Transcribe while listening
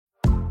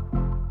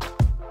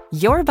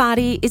Your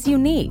body is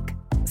unique.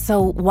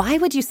 So why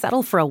would you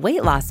settle for a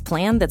weight loss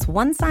plan that's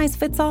one size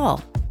fits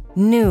all?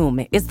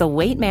 Noom is the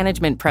weight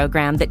management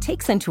program that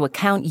takes into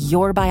account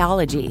your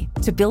biology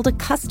to build a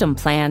custom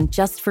plan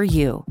just for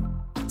you.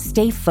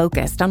 Stay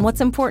focused on what's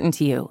important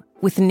to you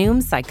with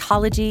Noom's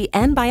psychology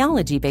and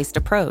biology-based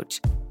approach.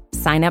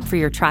 Sign up for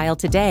your trial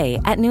today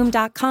at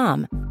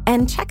Noom.com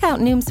and check out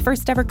Noom's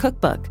first ever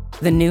cookbook,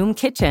 The Noom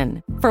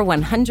Kitchen, for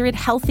 100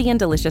 healthy and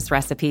delicious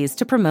recipes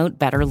to promote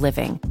better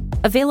living.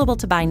 Available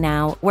to buy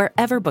now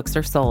wherever books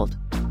are sold.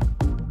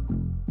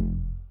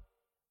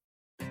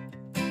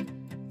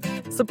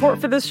 Support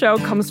for this show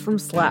comes from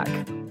Slack.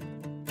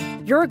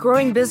 You're a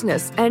growing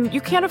business and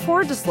you can't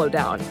afford to slow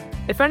down.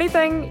 If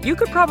anything, you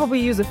could probably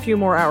use a few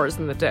more hours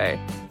in the day.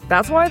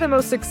 That's why the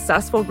most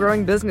successful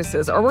growing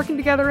businesses are working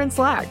together in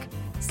Slack.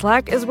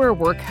 Slack is where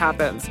work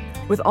happens,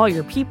 with all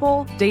your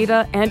people,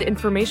 data, and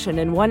information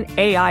in one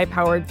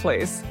AI-powered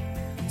place.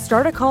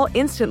 Start a call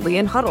instantly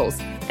in huddles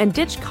and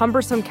ditch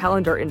cumbersome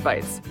calendar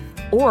invites.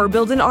 Or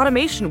build an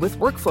automation with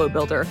Workflow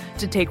Builder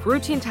to take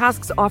routine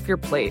tasks off your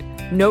plate.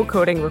 No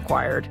coding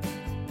required.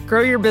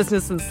 Grow your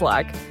business in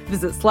Slack.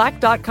 Visit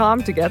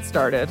slack.com to get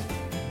started.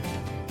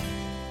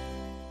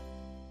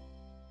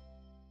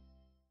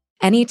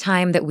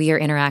 Anytime that we are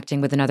interacting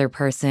with another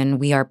person,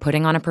 we are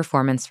putting on a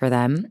performance for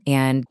them,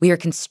 and we are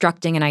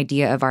constructing an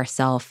idea of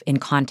ourselves in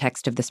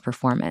context of this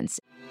performance.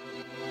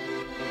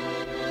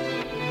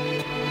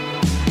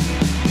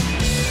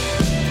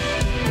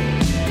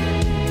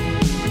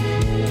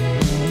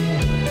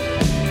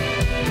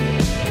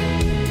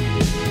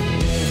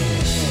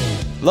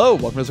 Hello,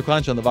 welcome to Ezra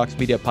Klein on the Vox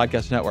Media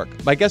Podcast Network.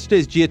 My guest today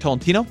is Jia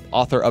Tolentino,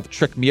 author of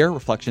Trick Mirror,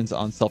 Reflections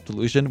on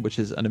Self-Delusion, which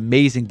is an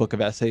amazing book of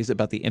essays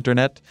about the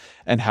internet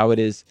and how it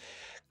is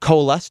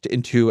coalesced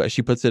into, as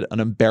she puts it, an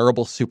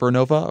unbearable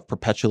supernova of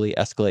perpetually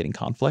escalating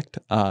conflict.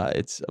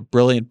 It's a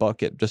brilliant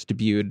book. It just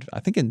debuted, I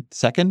think, in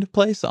second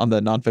place on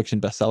the nonfiction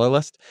bestseller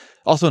list.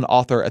 Also an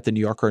author at The New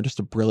Yorker and just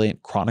a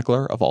brilliant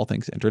chronicler of all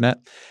things internet.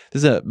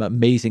 This is an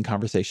amazing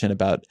conversation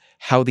about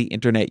how the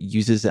internet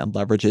uses and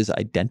leverages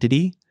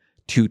identity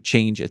to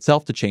change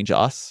itself, to change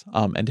us,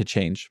 and to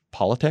change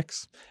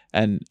politics.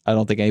 And I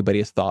don't think anybody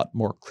has thought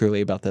more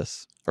clearly about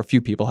this, or few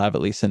people have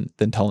at least,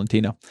 than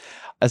Tolentino.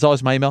 As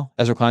always, my email,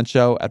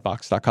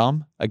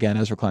 EzraKleinShow@Vox.com. Again,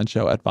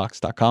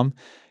 EzraKleinShow@Vox.com.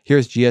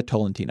 Here's Jia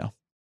Tolentino.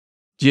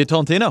 Jia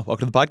Tolentino,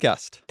 welcome to the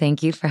podcast.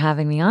 Thank you for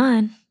having me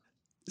on.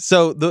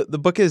 So the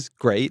book is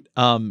great.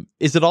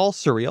 Is it all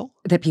surreal?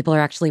 That people are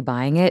actually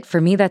buying it?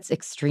 For me, that's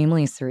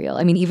extremely surreal.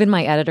 I mean, even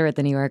my editor at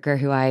The New Yorker,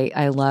 who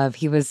I love,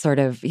 he was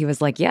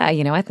like, yeah,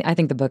 I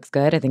think the book's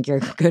good. I think you're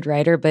a good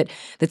writer, but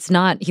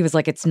he was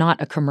like, it's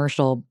not a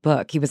commercial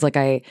book. He was like,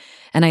 I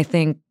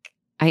think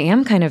I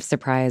am kind of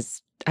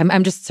surprised.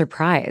 I'm just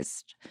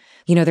surprised.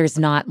 There's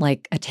not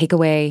like a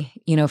takeaway,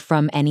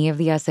 from any of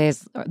the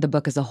essays, the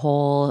book as a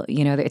whole.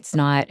 It's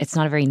not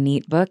a very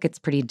neat book. It's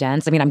pretty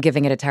dense. I mean, I'm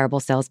giving it a terrible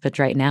sales pitch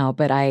right now,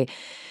 but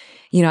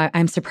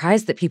I'm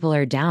surprised that people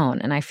are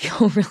down, and I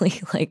feel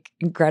really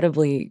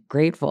incredibly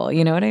grateful.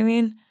 You know what I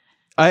mean?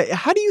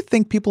 How do you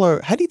think people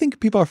are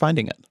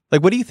finding it?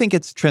 Like, what do you think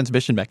its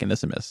transmission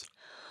mechanism is?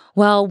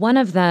 Well, one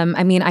of them,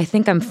 I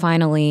think I'm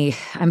finally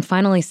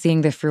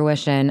seeing the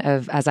fruition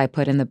of, as I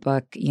put in the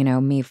book,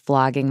 me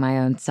flogging my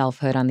own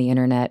selfhood on the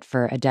internet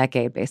for a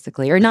decade,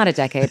 basically, or not a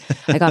decade.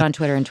 I got on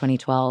Twitter in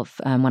 2012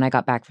 when I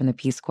got back from the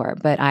Peace Corps.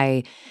 But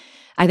I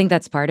think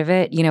that's part of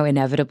it,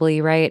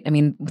 inevitably, right? I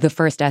mean, the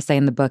first essay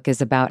in the book is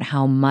about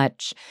how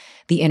much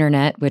the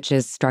internet, which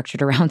is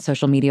structured around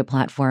social media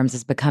platforms,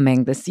 is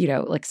becoming this,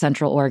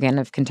 central organ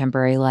of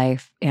contemporary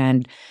life.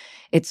 And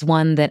it's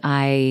one that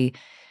I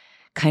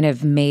kind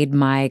of made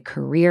my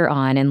career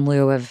on in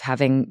lieu of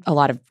having a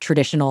lot of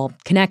traditional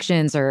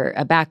connections or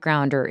a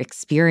background or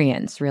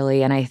experience,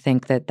 really. And I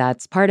think that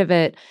that's part of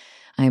it.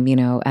 I'm,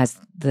 as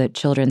the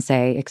children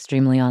say,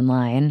 extremely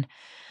online.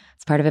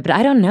 It's part of it, but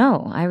I don't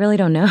know. I really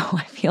don't know.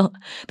 I feel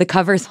the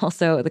cover's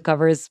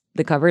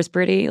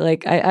pretty.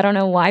 Like, I don't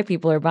know why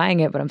people are buying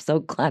it, but I'm so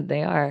glad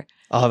they are.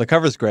 Oh, the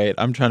cover's great.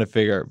 I'm trying to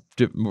figure.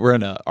 We're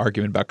in an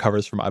argument about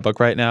covers for my book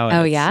right now.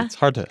 And it's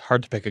hard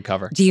to pick a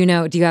cover. Do you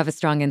have a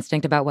strong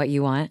instinct about what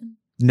you want?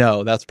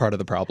 No, that's part of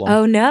the problem.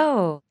 Oh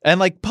no!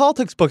 And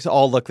politics books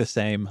all look the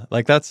same.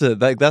 That's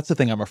the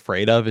thing I'm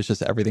afraid of. Is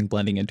just everything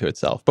blending into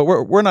itself. But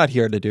we're not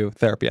here to do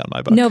therapy on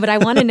my book. No, but I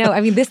want to know.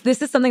 I mean, this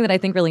is something that I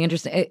think really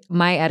interesting.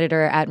 My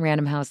editor at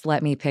Random House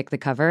let me pick the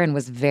cover and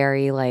was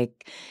very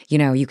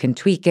you can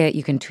tweak it.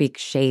 You can tweak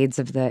shades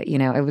of the.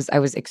 I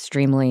was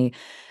extremely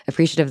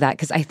appreciative of that,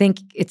 because I think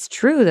it's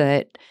true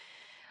that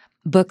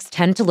books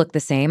tend to look the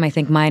same. I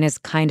think mine is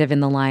kind of in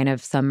the line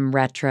of some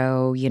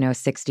retro,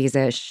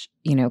 60s-ish,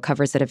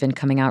 covers that have been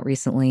coming out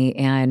recently.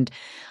 And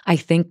I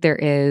think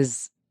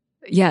the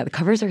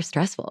covers are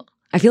stressful.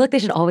 I feel like they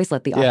should always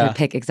let the author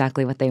pick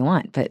exactly what they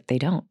want, but they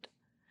don't.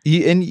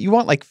 And you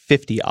want like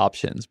 50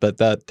 options, but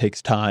that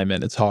takes time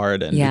and it's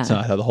hard and it's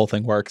not how the whole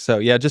thing works. So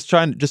yeah, just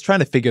trying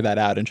to figure that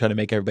out and trying to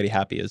make everybody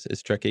happy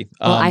is tricky.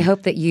 Well, I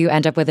hope that you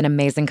end up with an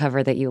amazing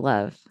cover that you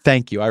love.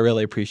 Thank you. I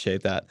really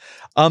appreciate that.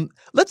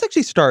 Let's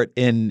actually start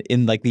in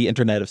like the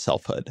internet of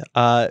selfhood.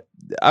 I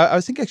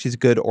was thinking actually it's a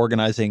good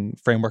organizing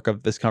framework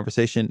of this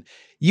conversation.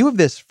 You have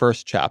this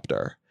first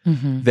chapter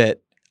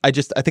that I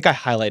think I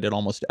highlighted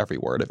almost every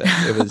word of it.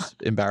 It was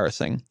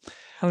embarrassing.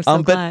 I'm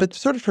so glad. But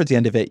sort of towards the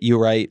end of it, you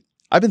write,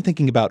 I've been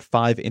thinking about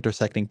 5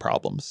 intersecting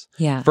problems.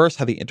 Yeah. First,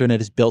 how the internet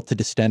is built to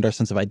distend our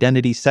sense of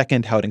identity.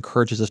 Second, how it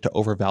encourages us to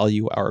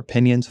overvalue our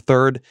opinions.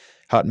 Third,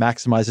 how it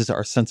maximizes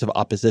our sense of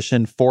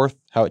opposition. Fourth,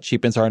 how it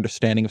cheapens our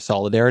understanding of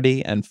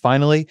solidarity. And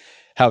finally,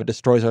 how it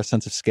destroys our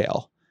sense of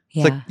scale.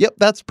 Yeah. It's like, yep,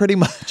 that's pretty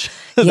much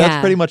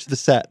that's pretty much the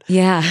set.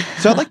 Yeah.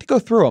 So I'd like to go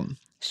through them.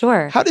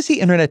 Sure. How does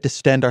the internet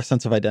distend our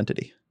sense of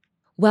identity?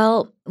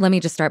 Well, let me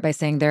just start by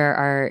saying there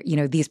are,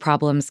 these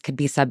problems could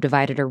be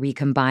subdivided or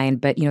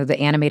recombined, but, the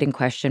animating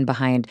question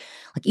behind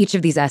like each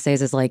of these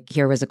essays is like,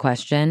 here was a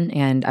question,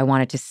 and I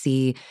wanted to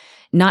see,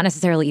 not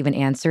necessarily even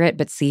answer it,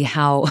 but see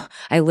how,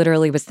 I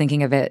literally was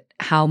thinking of it,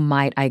 how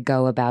might I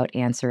go about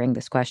answering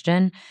this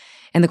question?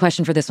 And the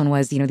question for this one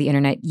was, the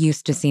internet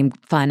used to seem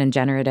fun and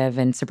generative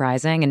and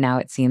surprising, and now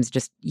it seems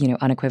just,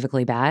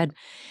 unequivocally bad.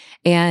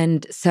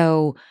 And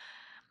so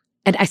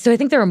I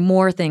think there are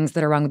more things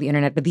that are wrong with the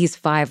internet, but these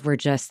 5 were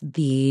just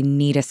the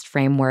neatest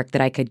framework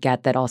that I could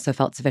get that also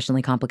felt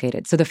sufficiently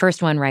complicated. So the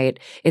first one, right,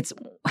 it's,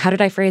 how did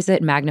I phrase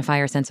it? Magnify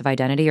your sense of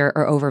identity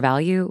or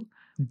overvalue?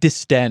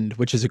 Distend,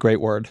 which is a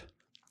great word.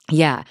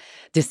 Yeah,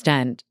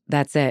 distend.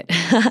 That's it.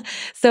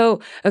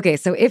 So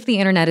if the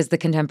internet is the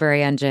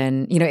contemporary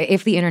engine,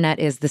 if the internet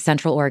is the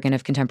central organ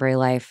of contemporary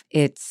life,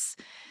 its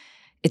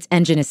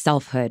engine is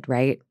selfhood,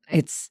 right?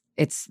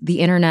 It's the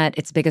internet,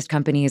 its biggest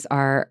companies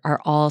are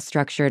all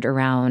structured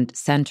around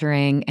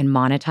centering and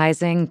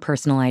monetizing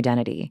personal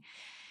identity.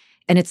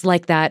 And it's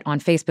like that on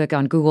Facebook,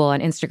 on Google,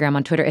 on Instagram,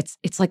 on Twitter.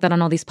 It's like that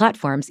on all these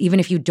platforms. Even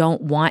if you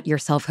don't want your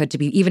selfhood to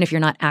be, even if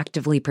you're not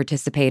actively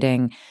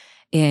participating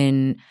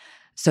in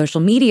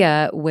social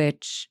media,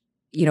 which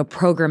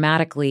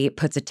programmatically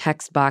puts a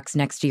text box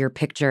next to your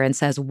picture and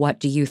says, what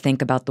do you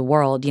think about the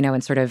world,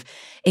 and sort of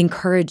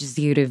encourages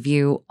you to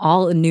view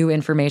all new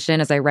information,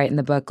 as I write in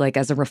the book, like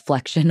as a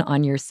reflection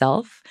on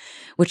yourself,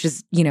 which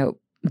is,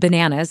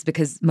 bananas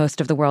because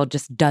most of the world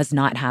just does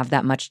not have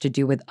that much to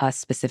do with us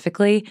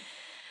specifically.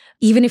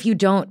 Even if you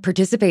don't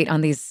participate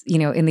on these,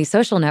 in these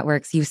social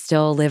networks, you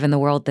still live in the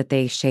world that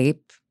they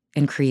shape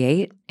and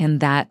create. And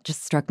that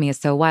just struck me as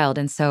so wild.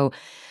 And so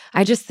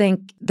I just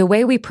think the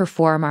way we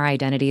perform our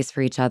identities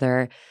for each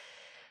other,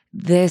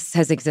 this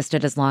has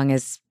existed as long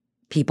as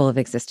people have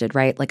existed,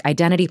 right? Like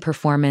identity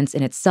performance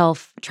in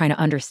itself, trying to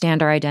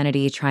understand our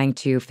identity, trying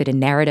to fit a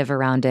narrative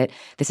around it.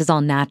 This is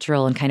all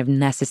natural and kind of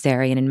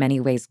necessary and in many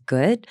ways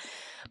good.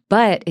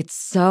 But it's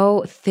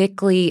so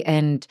thickly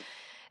and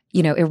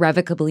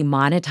irrevocably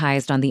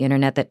monetized on the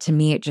internet that to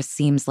me, it just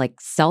seems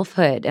like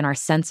selfhood and our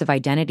sense of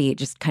identity, it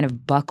just kind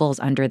of buckles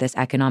under this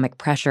economic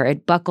pressure.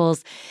 It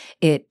buckles,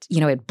 it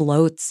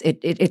bloats,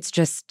 it's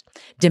just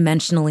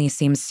dimensionally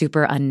seems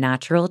super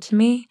unnatural to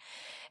me.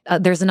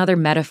 There's another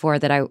metaphor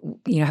that I,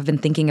 have been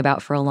thinking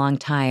about for a long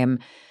time,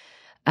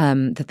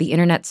 that the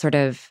internet sort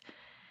of,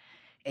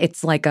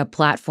 it's like a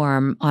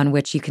platform on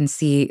which you can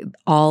see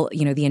all,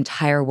 the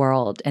entire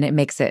world, and it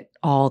makes it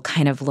all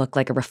kind of look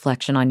like a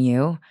reflection on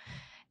you.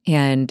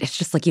 And it's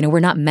just like, we're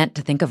not meant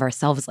to think of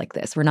ourselves like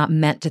this. We're not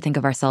meant to think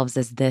of ourselves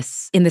as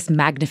this, in this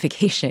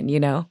magnification,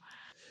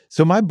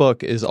 So my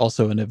book is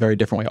also in a very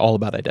different way all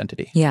about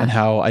identity and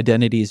how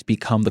identities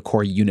become the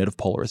core unit of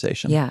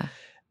polarization. Yeah.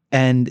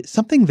 And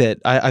something that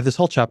I have this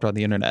whole chapter on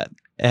the internet,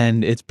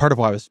 and it's part of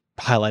why I was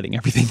highlighting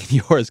everything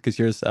in yours, because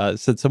yours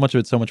said so much of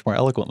it so much more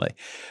eloquently.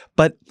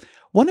 But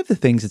one of the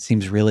things that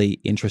seems really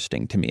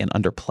interesting to me and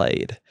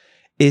underplayed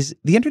is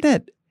the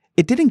internet.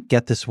 It didn't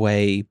get this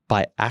way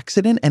by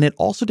accident, and it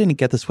also didn't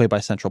get this way by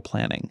central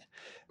planning.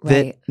 Right.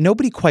 That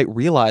nobody quite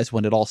realized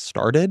when it all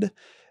started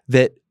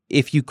that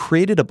if you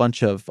created a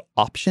bunch of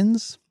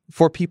options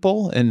for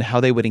people and how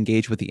they would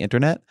engage with the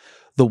internet,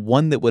 the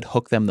one that would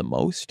hook them the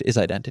most is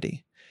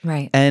identity.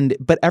 Right.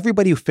 But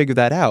everybody who figured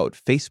that out,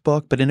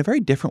 Facebook, but in a very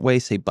different way,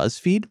 say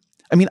BuzzFeed.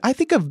 I mean, I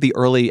think of the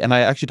early, and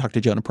I actually talked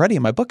to Jonah Peretti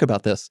in my book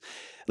about this,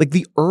 like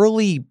the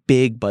early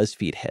big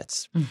BuzzFeed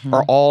hits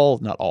are all,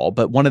 not all,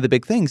 but one of the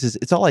big things is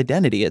it's all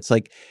identity. It's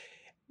like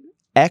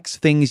X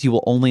things you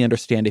will only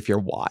understand if you're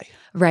Y.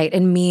 Right.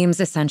 And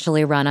memes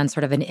essentially run on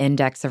sort of an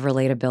index of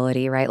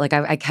relatability, right? Like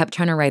I kept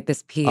trying to write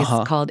this piece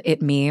called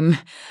It Meme,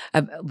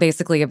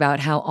 basically about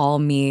how all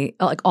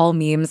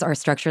memes are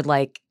structured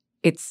like,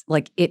 it's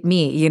like it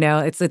me,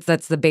 that's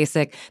the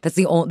basic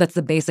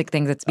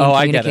thing that's being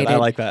communicated. I get it. I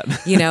like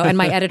that. And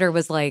my editor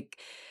was like,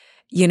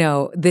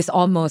 this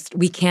almost,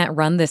 we can't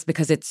run this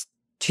because it's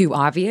too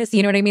obvious.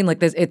 You know what I mean? Like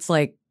this, it's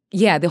like,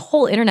 yeah, the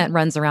whole internet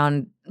runs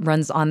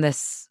on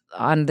this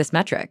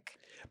metric.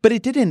 But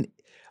it didn't,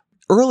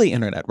 early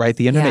internet, right?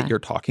 The internet you're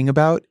talking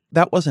about,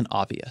 that wasn't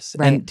obvious.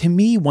 Right. And to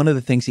me, one of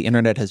the things the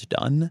internet has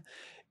done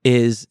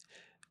is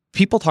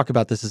people talk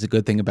about this as a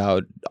good thing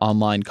about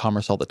online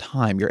commerce all the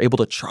time. You're able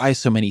to try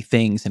so many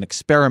things and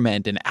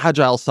experiment in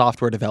agile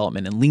software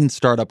development and lean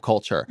startup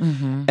culture.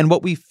 Mm-hmm. And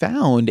what we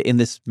found in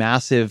this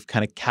massive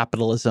kind of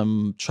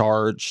capitalism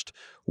charged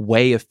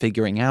way of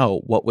figuring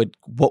out what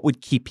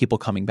would keep people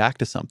coming back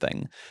to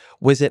something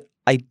was that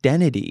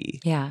identity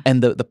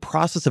and the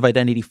process of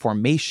identity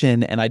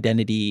formation and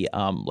identity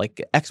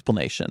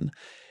explanation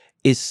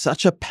is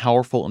such a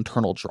powerful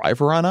internal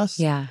driver on us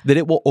that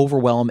it will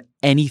overwhelm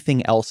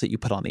anything else that you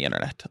put on the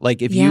internet.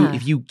 Like if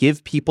you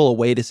give people a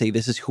way to say,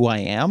 this is who I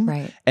am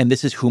and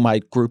this is who my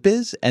group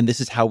is and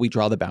this is how we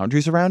draw the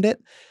boundaries around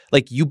it,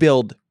 like you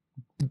build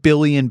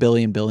billion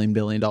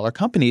dollar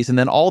companies. And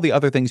then all the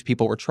other things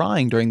people were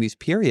trying during these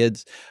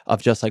periods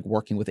of just like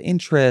working with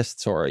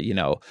interests or,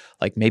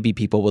 like maybe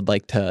people would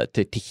like to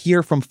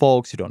hear from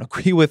folks who don't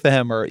agree with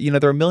them or,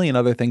 there are a million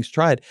other things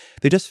tried.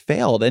 They just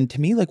failed. And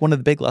to me, like one of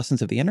the big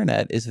lessons of the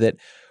internet is that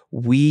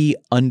we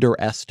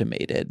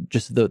underestimated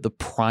just the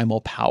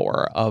primal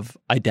power of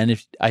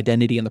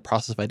identity and the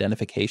process of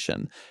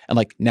identification. And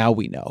like now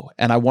we know.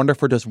 And I wonder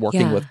if we're just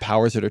working with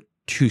powers that are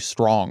too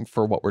strong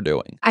for what we're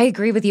doing. I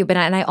agree with you, but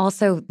and I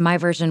also, my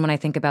version when I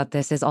think about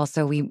this is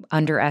also we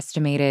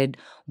underestimated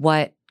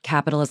what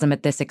capitalism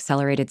at this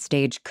accelerated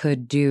stage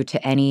could do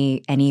to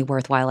any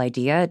worthwhile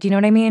idea. Do you know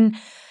what I mean?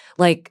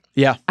 Like,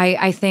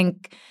 I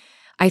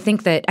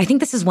think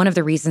this is one of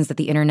the reasons that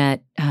the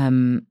internet,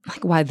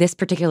 why this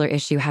particular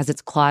issue has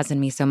its claws in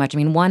me so much. I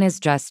mean, one is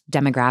just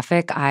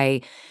demographic.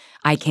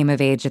 I came of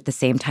age at the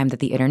same time that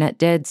the internet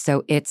did,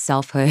 so its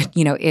selfhood,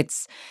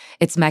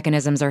 its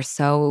mechanisms are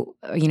so,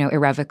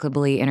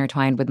 irrevocably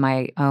intertwined with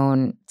my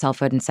own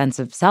selfhood and sense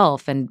of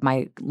self and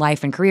my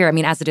life and career. I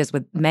mean, as it is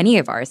with many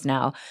of ours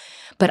now.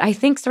 But I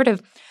think sort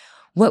of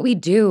what we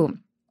do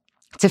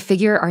to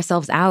figure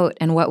ourselves out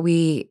and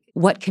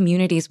what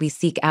communities we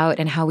seek out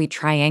and how we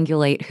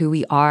triangulate who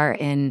we are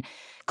in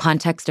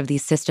context of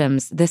these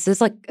systems. This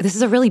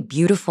is a really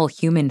beautiful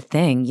human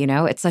thing,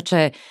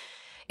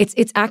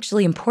 it's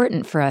actually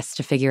important for us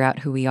to figure out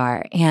who we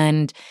are.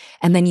 And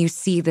then you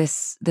see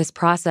this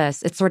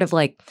process. It's sort of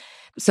like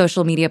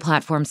social media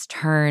platforms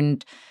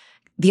turned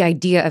the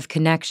idea of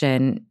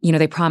connection,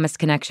 they promise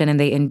connection and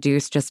they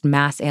induce just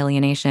mass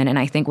alienation. And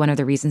I think one of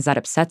the reasons that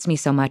upsets me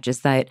so much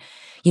is that,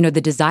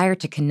 the desire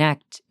to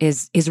connect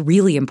is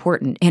really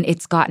important. And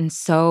it's gotten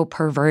so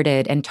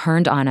perverted and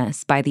turned on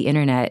us by the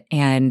internet.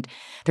 And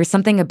there's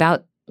something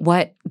about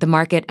what the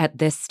market at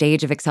this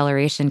stage of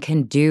acceleration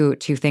can do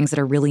to things that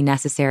are really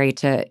necessary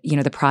to,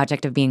 the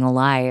project of being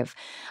alive.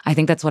 I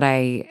think that's what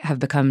I have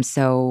become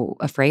so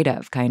afraid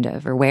of, kind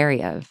of, or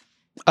wary of.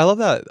 I love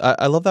that.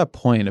 I love that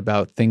point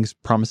about things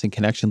promising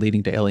connection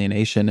leading to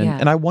alienation.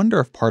 And I wonder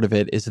if part of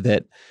it is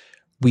that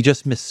we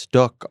just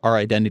mistook our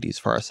identities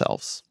for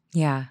ourselves.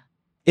 Yeah.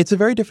 It's a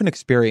very different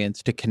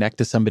experience to connect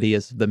to somebody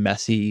as the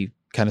messy,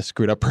 kind of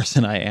screwed up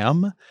person I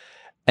am,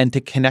 and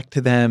to connect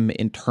to them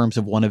in terms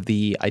of one of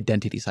the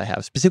identities I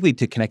have, specifically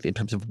to connect in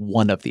terms of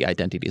one of the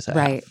identities I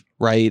have,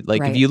 right?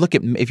 Like if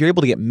you're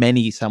able to get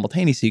many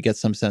simultaneously, you get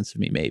some sense of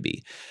me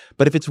maybe.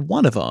 But if it's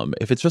one of them,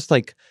 if it's just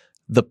like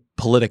the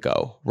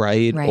Politico,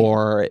 right?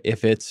 Or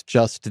if it's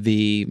just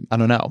the, I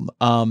don't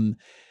know,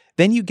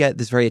 then you get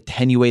this very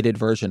attenuated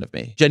version of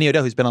me. Jenny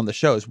Odell, who's been on the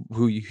show,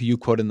 who you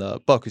quote in the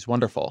book, who's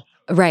wonderful.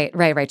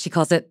 Right. She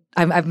calls it,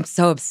 I'm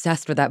so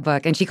obsessed with that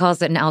book, and she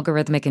calls it an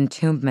algorithmic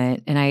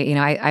entombment. And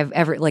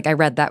I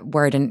read that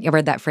word and I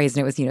read that phrase,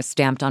 and it was,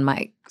 stamped on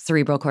my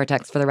cerebral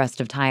cortex for the rest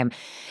of time.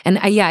 And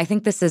I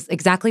think this is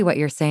exactly what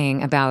you're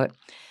saying about,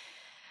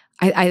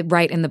 I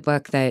write in the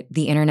book that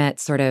the internet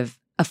sort of,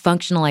 a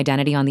functional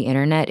identity on the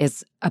internet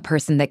is a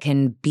person that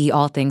can be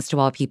all things to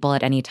all people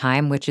at any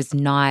time, which is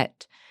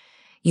not,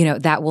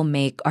 that will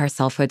make our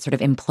selfhood sort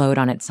of implode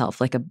on itself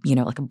like a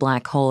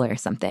black hole or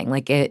something.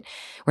 We're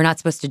not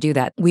supposed to do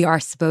that. We are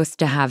supposed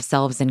to have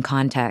selves in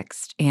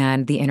context,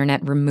 and the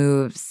internet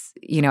removes,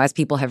 as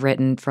people have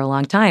written for a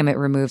long time, it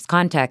removes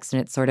context,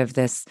 and it's sort of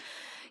this,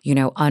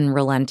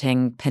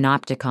 unrelenting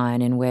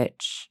panopticon in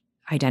which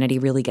identity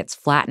really gets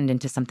flattened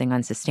into something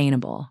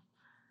unsustainable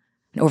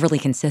and overly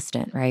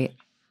consistent, right?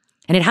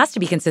 And it has to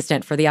be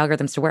consistent for the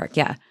algorithms to work,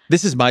 yeah.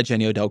 This is my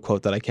Jenny Odell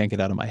quote that I can't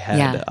get out of my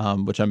head,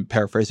 which I'm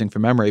paraphrasing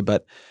from memory,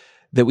 but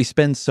that we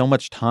spend so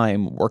much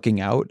time working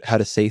out how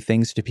to say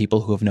things to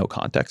people who have no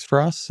context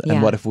for us. Yeah.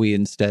 And what if we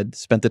instead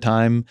spent the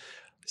time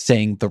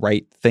saying the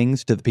right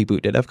things to the people who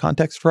did have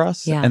context for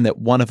us? Yeah. And that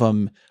one of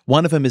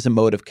them is a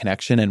mode of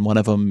connection, and one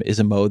of them is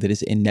a mode that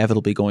is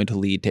inevitably going to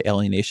lead to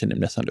alienation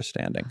and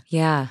misunderstanding.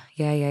 Yeah.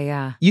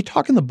 You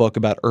talk in the book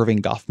about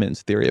Erving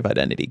Goffman's theory of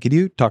identity. Could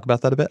you talk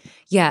about that a bit?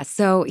 Yeah.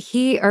 So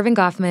Erving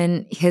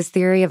Goffman, his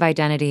theory of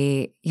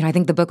identity, I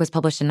think the book was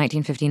published in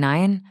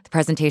 1959, The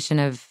Presentation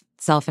of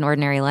Self in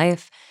Ordinary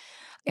Life.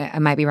 I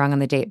might be wrong on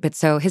the date, but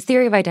so his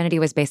theory of identity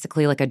was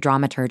basically like a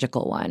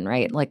dramaturgical one,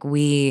 right? Like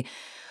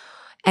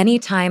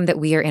anytime that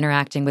we are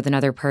interacting with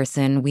another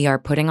person, we are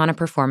putting on a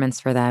performance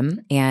for them,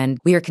 and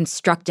we are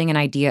constructing an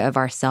idea of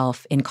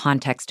ourselves in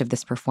context of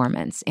this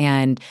performance.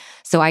 And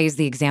so I use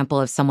the example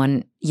of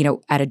someone,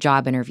 at a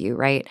job interview,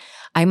 right?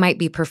 I might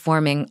be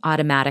performing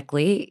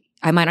automatically.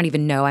 I might not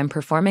even know I'm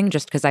performing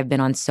just because I've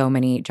been on so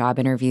many job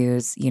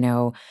interviews,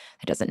 it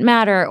doesn't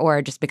matter,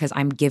 or just because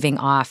I'm giving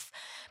off,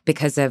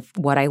 because of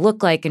what I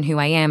look like and who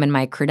I am and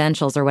my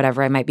credentials or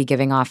whatever, I might be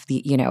giving off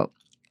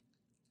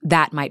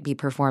that might be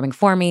performing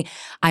for me.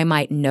 I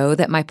might know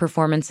that my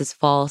performance is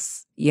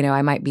false.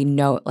 I might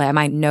know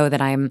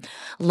that I'm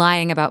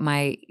lying about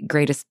my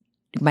greatest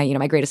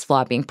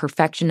flaw being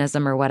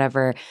perfectionism or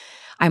whatever.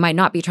 I might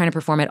not be trying to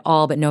perform at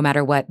all, but no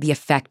matter what, the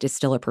effect is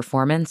still a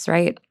performance,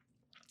 right?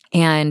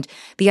 And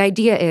the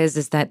idea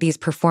is that these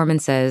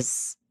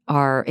performances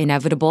are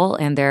inevitable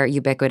and they're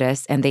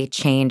ubiquitous and they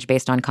change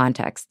based on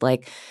context.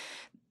 Like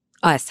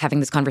us having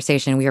this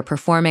conversation, we are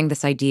performing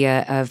this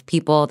idea of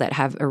people that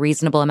have a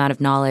reasonable amount of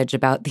knowledge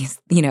about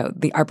these,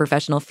 our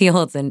professional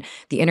fields and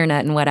the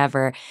internet and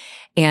whatever.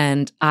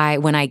 And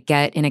when I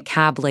get in a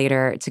cab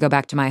later to go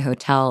back to my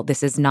hotel,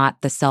 this is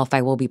not the self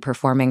I will be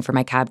performing for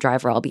my cab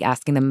driver. I'll be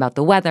asking them about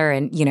the weather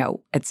and,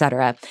 et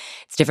cetera.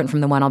 It's different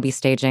from the one I'll be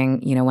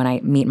staging, when I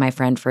meet my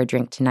friend for a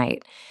drink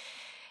tonight.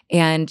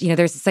 And,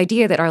 there's this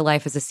idea that our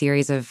life is a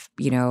series of,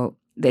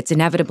 it's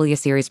inevitably a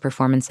series of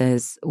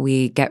performances.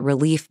 We get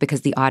relief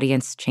because the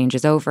audience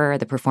changes over,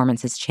 the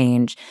performances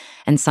change.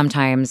 And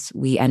sometimes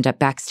we end up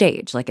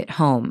backstage, like at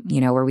home,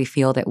 where we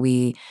feel that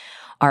we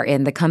are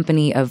in the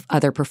company of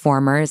other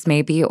performers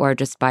maybe, or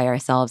just by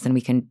ourselves, and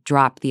we can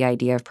drop the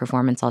idea of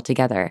performance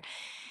altogether.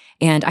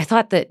 And I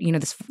thought that,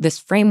 this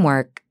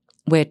framework,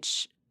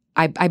 which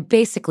I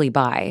basically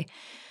buy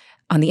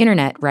on the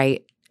internet,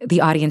 right? The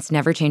audience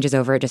never changes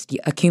over, it just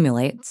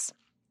accumulates.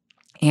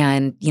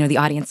 And, the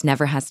audience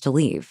never has to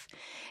leave.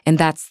 And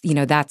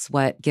that's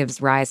what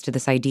gives rise to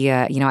this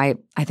idea.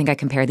 I think I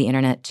compare the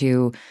internet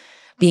to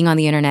being on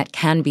the internet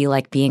can be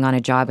like being on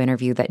a job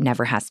interview that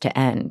never has to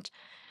end,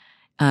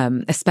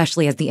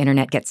 especially as the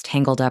internet gets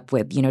tangled up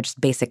with, just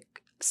basic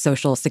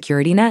social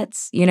security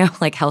nets,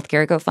 like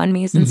healthcare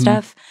GoFundMes and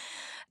stuff.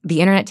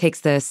 The internet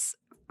takes this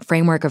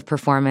framework of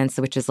performance,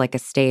 which is like a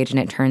stage, and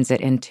it turns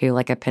it into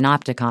like a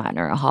panopticon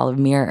or a hall of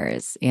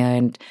mirrors.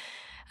 And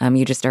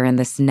you just are in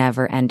this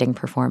never-ending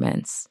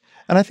performance.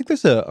 And I think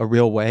there's a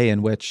real way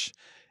in which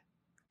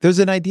there's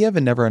an idea of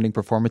a never-ending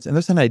performance, and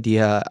there's an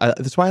idea,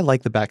 that's why I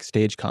like the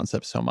backstage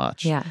concept so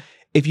much. Yeah.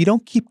 If you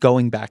don't keep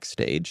going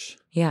backstage,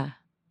 yeah,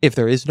 if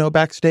there is no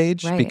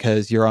backstage right.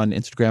 because you're on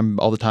Instagram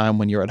all the time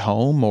when you're at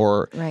home,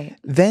 or right.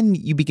 then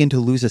you begin to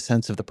lose a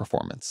sense of the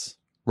performance,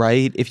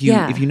 right? If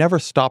you never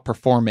stop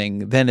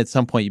performing, then at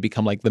some point you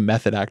become like the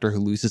method actor who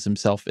loses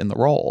himself in the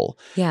role.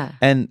 Yeah.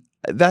 And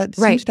that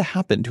right. seems to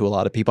happen to a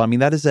lot of people. I mean,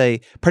 that is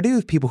particularly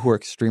with people who are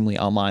extremely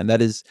online,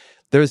 there's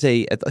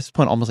at this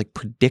point almost like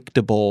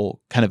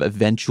predictable kind of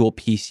eventual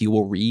piece you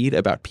will read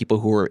about people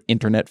who were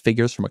internet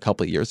figures from a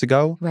couple of years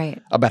ago,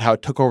 right. about how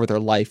it took over their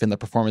life and the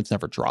performance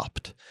never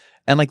dropped.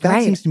 And like that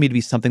right. seems to me to be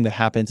something that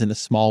happens in a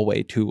small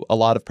way to a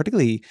lot of,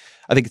 particularly,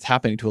 I think it's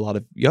happening to a lot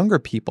of younger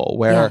people,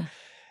 where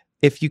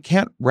if you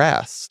can't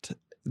rest,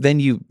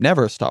 then you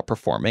never stop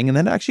performing. And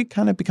then it actually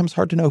kind of becomes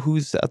hard to know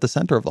who's at the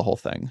center of the whole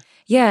thing.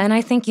 Yeah. And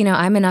I think,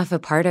 I'm enough a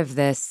part of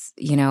this,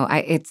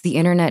 it's the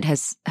internet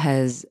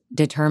has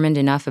determined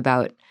enough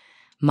about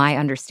my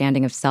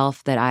understanding of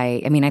self that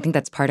I think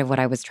that's part of what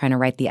I was trying to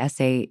write the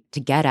essay to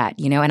get at,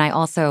 and I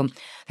also,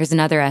 there's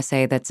another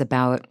essay that's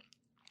about,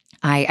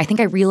 I think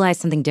I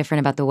realized something different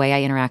about the way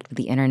I interact with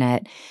the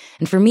internet.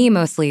 And for me,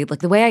 mostly, like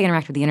the way I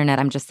interact with the internet,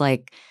 I'm just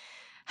like,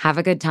 have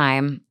a good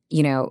time,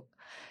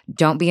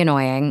 don't be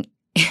annoying.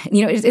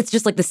 It's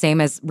just like the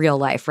same as real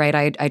life, right?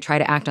 I try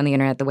to act on the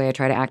internet the way I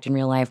try to act in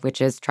real life,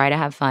 which is try to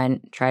have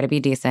fun, try to be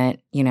decent,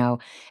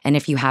 and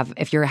if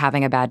you're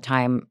having a bad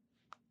time,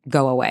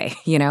 go away,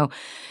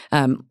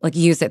 like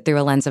use it through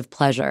a lens of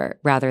pleasure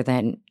rather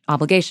than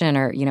obligation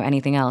or,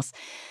 anything else.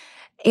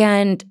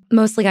 And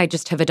mostly I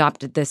just have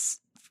adopted this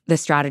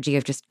strategy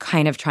of just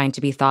kind of trying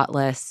to be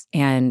thoughtless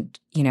and,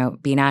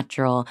 be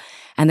natural.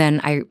 And then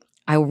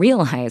I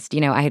realized,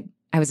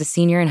 I was a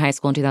senior in high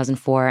school in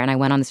 2004, and I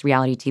went on this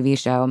reality TV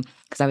show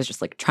because I was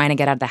just like trying to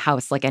get out of the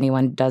house like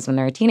anyone does when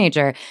they're a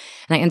teenager.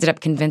 And I ended up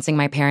convincing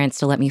my parents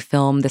to let me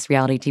film this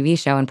reality TV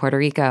show in Puerto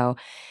Rico.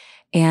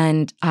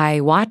 And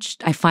I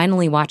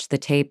finally watched the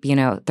tape,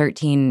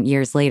 13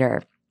 years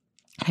later.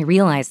 And I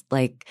realized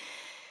like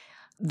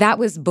that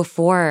was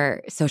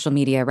before social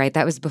media, right?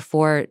 That was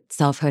before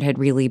selfhood had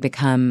really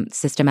become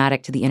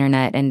systematic to the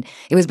internet. And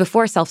it was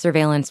before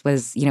self-surveillance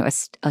was,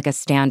 like a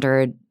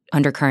standard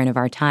undercurrent of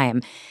our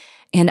time.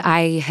 And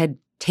I had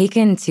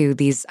taken to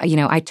these,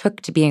 I took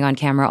to being on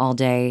camera all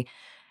day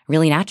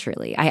really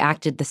naturally. I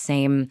acted the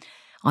same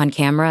on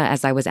camera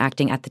as I was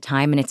acting at the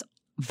time. And it's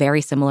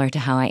very similar to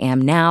how I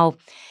am now.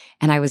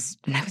 And I was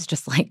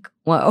just like,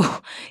 whoa,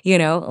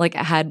 like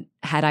had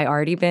I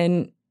already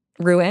been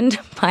ruined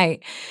by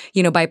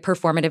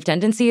performative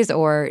tendencies,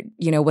 or,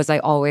 was I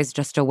always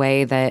just a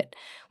way that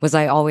Was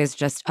I always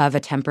just of a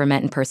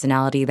temperament and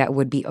personality that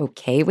would be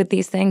okay with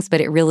these things?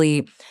 But it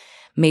really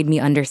made me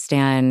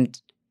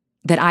understand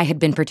that I had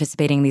been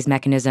participating in these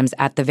mechanisms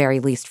at the very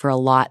least for a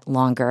lot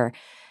longer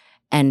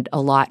and a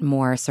lot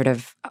more sort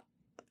of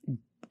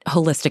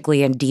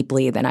holistically and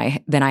deeply than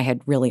I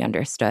had really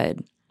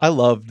understood. I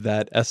loved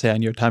that essay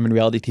on your time in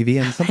reality TV,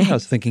 and something I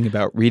was thinking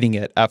about reading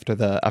it after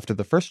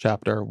the first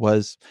chapter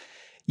was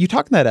you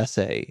talk in that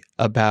essay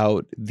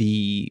about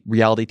the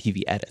reality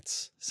TV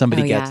edits.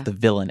 Somebody gets the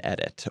villain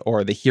edit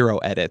or the hero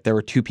edit. There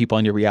were two people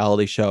on your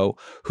reality show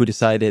who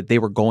decided they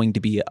were going to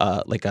be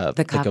like a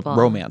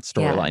romance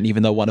storyline,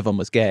 even though one of them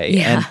was gay.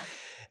 Yeah. And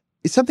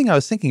it's something I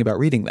was thinking about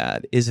reading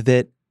that is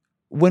that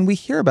when we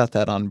hear about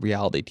that on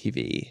reality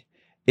TV,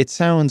 it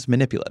sounds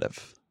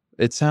manipulative.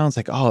 It sounds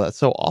like, oh, that's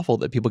so awful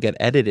that people get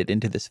edited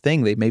into this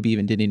thing they maybe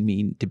even didn't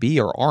mean to be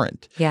or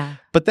aren't. Yeah.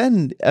 But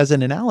then, as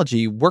an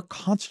analogy, we're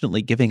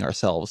constantly giving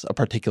ourselves a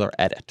particular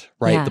edit,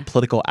 right? Yeah. The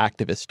political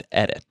activist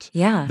edit.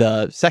 Yeah.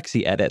 The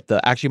sexy edit.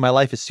 The actually my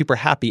life is super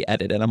happy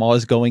edit and I'm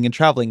always going and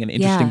traveling in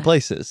interesting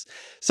places.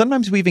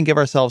 Sometimes we even give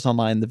ourselves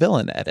online the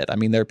villain edit. I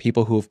mean, there are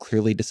people who have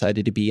clearly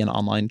decided to be an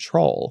online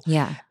troll.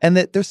 Yeah. And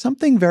that there's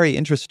something very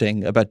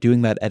interesting about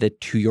doing that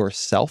edit to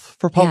yourself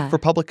for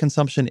public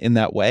consumption in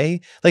that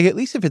way. Like, at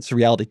least if it's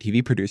reality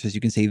TV producers,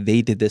 you can say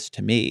they did this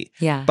to me.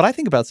 Yeah. But I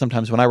think about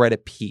sometimes when I write a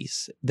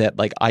piece that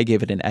like I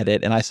gave it an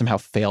edit and I somehow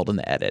failed in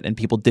the edit and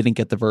people didn't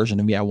get the version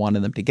of me I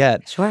wanted them to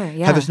get. Sure,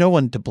 yeah. How there's no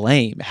one to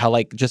blame, how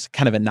like just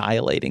kind of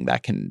annihilating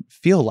that can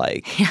feel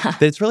like. Yeah.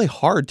 That it's really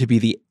hard to be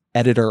the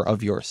editor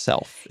of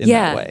yourself in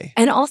that way.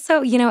 And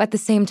also, at the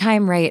same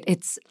time, right,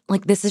 it's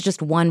like this is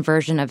just one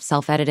version of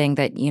self-editing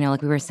that,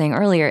 like we were saying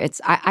earlier,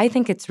 I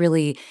think it's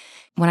really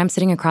when I'm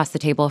sitting across the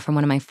table from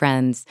one of my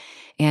friends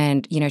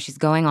and, she's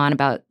going on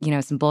about,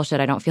 some bullshit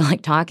I don't feel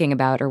like talking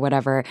about or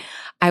whatever,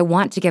 I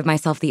want to give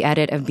myself the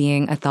edit of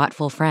being a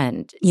thoughtful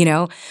friend,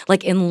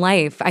 Like in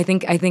life, I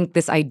think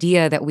this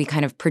idea that we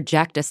kind of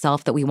project a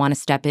self that we want to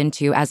step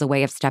into as a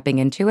way of stepping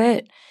into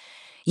it,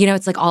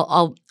 it's like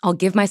I'll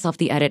give myself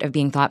the edit of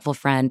being thoughtful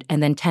friend,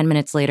 and then 10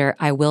 minutes later,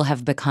 I will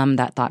have become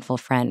that thoughtful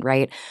friend,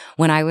 right?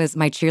 When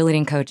my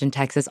cheerleading coach in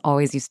Texas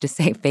always used to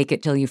say, fake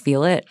it till you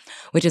feel it,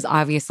 which is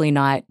obviously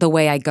not the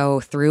way I go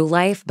through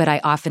life, but I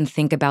often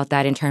think about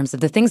that in terms of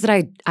the things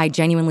that I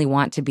genuinely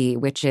want to be,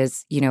 which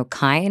is,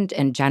 kind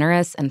and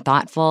generous and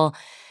thoughtful,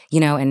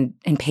 and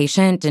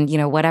patient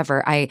and,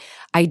 whatever.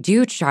 I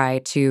do try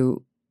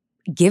to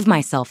give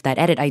myself that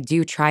edit. I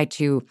do try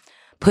to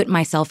put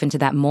myself into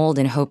that mold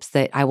in hopes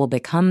that I will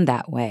become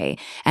that way.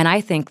 And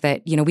I think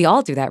that, we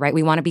all do that, right?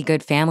 We want to be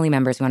good family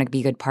members. We want to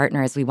be good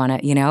partners. We want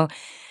to,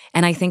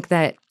 and I think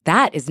that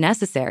is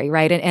necessary,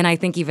 right? And I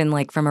think even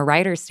like from a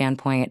writer's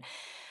standpoint,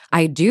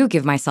 I do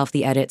give myself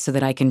the edit so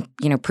that I can,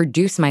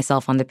 produce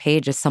myself on the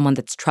page as someone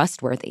that's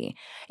trustworthy.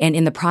 And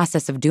in the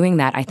process of doing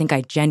that, I think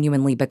I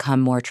genuinely become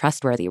more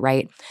trustworthy,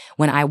 right?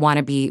 When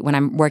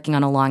I'm working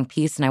on a long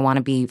piece and I want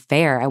to be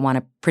fair, I want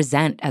to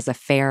present as a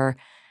fair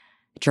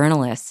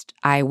journalist,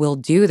 I will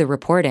do the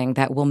reporting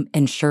that will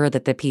ensure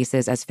that the piece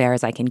is as fair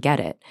as I can get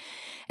it.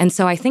 And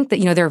so I think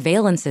that, there are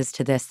valences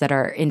to this that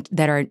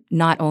are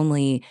not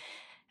only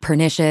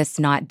pernicious,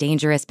 not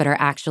dangerous, but are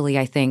actually,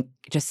 I think,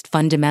 just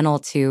fundamental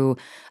to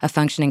a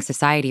functioning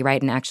society,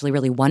 right? And actually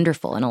really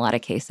wonderful in a lot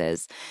of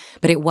cases.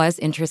 But it was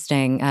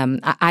interesting.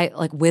 I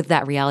like with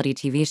that reality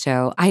TV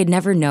show, I had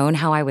never known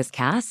how I was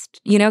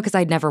cast, because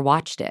I'd never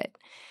watched it.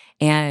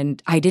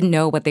 And I didn't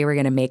know what they were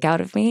going to make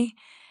out of me.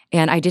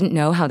 And I didn't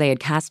know how they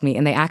had cast me.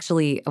 And they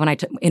actually, when I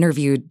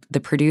interviewed the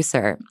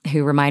producer,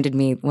 who reminded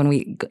me when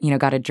we,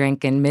 got a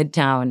drink in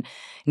Midtown,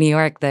 New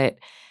York, that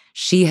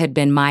she had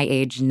been my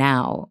age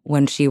now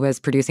when she was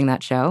producing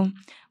that show,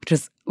 which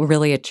was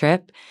really a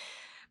trip.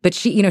 But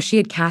she, she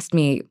had cast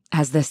me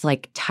as this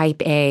like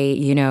type A,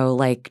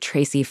 like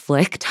Tracy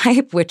Flick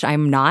type, which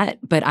I'm not,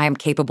 but I'm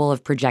capable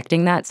of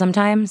projecting that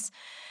sometimes.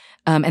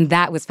 And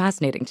that was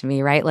fascinating to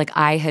me, right? Like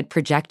I had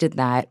projected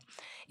that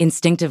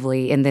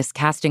instinctively in this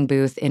casting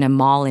booth in a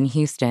mall in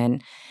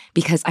Houston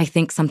because I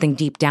think something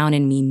deep down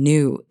in me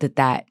knew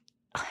that,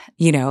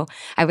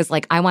 I was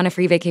like, I want a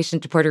free vacation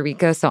to Puerto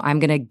Rico, so I'm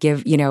going to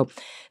give,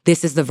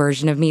 this is the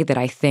version of me that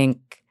I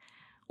think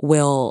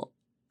will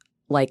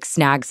like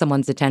snag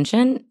someone's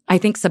attention. I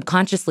think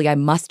subconsciously I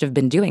must have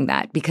been doing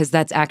that because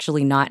that's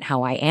actually not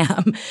how I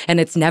am. And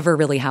it's never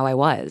really how I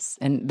was.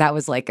 And that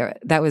was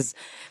that was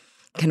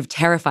kind of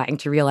terrifying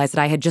to realize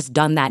that I had just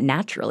done that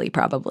naturally,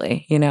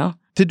 probably,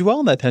 To dwell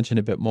on that tension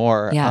a bit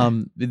more, Yeah.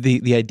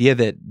 The idea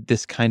that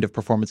this kind of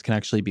performance can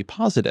actually be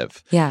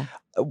positive. Yeah.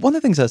 One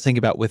of the things I was thinking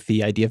about with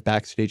the idea of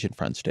backstage and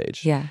front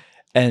stage, Yeah.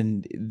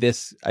 and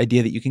this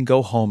idea that you can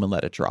go home and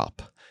let it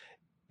drop,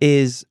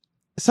 is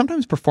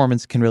sometimes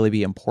performance can really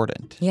be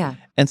important. Yeah.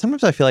 And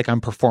sometimes I feel like I'm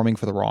performing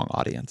for the wrong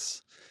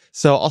audience.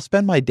 So I'll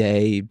spend my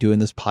day doing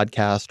this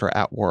podcast or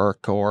at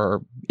work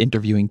or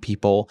interviewing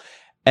people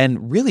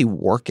and really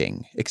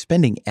working,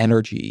 expending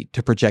energy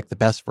to project the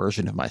best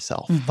version of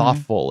myself,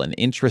 thoughtful and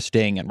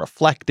interesting and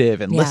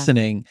reflective and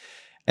listening.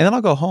 And then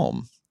I'll go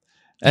home.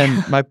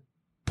 And my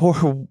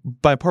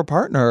my poor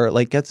partner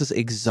like gets this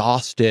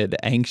exhausted,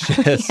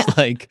 anxious,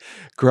 like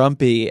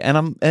grumpy,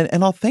 and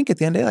I'll think at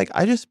the end of the day,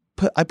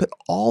 like I put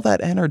all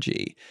that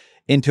energy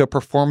into a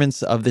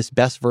performance of this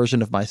best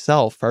version of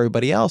myself for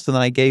everybody else, and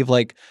then I gave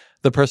like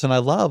the person I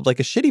love like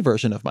a shitty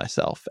version of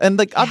myself. And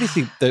like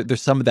obviously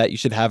there's some of that you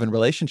should have in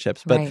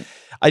relationships, but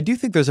I do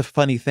think there's a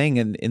funny thing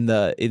in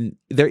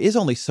there is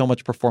only so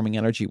much performing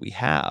energy we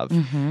have,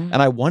 and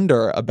I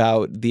wonder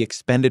about the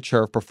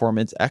expenditure of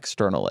performance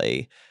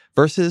externally.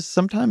 Versus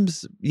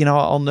sometimes,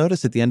 I'll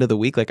notice at the end of the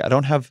week, like I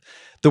don't have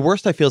the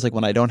worst I feel is like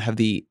when I don't have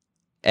the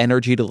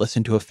energy to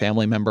listen to a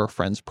family member or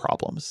friend's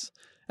problems.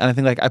 And I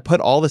think like I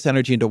put all this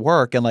energy into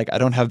work and like I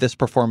don't have this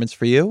performance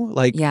for you.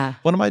 Like,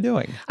 what am I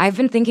doing? I've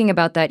been thinking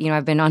about that.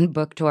 I've been on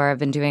book tour. I've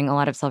been doing a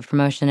lot of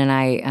self-promotion,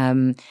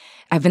 and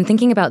I've been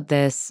thinking about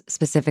this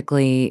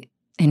specifically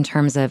in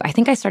terms of,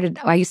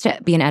 I used to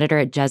be an editor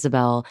at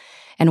Jezebel,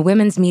 and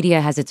women's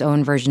media has its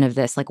own version of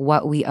this, like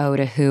what we owe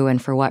to who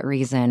and for what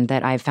reason,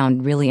 that I've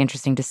found really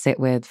interesting to sit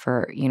with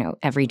for,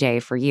 every day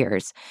for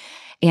years.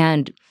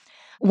 And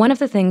one of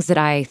the things that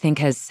I think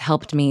has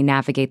helped me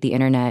navigate the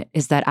internet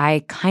is that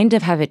I kind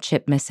of have a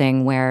chip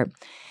missing where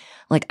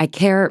like I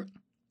care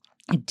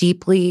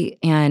deeply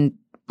and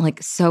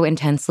like so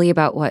intensely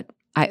about what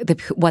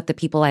the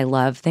people I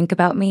love think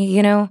about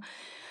me,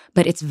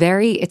 But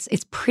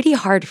it's pretty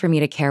hard for me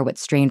to care what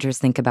strangers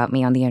think about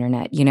me on the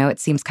internet. It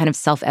seems kind of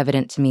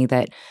self-evident to me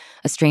that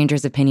a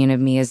stranger's opinion of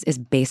me is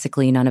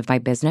basically none of my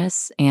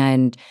business.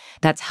 And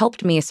that's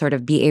helped me sort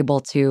of be able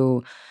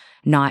to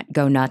not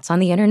go nuts on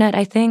the internet,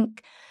 I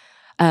think.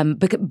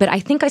 But I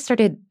think I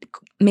started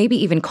maybe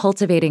even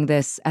cultivating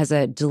this as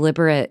a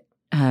deliberate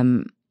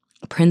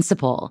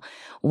principle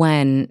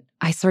when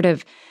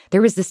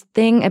there was this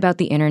thing about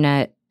the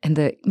internet and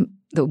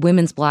the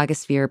women's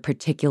blogosphere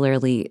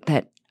particularly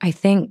that I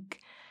think,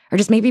 or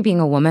just maybe being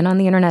a woman on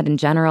the internet in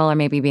general, or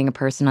maybe being a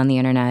person on the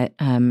internet,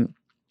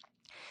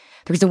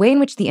 there's a way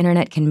in which the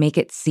internet can make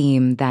it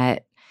seem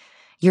that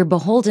you're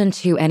beholden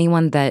to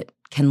anyone that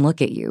can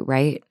look at you,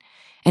 right?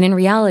 And in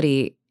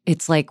reality,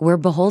 it's like we're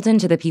beholden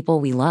to the people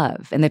we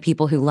love and the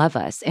people who love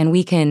us. And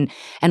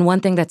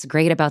one thing that's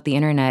great about the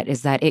internet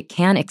is that it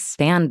can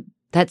expand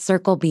that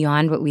circle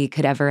beyond what we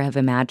could ever have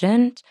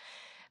imagined.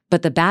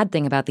 But the bad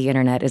thing about the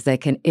internet is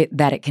that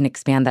it can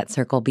expand that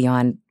circle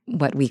beyond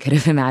what we could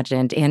have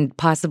imagined, and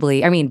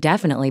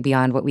definitely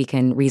beyond what we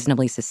can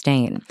reasonably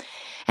sustain.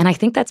 And I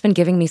think that's been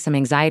giving me some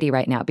anxiety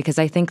right now, because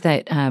I think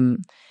that,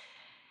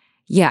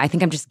 I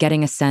think I'm just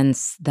getting a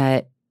sense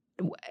that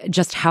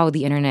just how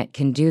the internet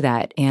can do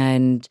that.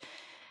 And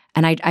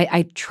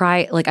I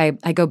try, like,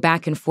 I go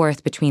back and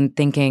forth between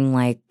thinking,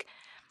 like,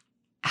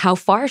 how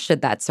far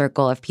should that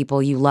circle of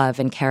people you love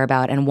and care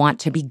about and want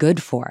to be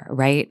good for,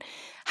 right?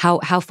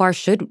 How far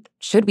should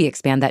we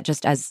expand that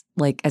just as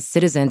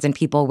citizens and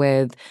people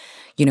with,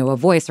 a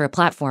voice or a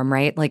platform,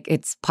 right? Like,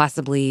 it's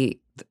possibly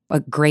a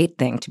great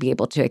thing to be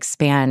able to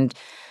expand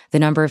the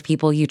number of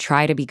people you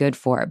try to be good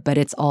for, but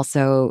it's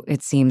also,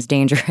 it seems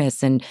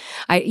dangerous. And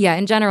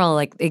in general,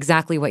 like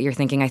exactly what you're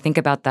thinking, I think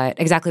about that,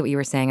 exactly what you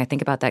were saying, I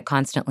think about that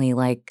constantly.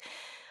 Like,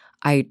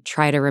 I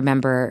try to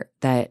remember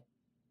that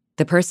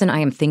the person I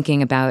am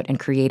thinking about and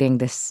creating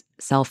this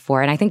self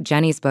for, and I think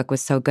Jenny's book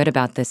was so good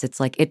about this, it's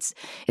like, it's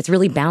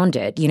really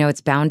bounded,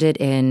 it's bounded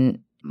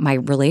in my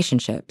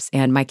relationships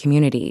and my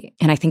community.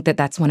 And I think that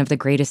that's one of the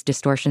greatest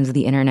distortions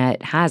the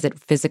internet has. It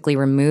physically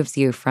removes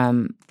you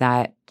from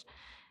that,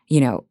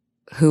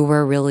 who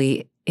we're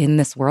really in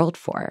this world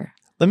for.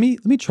 Let me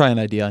try an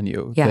idea on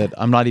you that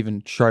I'm not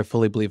even sure I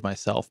fully believe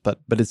myself, but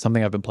it's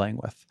something I've been playing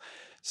with.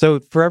 So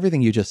for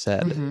everything you just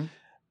said,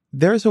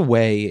 there's a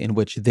way in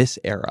which this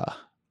era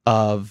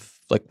of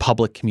like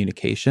public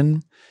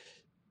communication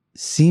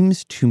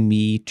seems to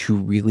me to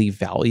really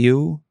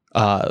value,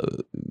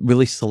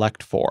 really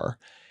select for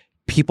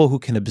people who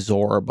can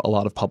absorb a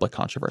lot of public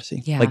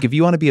controversy. Yeah. Like if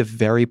you want to be a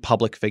very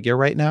public figure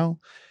right now,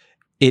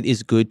 it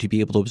is good to be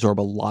able to absorb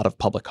a lot of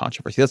public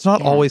controversy. That's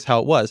not always how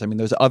it was. I mean,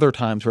 there's other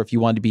times where if you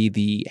wanted to be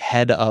the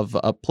head of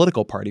a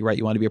political party, right,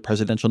 you want to be a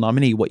presidential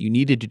nominee, what you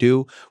needed to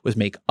do was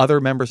make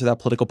other members of that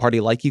political party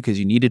like you because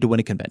you needed to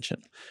win a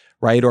convention,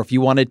 right? Or if you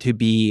wanted to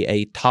be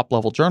a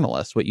top-level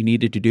journalist, what you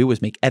needed to do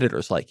was make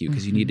editors like you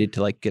because you needed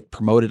to like get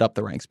promoted up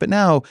the ranks. But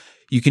now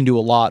you can do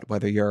a lot,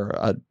 whether you're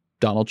a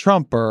Donald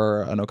Trump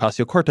or an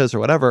Ocasio-Cortez or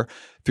whatever,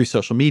 through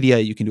social media.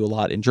 You can do a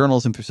lot in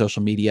journalism through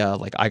social media.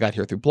 Like I got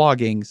here through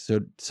blogging,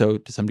 so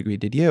to some degree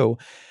did you.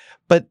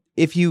 But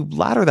if you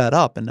ladder that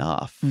up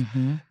enough,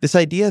 this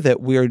idea that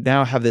we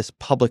now have this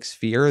public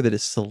sphere that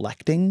is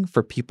selecting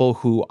for people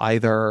who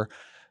either,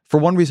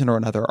 for one reason or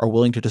another, are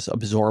willing to just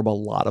absorb a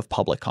lot of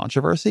public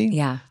controversy.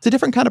 Yeah. It's a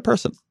different kind of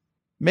person.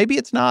 Maybe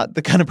it's not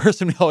the kind of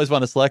person we always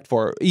want to select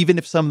for, even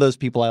if some of those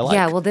people I like.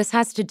 Yeah, well, this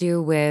has to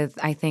do with,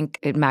 I think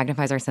it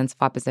magnifies our sense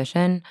of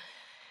opposition.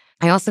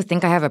 I also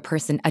think I have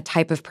a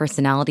type of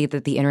personality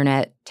that the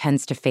internet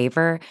tends to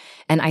favor.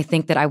 And I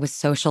think that I was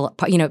social,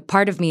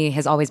 part of me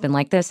has always been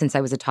like this since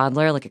I was a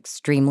toddler, like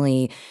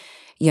extremely,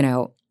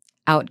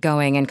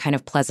 outgoing and kind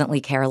of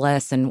pleasantly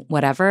careless and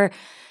whatever.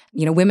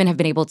 Women have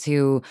been able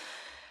to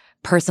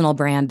personal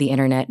brand the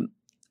internet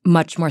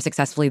much more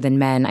successfully than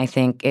men, I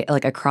think,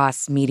 like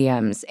across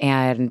mediums.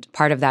 And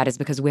part of that is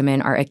because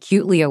women are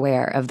acutely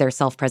aware of their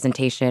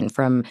self-presentation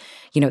from,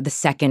 the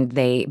second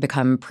they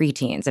become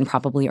preteens and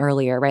probably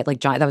earlier, right? Like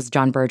that was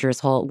John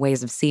Berger's whole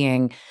ways of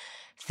seeing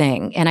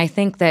thing. And I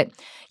think that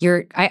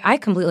I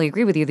completely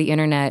agree with you. The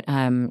internet,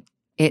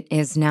 it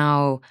is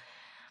now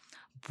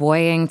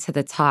buoying to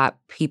the top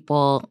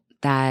people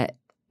that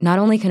not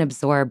only can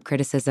absorb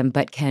criticism,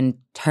 but can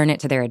turn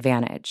it to their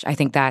advantage. I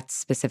think that's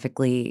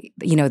specifically,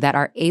 that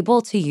are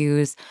able to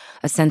use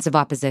a sense of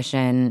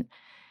opposition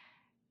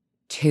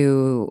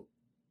to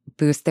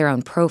boost their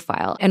own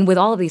profile. And with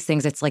all of these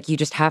things, it's like you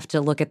just have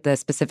to look at the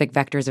specific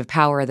vectors of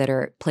power that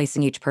are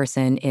placing each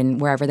person in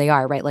wherever they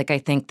are, right? Like I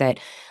think that,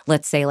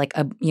 let's say like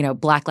a,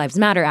 Black Lives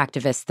Matter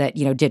activist that,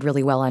 did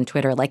really well on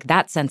Twitter, like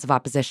that sense of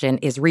opposition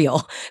is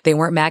real. They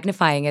weren't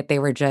magnifying it. They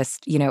were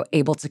just,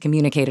 able to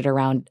communicate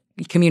around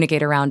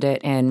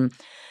it in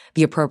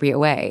the appropriate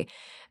way.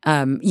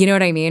 You know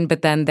what I mean?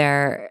 But then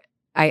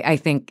I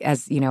think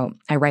as,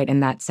 I write in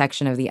that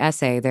section of the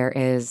essay,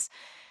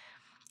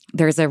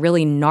 there's a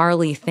really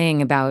gnarly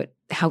thing about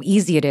how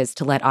easy it is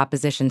to let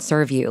opposition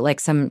serve you. Like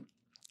some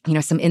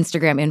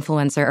Instagram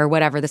influencer or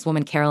whatever, this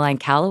woman, Caroline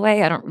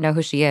Calloway, I don't know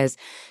who she is.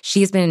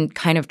 She's been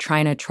kind of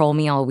trying to troll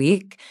me all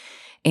week.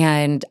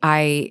 And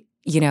I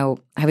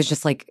was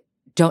just like,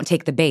 don't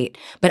take the bait.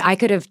 But I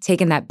could have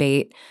taken that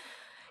bait,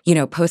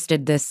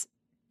 posted this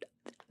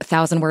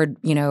 1,000-word,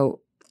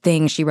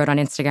 thing she wrote on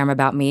Instagram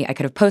about me. I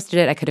could have posted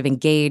it. I could have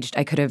engaged.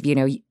 I could have,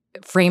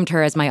 framed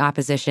her as my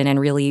opposition and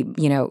really,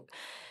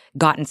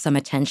 gotten some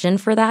attention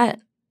for that,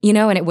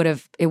 and it would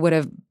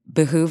have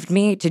behooved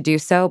me to do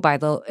so by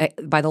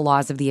the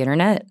laws of the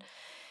internet.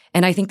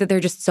 And I think that there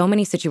are just so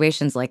many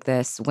situations like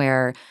this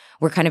where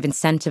we're kind of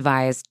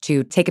incentivized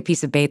to take a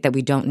piece of bait that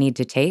we don't need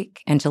to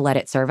take and to let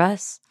it serve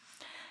us.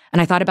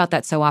 And I thought about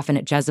that so often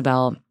at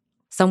Jezebel.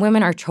 Some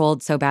women are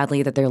trolled so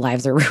badly that their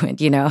lives are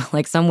ruined,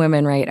 Like some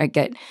women,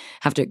 right,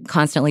 have to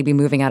constantly be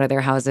moving out of their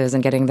houses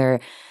and getting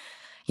their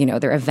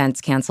events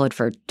canceled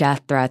for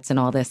death threats and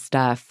all this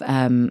stuff.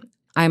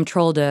 I'm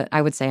trolled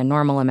I would say a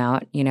normal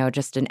amount,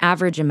 just an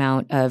average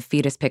amount of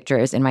fetus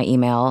pictures in my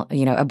email,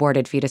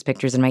 aborted fetus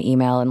pictures in my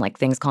email and like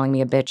things calling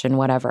me a bitch and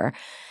whatever.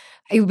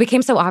 It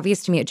became so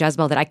obvious to me at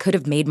Jezebel that I could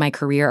have made my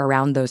career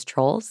around those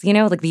trolls,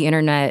 like the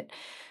internet.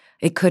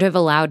 It could have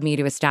allowed me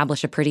to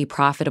establish a pretty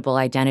profitable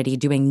identity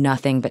doing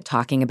nothing but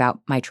talking about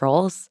my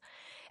trolls.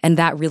 And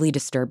that really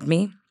disturbed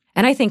me.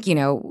 And I think,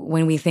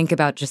 when we think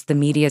about just the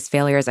media's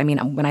failures, I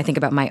mean, when I think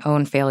about my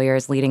own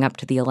failures leading up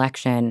to the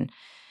election,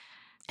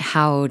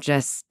 how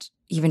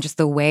even just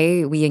the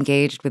way we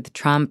engaged with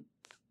Trump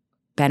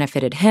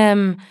benefited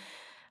him.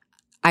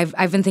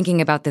 I've been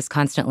thinking about this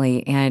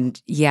constantly. And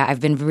yeah,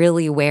 I've been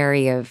really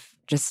wary of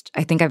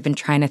I think I've been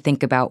trying to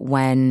think about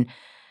when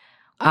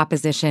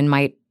opposition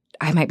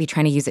I might be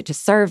trying to use it to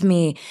serve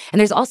me. And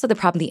there's also the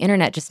problem, the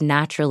internet just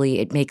naturally,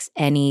 it makes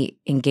any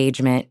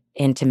engagement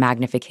into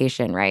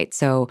magnification, right?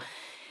 So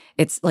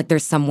it's like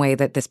there's some way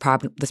that this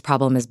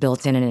problem is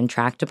built in and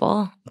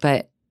intractable.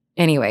 But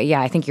anyway,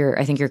 yeah, I think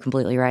you're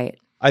completely right.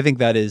 I think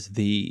that is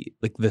the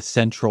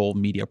central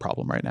media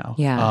problem right now.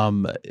 Yeah.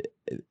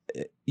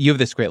 You have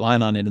this great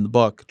line on it in the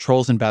book: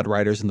 trolls and bad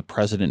writers and the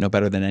president know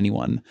better than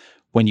anyone.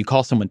 When you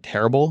call someone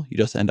terrible, you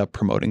just end up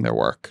promoting their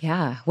work.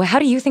 Yeah. Well, how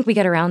do you think we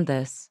get around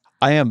this?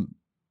 I am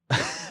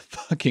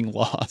fucking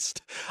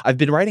lost. I've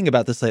been writing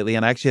about this lately,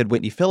 and I actually had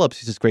Whitney Phillips,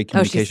 who's this great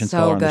communications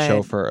fellow, on the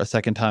show for a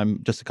second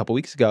time just a couple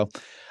weeks ago.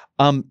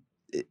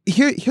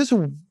 Here's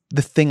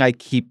the thing I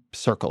keep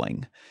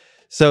circling.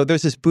 So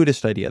there's this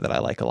Buddhist idea that I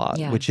like a lot,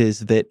 which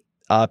is that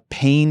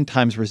pain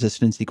times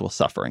resistance equals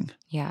suffering.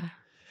 Yeah.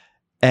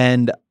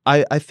 And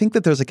I think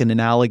that there's like an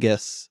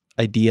analogous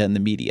idea in the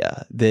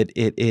media that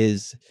it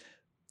is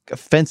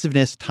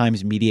offensiveness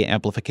times media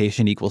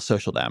amplification equals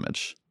social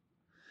damage.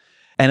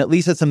 And at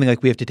least that's something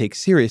like we have to take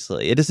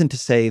seriously. It isn't to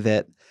say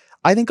that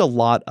I think a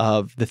lot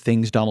of the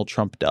things Donald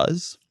Trump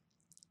does,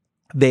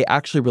 they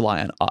actually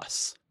rely on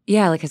us.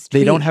 Yeah, like his tweets.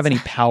 They don't have any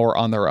power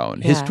on their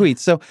own. His tweets.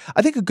 So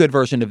I think a good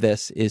version of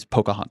this is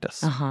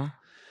Pocahontas. Uh-huh.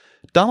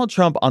 Donald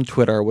Trump on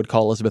Twitter would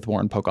call Elizabeth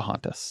Warren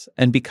Pocahontas.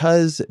 And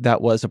because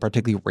that was a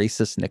particularly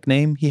racist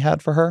nickname he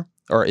had for her,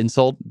 or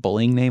insult,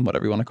 bullying name,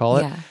 whatever you want to call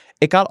it,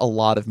 it got a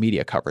lot of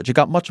media coverage. It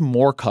got much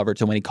more coverage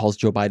than when he calls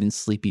Joe Biden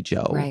Sleepy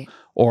Joe. Right.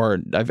 Or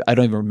I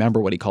don't even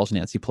remember what he calls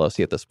Nancy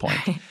Pelosi at this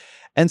point. Right.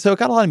 And so it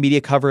got a lot of media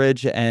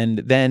coverage. And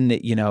then,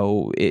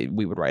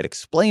 we would write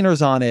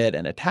explainers on it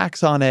and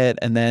attacks on it.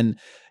 And then,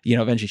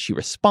 eventually she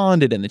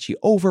responded and then she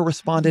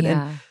over-responded.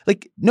 Yeah. And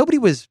like nobody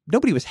was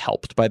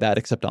helped by that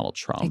except Donald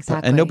Trump.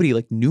 Exactly. And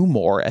nobody knew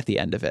more at the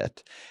end of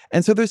it.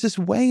 And so there's this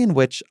way in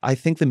which I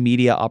think the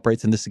media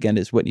operates, and this again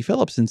is Whitney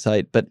Phillips'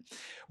 insight, but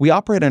we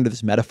operate under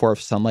this metaphor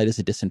of sunlight as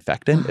a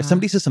disinfectant. If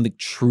somebody says something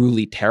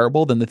truly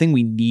terrible, then the thing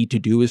we need to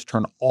do is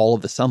turn all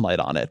of the sunlight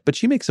on it. But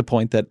she makes a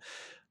point that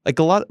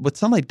what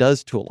sunlight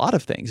does to a lot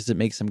of things is it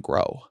makes them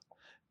grow.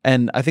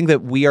 And I think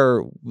that we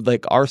are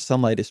like our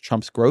sunlight is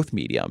Trump's growth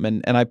medium.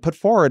 And I put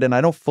forward, and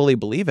I don't fully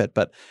believe it,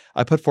 but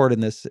I put forward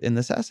in this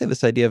essay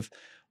this idea of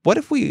what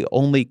if we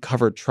only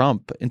covered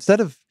Trump instead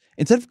of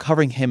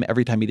covering him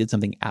every time he did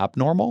something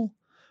abnormal?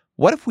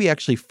 What if we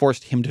actually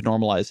forced him to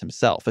normalize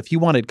himself? If he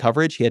wanted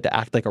coverage, he had to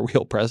act like a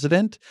real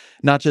president,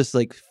 not just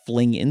like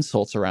fling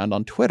insults around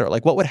on Twitter.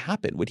 Like, what would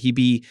happen? Would he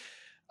be?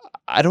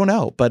 I don't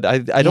know, but I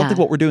don't think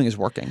what we're doing is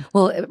working.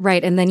 Well,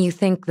 right. And then you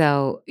think,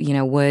 though,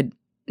 would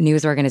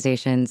news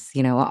organizations,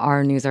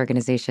 our news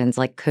organizations,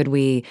 like, could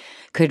we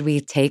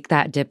take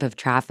that dip of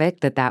traffic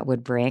that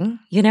would bring,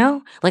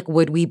 like,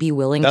 would we be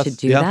willing to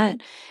do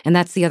that? And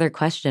that's the other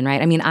question,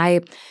 right? I mean,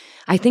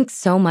 I think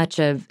so much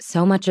of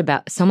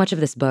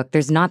this book,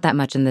 there's not that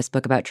much in this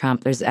book about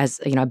Trump. There's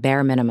a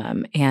bare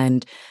minimum.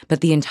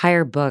 But the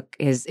entire book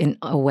is in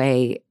a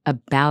way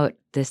about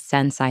this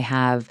sense I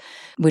have,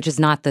 which is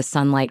not the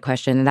sunlight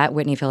question. And that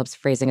Whitney Phillips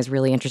phrasing is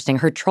really interesting.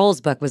 Her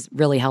Trolls book was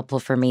really helpful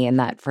for me in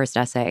that first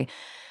essay.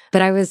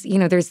 But I was,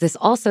 there's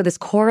this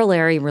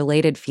corollary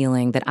related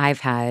feeling that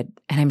I've had,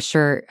 and I'm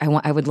sure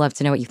I would love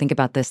to know what you think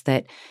about this,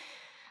 that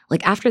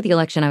like after the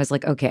election, I was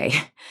like, okay,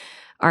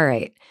 all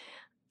right,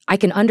 I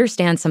can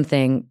understand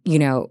something,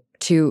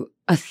 to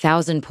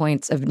 1,000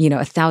 points of,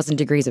 1,000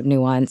 degrees of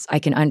nuance. I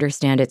can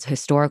understand its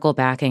historical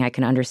backing. I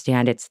can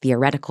understand its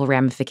theoretical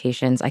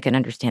ramifications. I can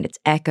understand its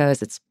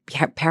echoes, its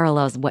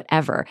parallels,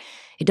 whatever.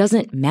 It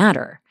doesn't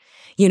matter.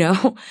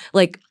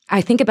 Like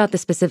I think about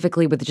this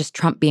specifically with just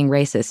Trump being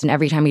racist. And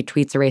every time he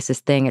tweets a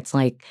racist thing, it's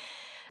like,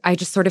 I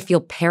just sort of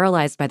feel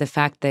paralyzed by the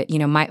fact that,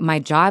 my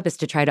job is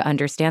to try to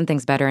understand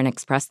things better and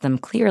express them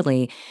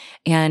clearly.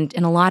 And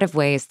in a lot of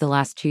ways, the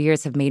last 2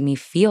 years have made me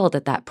feel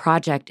that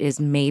project is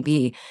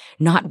maybe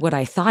not what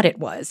I thought it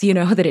was,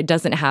 that it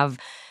doesn't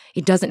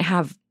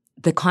have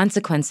the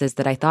consequences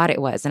that I thought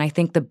it was. And I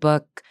think the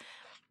book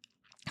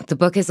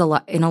is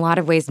in a lot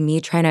of ways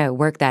me trying to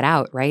work that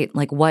out, right?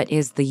 Like, what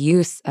is the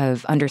use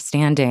of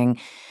understanding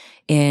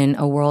in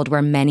a world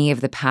where many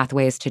of the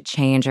pathways to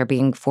change are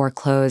being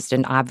foreclosed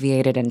and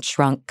obviated and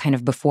shrunk kind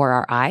of before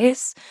our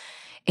eyes?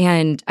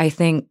 And I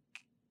think,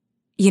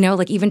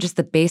 like even just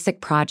the basic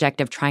project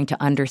of trying to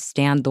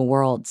understand the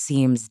world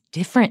seems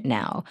different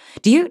now.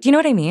 Do you know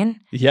what I mean?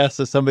 Yes,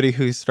 as somebody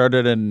who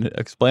started an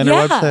explainer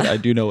website, I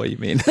do know what you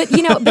mean. But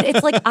but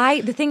it's like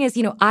the thing is,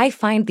 I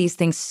find these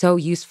things so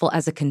useful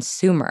as a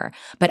consumer,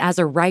 but as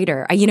a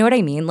writer, you know what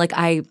I mean? Like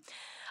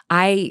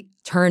I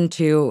turn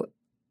to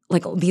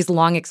like these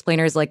long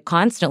explainers like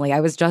constantly. I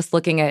was just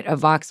looking at a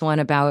Vox one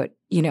about,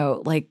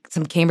 like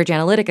some Cambridge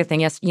Analytica thing,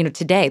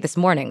 this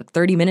morning,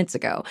 30 minutes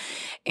ago.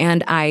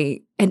 And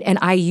I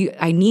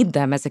need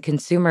them as a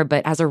consumer,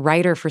 but as a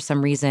writer, for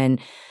some reason,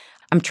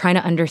 I'm trying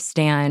to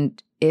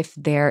understand if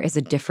there is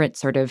a different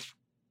sort of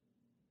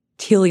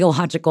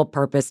teleological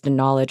purpose to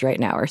knowledge right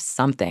now or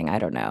something. I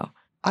don't know.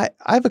 I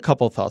have a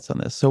couple of thoughts on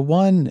this. So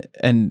one,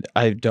 and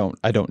I don't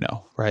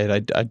know, right?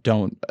 I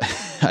don't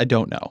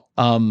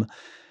know.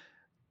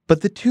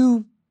 But the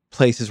two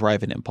places where I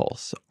have an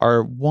impulse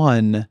are,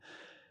 one,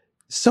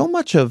 so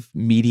much of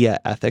media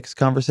ethics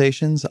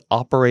conversations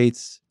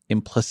operates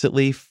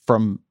implicitly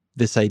from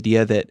this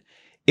idea that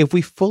if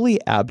we fully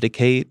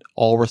abdicate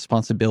all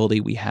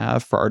responsibility we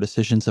have for our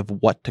decisions of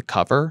what to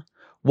cover,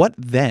 what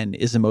then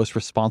is the most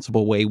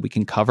responsible way we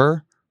can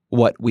cover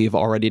what we've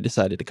already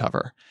decided to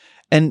cover?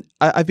 And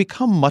I've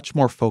become much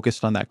more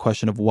focused on that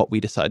question of what we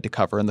decide to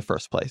cover in the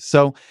first place.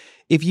 So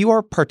if you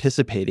are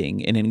participating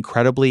in an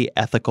incredibly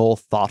ethical,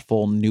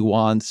 thoughtful,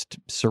 nuanced,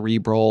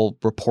 cerebral,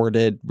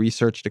 reported,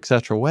 researched, et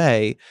cetera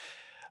way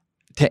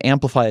to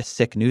amplify a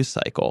sick news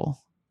cycle,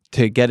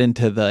 to get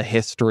into the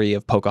history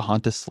of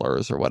Pocahontas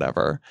slurs or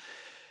whatever,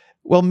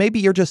 well, maybe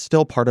you're just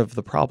still part of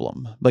the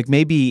problem. Like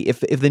maybe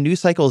if the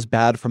news cycle is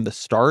bad from the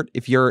start,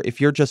 if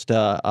you're just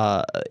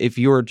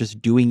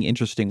doing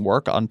interesting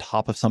work on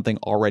top of something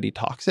already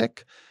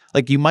toxic,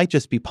 like you might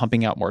just be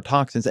pumping out more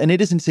toxins. And it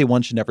isn't to say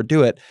one should never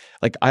do it.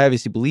 Like I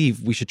obviously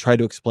believe we should try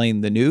to explain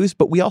the news,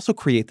 but we also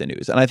create the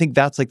news. And I think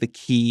that's like the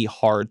key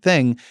hard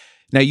thing.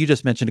 Now, you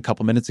just mentioned a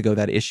couple minutes ago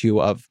that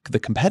issue of the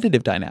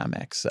competitive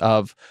dynamics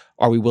of,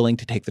 are we willing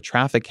to take the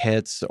traffic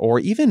hits, or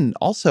even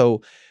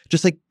also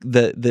just like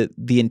the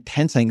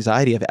intense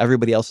anxiety of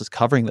everybody else is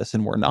covering this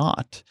and we're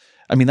not.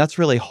 I mean, that's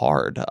really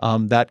hard.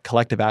 That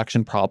collective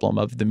action problem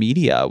of the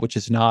media, which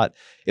is not,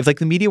 if like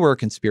the media were a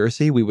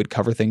conspiracy, we would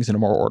cover things in a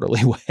more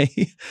orderly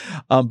way.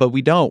 But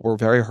we don't. We're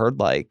very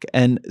herd-like.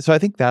 And so I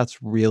think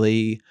that's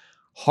really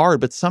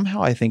hard. But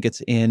somehow I think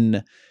it's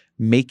in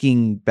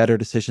making better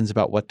decisions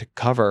about what to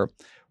cover.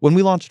 When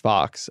we launched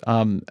Vox,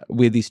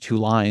 we had these two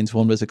lines.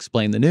 One was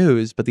explain the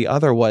news, but the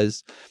other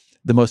was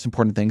the most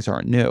important things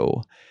aren't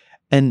new.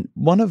 And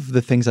one of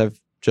the things I've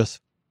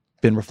just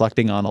been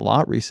reflecting on a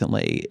lot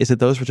recently is that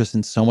those were just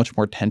in so much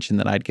more tension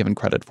than I'd given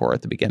credit for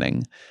at the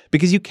beginning.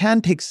 Because you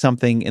can take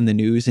something in the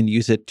news and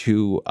use it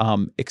to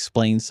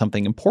explain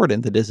something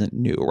important that isn't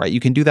new, right? You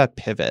can do that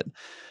pivot.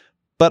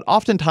 But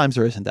oftentimes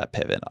there isn't that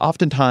pivot.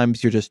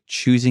 Oftentimes you're just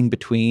choosing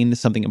between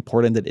something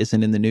important that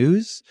isn't in the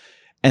news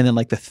and then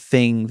like the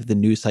thing that the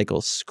news cycle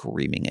is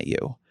screaming at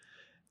you.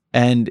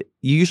 And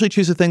you usually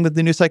choose a thing that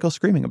the news cycle is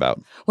screaming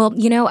about. Well,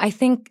 I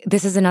think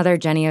this is another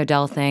Jenny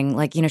Odell thing.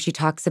 Like, she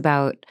talks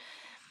about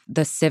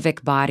the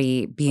civic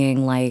body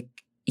being like,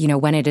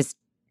 when it is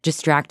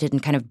distracted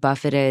and kind of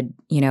buffeted,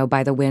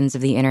 by the winds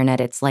of the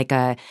internet,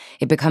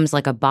 it becomes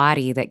like a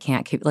body that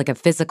can't, like a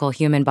physical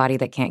human body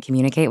that can't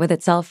communicate with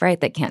itself,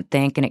 right? That can't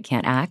think and it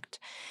can't act.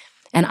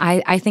 And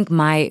I think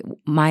my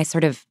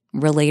sort of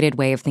related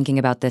way of thinking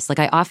about this, like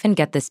I often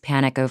get this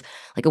panic of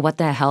like, what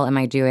the hell am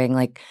I doing?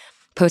 Like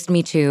post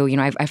Me Too,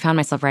 I found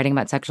myself writing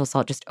about sexual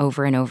assault just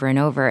over and over and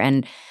over.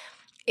 And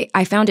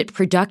I found it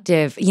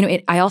productive.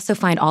 I also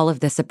find all of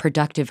this a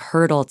productive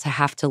hurdle to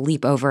have to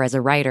leap over as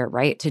a writer,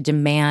 right? To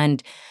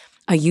demand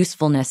a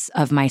usefulness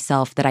of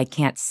myself that I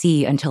can't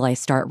see until I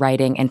start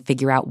writing and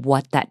figure out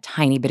what that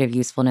tiny bit of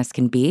usefulness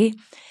can be.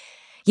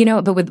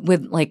 But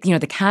with like,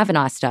 the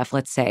Kavanaugh stuff,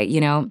 let's say,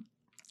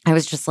 I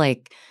was just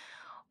like,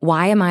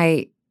 why am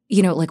I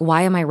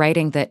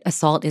writing that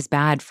assault is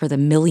bad for the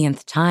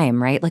millionth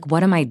time, right? Like,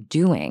 what am I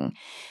doing?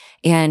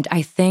 And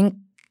I think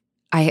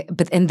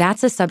and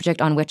that's a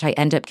subject on which I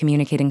end up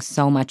communicating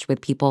so much with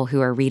people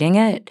who are reading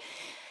it.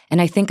 And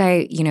I think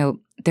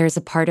there's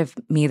a part of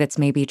me that's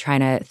maybe trying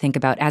to think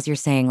about, as you're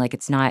saying, like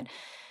it's not,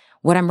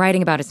 what I'm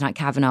writing about is not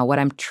Kavanaugh. What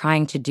I'm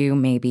trying to do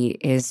maybe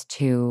is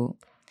to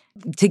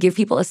give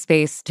people a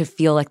space to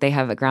feel like they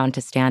have a ground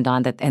to stand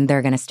on, that, and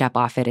they're going to step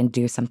off it and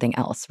do something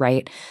else,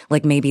 right?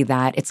 Like maybe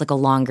that it's like a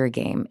longer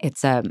game.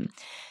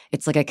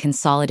 It's like a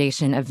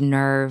consolidation of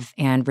nerve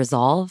and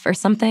resolve or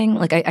something.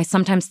 Like I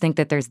sometimes think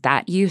that there's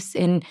that use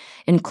in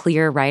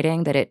clear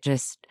writing, that it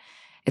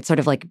sort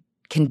of like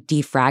can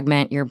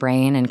defragment your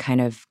brain and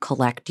kind of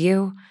collect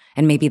you.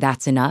 And maybe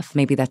that's enough.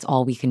 Maybe that's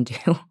all we can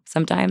do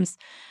sometimes.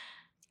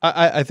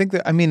 I think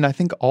I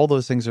think all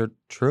those things are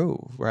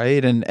true,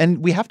 right? And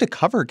we have to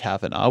cover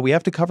Kavanaugh. We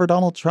have to cover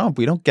Donald Trump.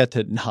 We don't get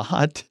to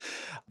not.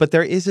 But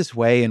there is this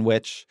way in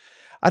which,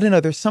 I don't know,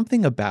 there's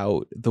something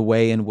about the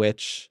way in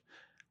which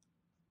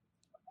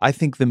I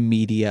think the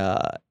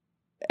media,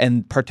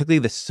 and particularly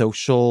the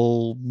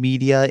social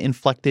media,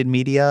 inflected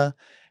media,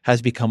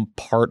 has become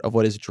part of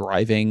what is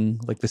driving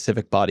like the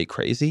civic body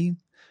crazy.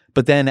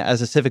 But then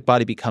as a civic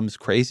body becomes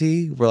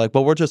crazy, we're like,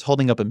 well, we're just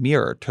holding up a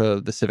mirror to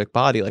the civic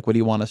body. Like, what do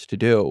you want us to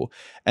do?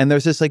 And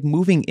there's this like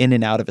moving in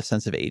and out of a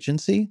sense of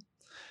agency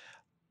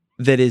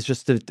that is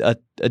just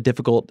a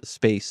difficult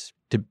space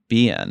to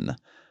be in.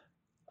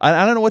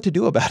 I don't know what to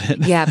do about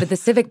it. Yeah, but the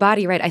civic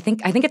body, right? I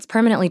think it's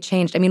permanently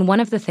changed. I mean, one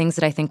of the things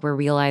that I think we're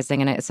realizing,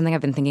 and it's something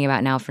I've been thinking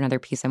about now for another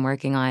piece I'm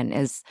working on,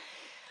 is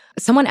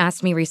someone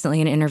asked me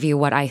recently in an interview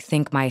what I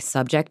think my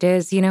subject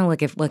is.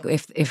 Like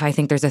if I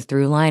think there's a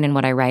through line in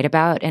what I write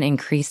about, and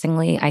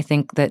increasingly, I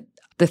think that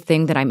the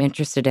thing that I'm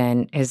interested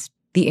in is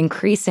the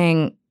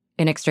increasing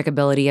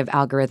inextricability of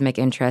algorithmic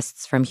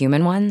interests from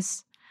human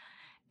ones.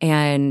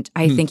 And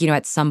I think,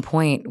 at some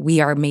point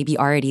we are maybe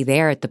already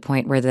there at the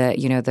point where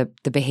the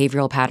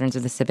behavioral patterns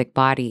of the civic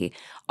body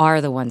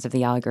are the ones of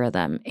the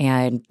algorithm.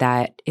 And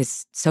that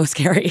is so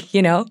scary,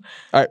 All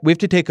right, we have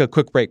to take a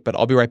quick break, but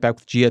I'll be right back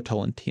with Jia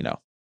Tolentino.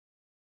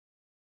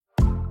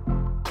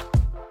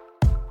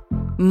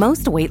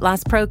 Most weight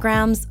loss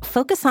programs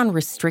focus on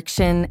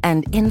restriction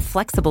and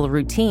inflexible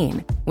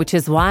routine, which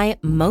is why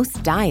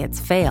most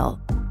diets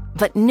fail.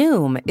 But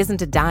Noom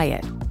isn't a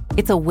diet.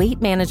 It's a weight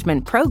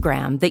management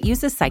program that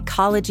uses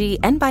psychology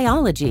and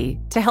biology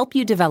to help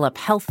you develop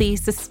healthy,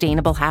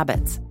 sustainable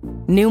habits.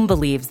 Noom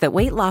believes that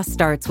weight loss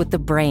starts with the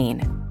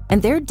brain,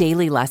 and their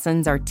daily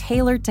lessons are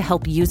tailored to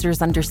help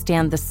users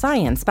understand the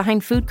science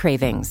behind food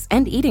cravings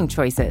and eating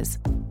choices.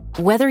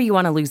 Whether you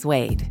want to lose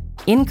weight,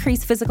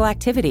 increase physical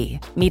activity,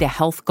 meet a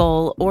health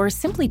goal, or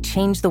simply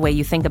change the way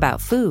you think about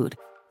food,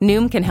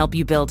 Noom can help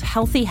you build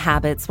healthy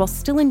habits while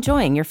still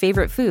enjoying your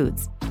favorite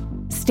foods.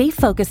 Stay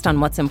focused on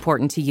what's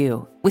important to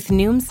you with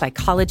Noom's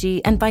psychology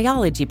and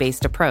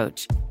biology-based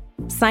approach.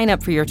 Sign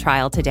up for your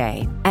trial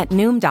today at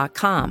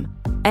Noom.com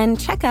and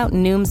check out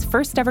Noom's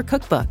first ever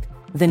cookbook,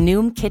 The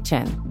Noom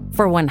Kitchen,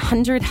 for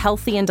 100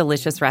 healthy and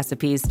delicious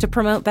recipes to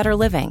promote better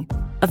living.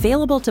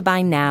 Available to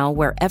buy now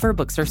wherever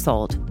books are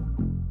sold.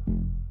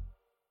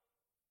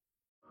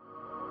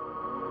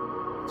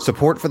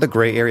 Support for The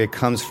Gray Area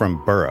comes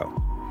from Burrow.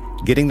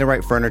 Getting the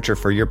right furniture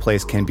for your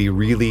place can be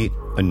really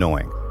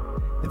annoying.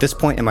 At this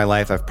point in my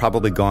life, I've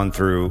probably gone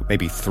through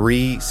maybe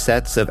 3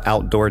 sets of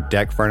outdoor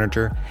deck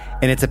furniture,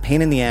 and it's a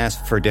pain in the ass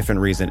for a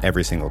different reason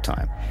every single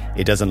time.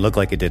 It doesn't look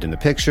like it did in the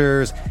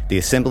pictures, the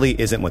assembly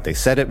isn't what they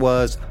said it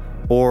was,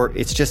 or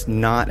it's just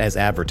not as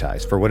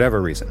advertised for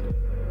whatever reason.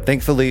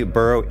 Thankfully,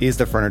 Burrow is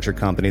the furniture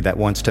company that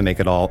wants to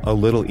make it all a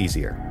little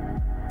easier.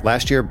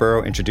 Last year,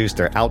 Burrow introduced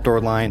their outdoor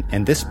line,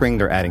 and this spring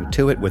they're adding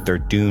to it with their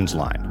Dunes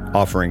line,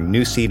 offering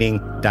new seating,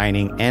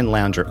 dining, and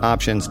lounger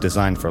options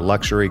designed for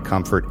luxury,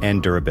 comfort,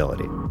 and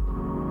durability.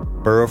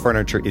 Burrow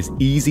furniture is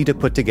easy to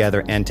put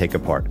together and take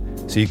apart,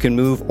 so you can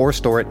move or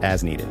store it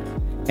as needed.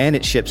 And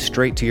it ships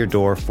straight to your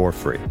door for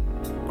free.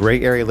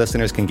 Gray Area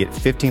listeners can get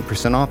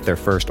 15% off their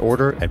first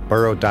order at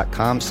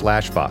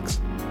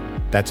burrow.com/Vox.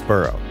 That's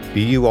Burrow,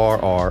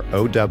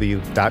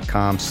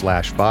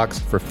 BURROW.com/Vox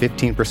for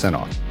 15%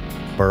 off.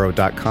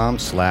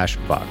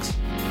 burrow.com/Vox.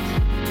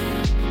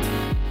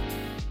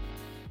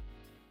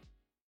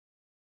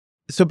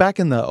 So back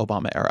in the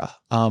Obama era,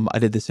 I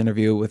did this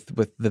interview with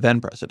the then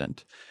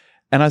president,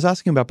 and I was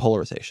asking about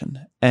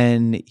polarization,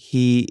 and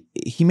he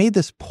made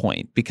this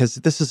point, because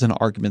this is an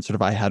argument sort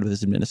of I had with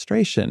his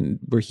administration,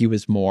 where he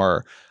was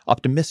more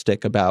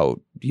optimistic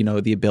about,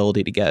 the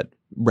ability to get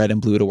red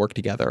and blue to work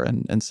together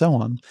and so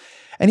on.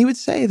 And he would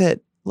say that,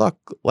 look,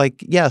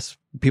 like, yes,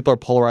 people are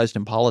polarized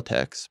in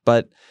politics,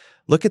 but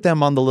look at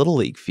them on the Little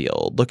League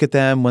field. Look at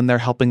them when they're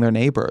helping their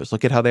neighbors.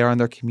 Look at how they are in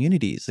their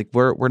communities. Like,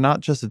 we're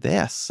not just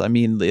this. I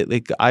mean,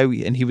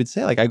 and he would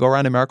say, like, I go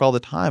around America all the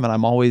time and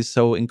I'm always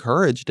so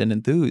encouraged and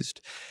enthused.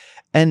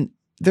 And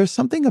there's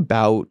something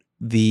about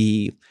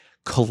the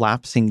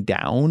collapsing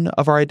down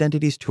of our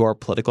identities to our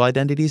political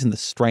identities and the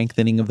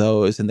strengthening of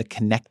those and the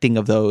connecting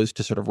of those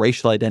to sort of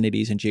racial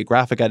identities and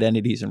geographic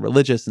identities and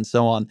religious and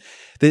so on,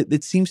 that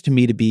it seems to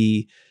me to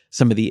be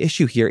some of the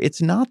issue here.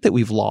 It's not that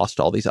we've lost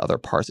all these other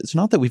parts. It's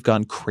not that we've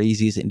gone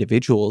crazy as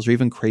individuals or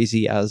even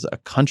crazy as a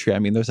country. I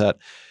mean, there's that,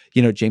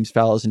 James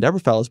Fallows and Deborah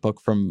Fallows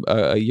book from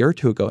a year or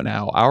two ago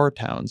now, Our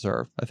Towns,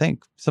 or I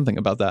think something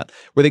about that,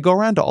 where they go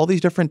around to all these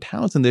different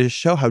towns and they just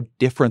show how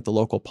different the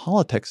local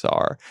politics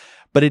are.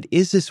 But it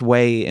is this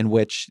way in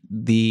which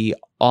the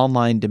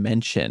online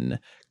dimension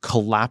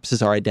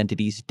collapses our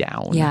identities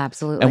down. Yeah,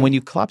 absolutely. And when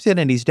you collapse the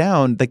identities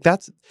down, like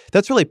that's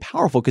really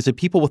powerful, because the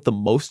people with the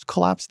most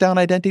collapsed down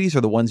identities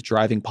are the ones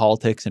driving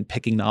politics and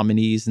picking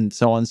nominees and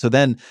so on. So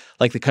then,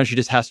 like, the country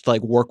just has to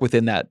like work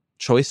within that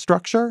choice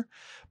structure.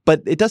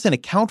 But it doesn't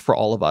account for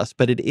all of us,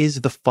 but it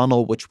is the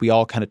funnel which we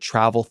all kind of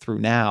travel through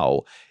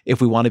now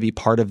if we want to be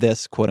part of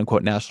this quote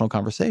unquote national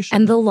conversation.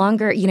 And the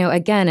longer,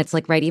 again, it's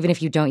like, right, even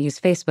if you don't use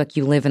Facebook,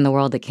 you live in the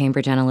world that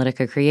Cambridge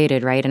Analytica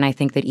created, right? And I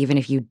think that even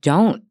if you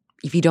don't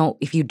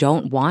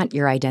want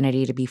your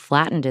identity to be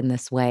flattened in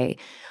this way,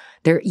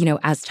 there,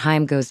 as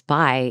time goes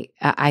by,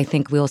 I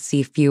think we'll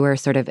see fewer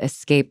sort of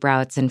escape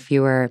routes and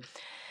fewer,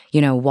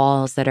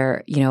 walls that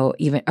are,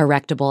 even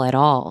erectable at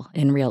all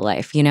in real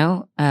life,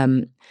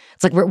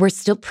 It's like we're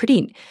still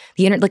pretty,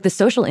 the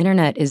social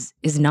internet is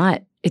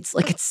not, it's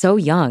like, it's so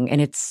young and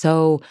it's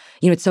so,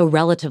 it's so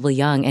relatively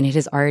young, and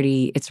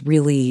it's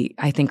really,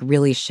 I think,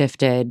 really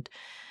shifted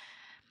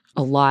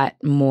a lot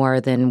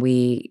more than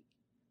we,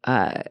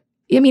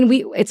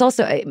 it's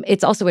also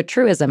a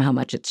truism how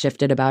much it's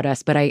shifted about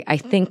us. But I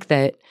think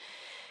that,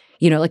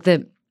 like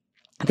the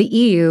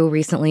EU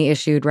recently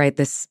issued, right,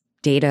 this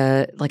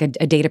data, like a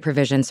data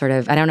provision sort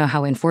of, I don't know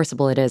how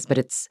enforceable it is, but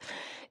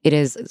it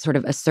is sort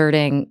of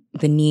asserting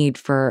the need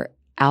for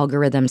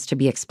algorithms to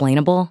be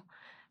explainable,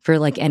 for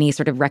like any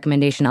sort of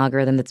recommendation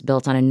algorithm that's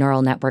built on a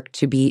neural network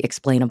to be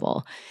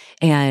explainable.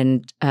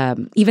 And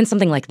even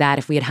something like that,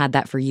 if we had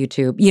that for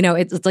YouTube,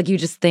 it's like you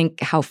just think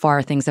how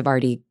far things have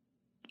already,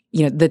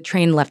 the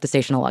train left the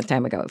station a long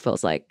time ago, it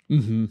feels like.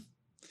 Mm-hmm.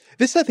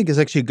 This, I think, is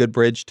actually a good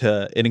bridge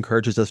it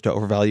encourages us to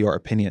overvalue our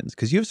opinions,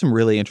 because you have some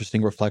really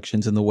interesting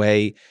reflections in the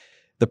way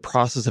the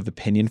process of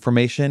opinion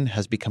formation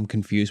has become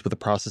confused with the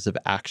process of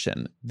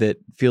action that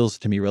feels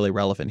to me really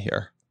relevant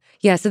here.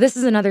 Yeah, so this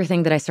is another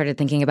thing that I started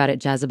thinking about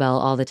at Jezebel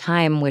all the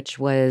time, which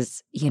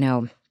was,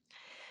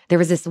 there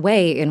was this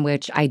way in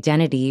which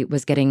identity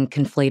was getting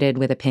conflated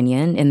with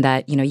opinion, in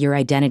that, your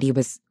identity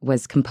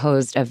was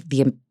composed of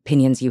the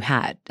opinions you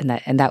had,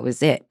 and that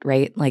was it,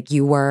 right? Like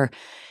you were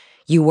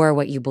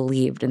what you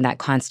believed, and that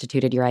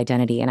constituted your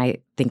identity. And I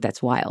think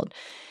that's wild,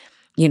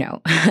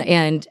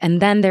 and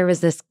then there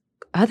was this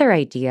other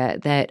idea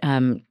that,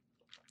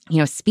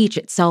 speech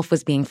itself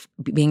was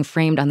being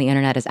framed on the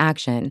internet as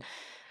action,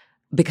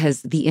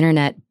 because the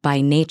internet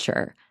by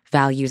nature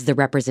values the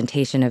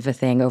representation of a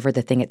thing over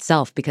the thing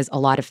itself, because a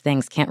lot of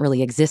things can't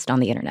really exist on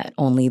the internet.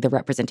 Only the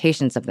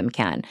representations of them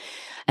can.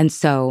 And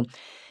so,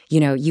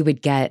 you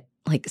would get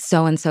like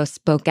so-and-so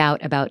spoke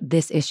out about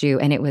this issue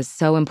and it was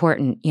so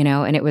important,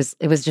 and it was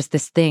just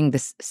this thing,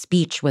 this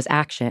speech was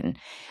action.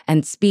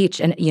 And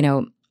speech and,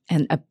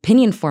 and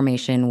opinion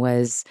formation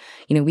was,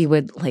 we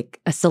would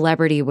like a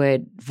celebrity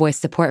would voice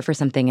support for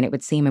something and it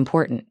would seem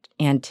important.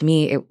 And to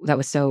me,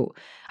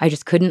 I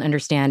just couldn't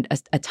understand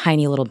a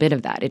tiny little bit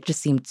of that. It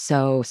just seemed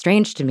so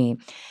strange to me.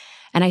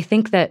 And I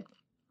think that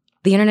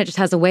the internet just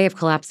has a way of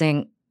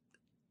collapsing.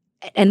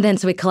 And then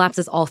so it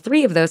collapses all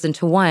three of those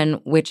into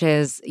one, which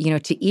is,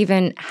 to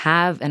even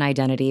have an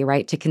identity,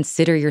 right? To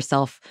consider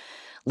yourself,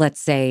 let's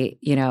say,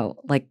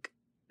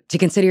 to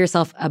consider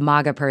yourself a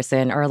MAGA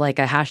person or like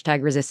a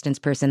hashtag resistance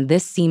person,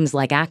 this seems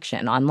like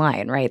action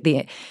online, right?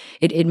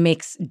 It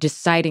makes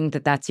deciding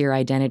that that's your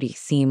identity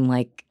seem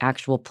like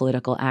actual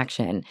political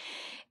action.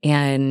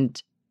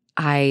 And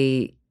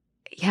I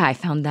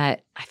found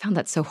that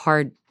so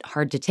hard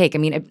to take. I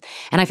mean,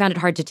 and I found it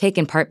hard to take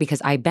in part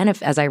because I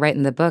benefit, as I write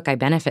in the book, I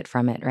benefit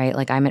from it, right?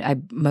 Like I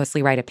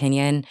mostly write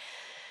opinion.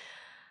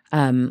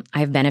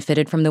 I've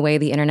benefited from the way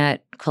the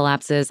internet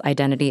collapses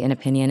identity and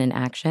opinion and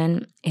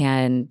action.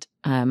 And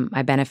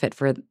I benefit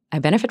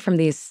from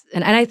these.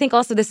 And I think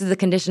also this is the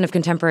condition of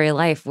contemporary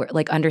life, where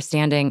like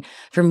understanding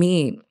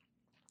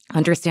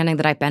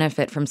that I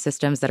benefit from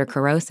systems that are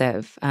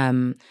corrosive.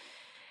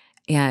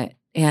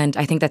 And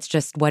I think that's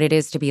just what it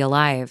is to be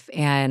alive.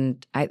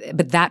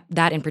 But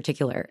that in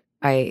particular,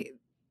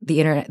 the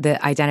internet,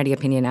 the identity,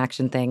 opinion,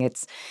 action thing,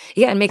 it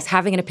makes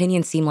having an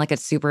opinion seem like a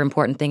super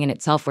important thing in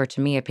itself, where to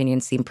me,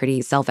 opinions seem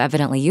pretty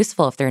self-evidently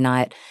useful if they're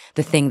not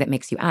the thing that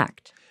makes you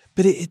act.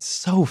 But it's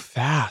so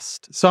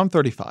fast. So I'm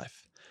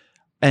 35.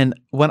 And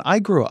when I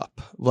grew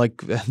up,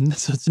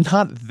 so it's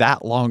not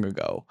that long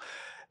ago,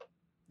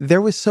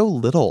 there was so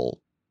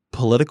little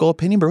political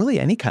opinion, but really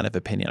any kind of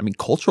opinion. I mean,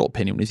 cultural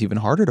opinion was even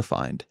harder to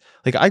find.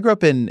 Like, I grew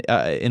up in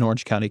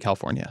Orange County,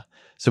 California.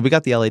 So we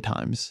got the LA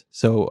Times.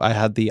 So I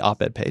had the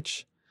op-ed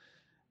page.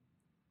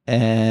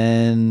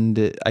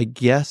 And I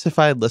guess if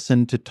I had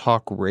listened to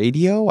talk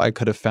radio, I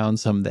could have found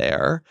some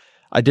there.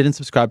 I didn't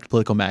subscribe to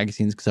political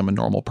magazines because I'm a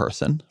normal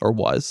person, or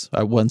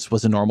I once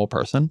was a normal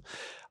person.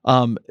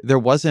 There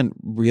wasn't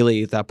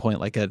really at that point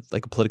like a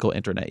political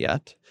internet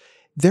yet.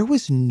 There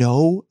was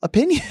no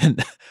opinion.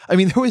 I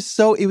mean, it was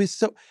so,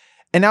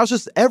 and now it's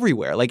just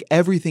everywhere. Like,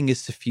 everything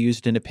is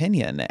suffused in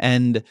opinion.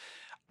 And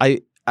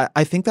I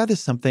think that is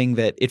something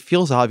that it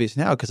feels obvious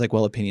now because,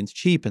 opinion's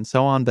cheap and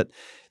so on. But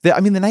the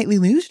nightly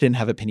news didn't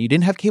have opinion. You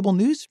didn't have cable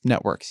news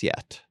networks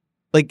yet.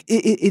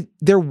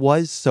 There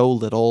was so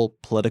little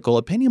political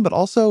opinion, but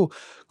also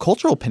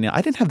cultural opinion.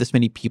 I didn't have this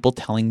many people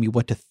telling me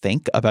what to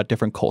think about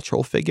different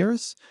cultural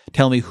figures,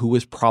 telling me who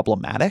was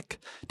problematic,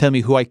 telling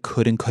me who I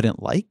could and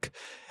couldn't like.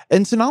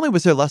 And so not only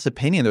was there less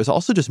opinion, there was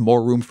also just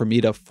more room for me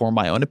to form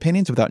my own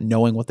opinions without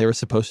knowing what they were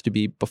supposed to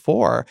be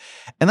before.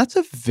 And that's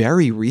a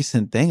very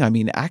recent thing. I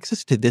mean,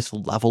 access to this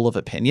level of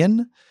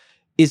opinion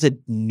is a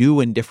new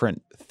and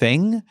different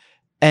thing.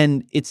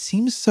 And it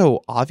seems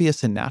so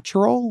obvious and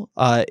natural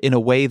in a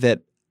way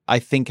that I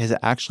think has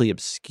actually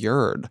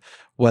obscured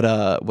what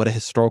a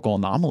historical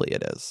anomaly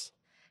it is.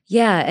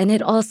 Yeah, and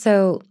it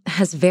also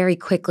has very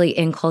quickly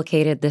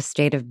inculcated this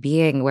state of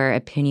being where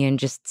opinion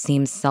just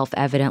seems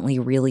self-evidently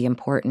really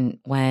important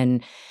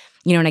when,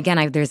 and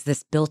again, there's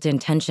this built-in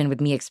tension with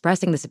me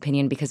expressing this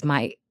opinion because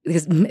my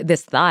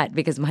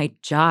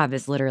job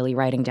is literally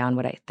writing down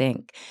what I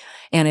think.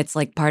 And it's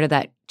like part of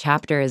that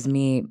chapter is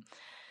me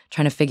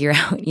trying to figure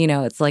out,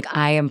 it's like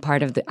I am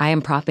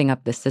propping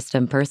up the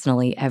system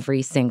personally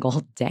every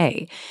single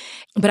day.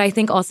 But I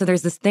think also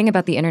there's this thing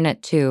about the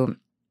internet too.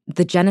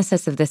 The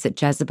genesis of this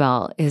at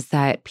Jezebel is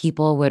that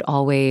people would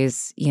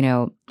always,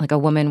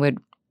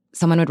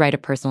 someone would write a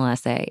personal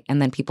essay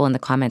and then people in the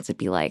comments would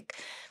be like,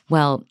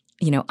 well,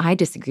 I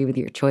disagree with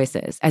your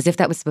choices, as if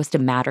that was supposed to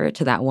matter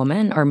to that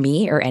woman or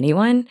me or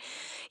anyone,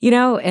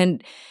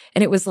 and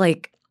it was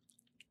like,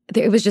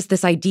 it was just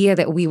this idea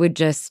that we would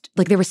just,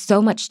 there was so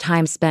much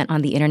time spent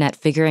on the internet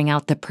figuring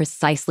out the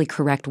precisely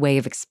correct way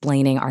of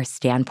explaining our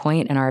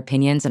standpoint and our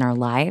opinions and our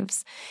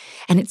lives.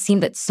 And it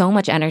seemed that so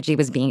much energy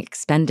was being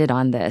expended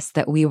on this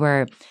that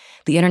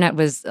the internet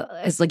was,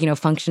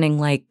 functioning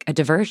like a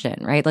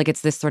diversion, right? Like,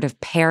 it's this sort of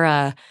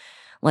para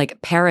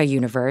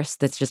universe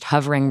that's just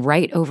hovering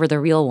right over the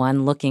real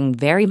one, looking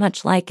very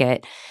much like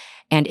it.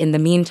 And in the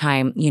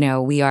meantime,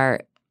 we are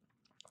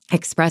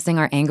expressing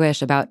our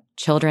anguish about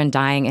children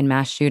dying in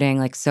mass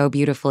shooting so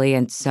beautifully.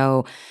 And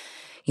so,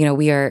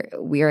 we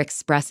are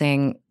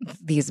expressing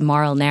these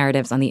moral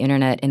narratives on the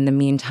internet. In the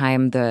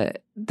meantime, the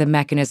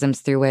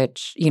mechanisms through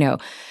which,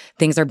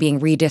 things are being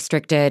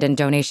redistricted and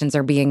donations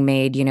are being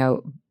made,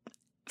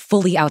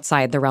 fully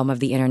outside the realm of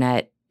the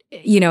internet,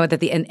 that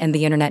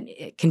the internet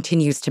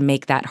continues to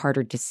make that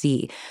harder to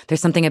see.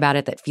 There's something about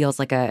it that feels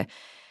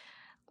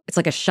it's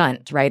like a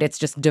shunt, right? It's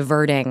just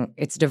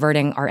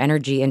diverting our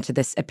energy into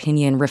this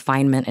opinion,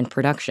 refinement, and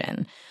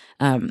production.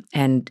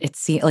 And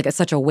it's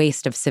such a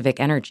waste of civic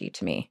energy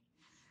to me.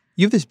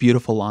 You have this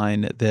beautiful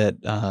line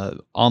that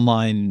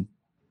online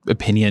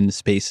opinion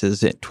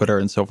spaces, Twitter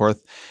and so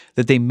forth,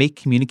 that they make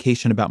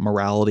communication about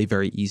morality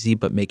very easy,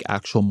 but make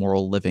actual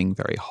moral living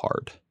very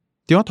hard.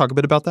 Do you want to talk a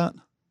bit about that?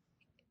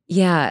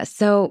 Yeah.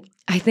 So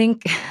I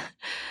think...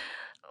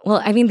 Well,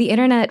 the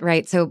internet,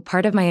 right? So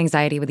part of my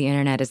anxiety with the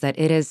internet is that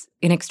it is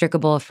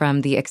inextricable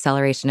from the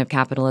acceleration of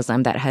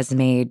capitalism that has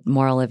made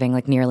moral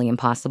living nearly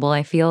impossible,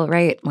 I feel,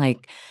 right?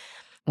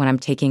 When I'm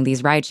taking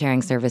these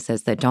ride-sharing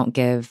services that don't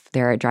give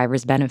their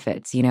drivers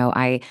benefits,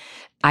 I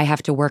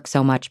have to work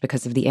so much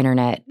because of the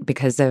internet,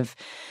 because of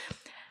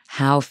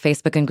how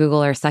Facebook and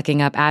Google are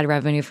sucking up ad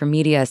revenue from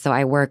media. So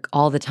I work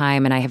all the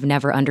time, and I have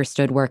never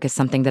understood work as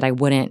something that I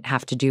wouldn't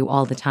have to do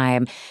all the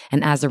time.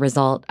 And as a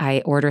result,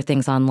 I order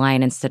things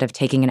online instead of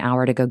taking an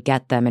hour to go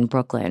get them in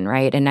Brooklyn,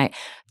 right? And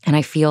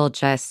I feel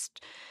just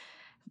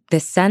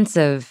this sense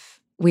of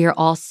we are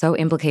all so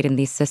implicated in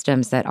these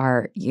systems that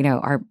are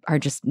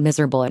just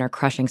miserable and are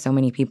crushing so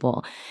many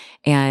people.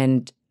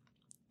 And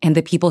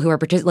the people who are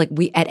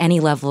at any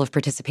level of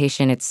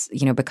participation, it's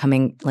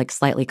becoming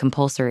slightly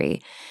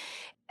compulsory.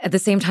 At the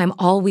same time,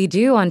 all we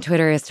do on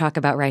Twitter is talk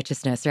about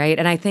righteousness, right?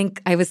 And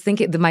I was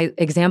thinking, my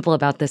example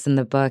about this in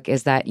the book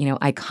is that,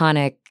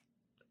 iconic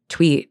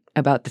tweet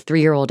about the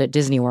 3-year-old at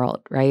Disney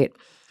World, right?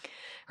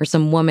 Or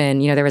some woman,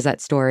 there was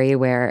that story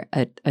where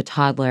a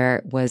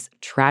toddler was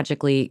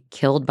tragically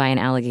killed by an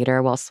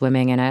alligator while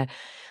swimming in a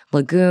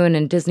lagoon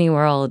in Disney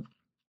World.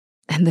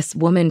 this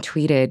woman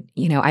tweeted,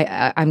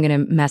 I'm going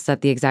to mess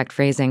up the exact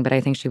phrasing, but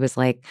I think she was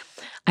like,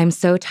 I'm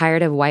so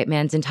tired of white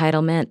man's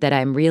entitlement that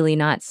I'm really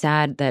not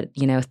sad that,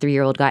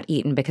 3-year-old got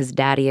eaten because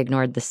daddy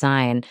ignored the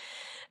sign.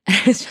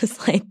 And it's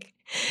just like,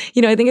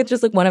 I think it's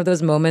just like one of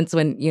those moments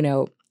when,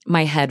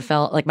 my head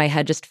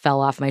just fell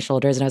off my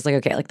shoulders and I was like,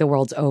 okay, like the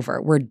world's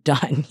over. We're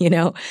done,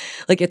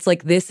 Like it's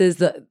like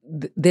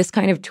this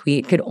kind of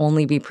tweet could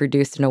only be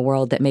produced in a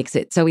world that makes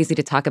it so easy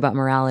to talk about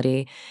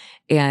morality,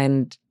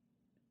 and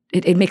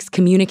it makes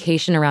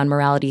communication around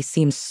morality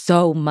seem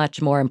so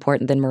much more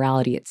important than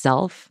morality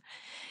itself.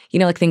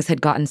 Like things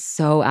had gotten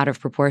so out of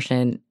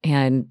proportion.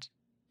 And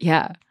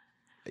yeah.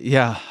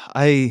 Yeah,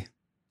 I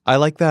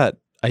like that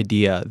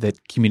idea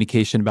that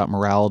communication about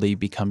morality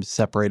becomes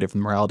separated from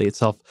morality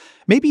itself.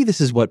 Maybe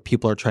this is what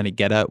people are trying to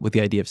get at with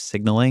the idea of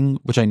signaling,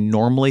 which I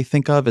normally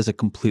think of as a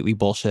completely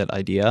bullshit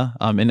idea.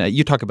 And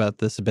you talk about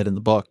this a bit in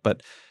the book,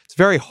 but it's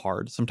very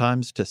hard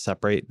sometimes to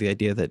separate the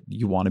idea that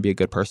you want to be a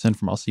good person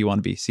from also you want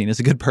to be seen as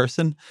a good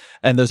person.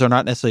 And those are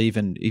not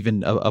necessarily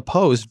even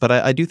opposed, but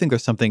I do think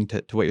there's something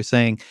to what you're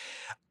saying.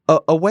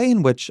 A way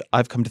in which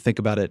I've come to think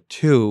about it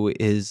too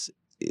is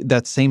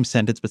that same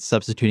sentence, but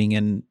substituting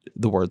in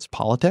the words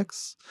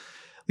politics.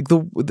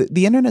 Like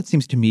the internet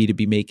seems to me to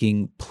be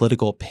making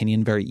political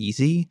opinion very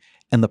easy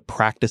and the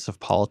practice of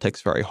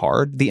politics very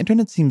hard. The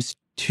internet seems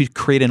to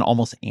create an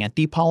almost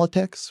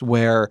anti-politics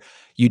where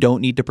you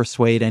don't need to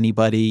persuade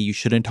anybody. You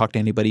shouldn't talk to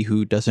anybody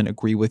who doesn't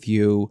agree with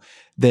you,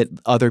 that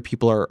other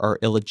people are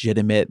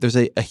illegitimate. There's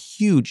a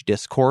huge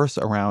discourse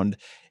around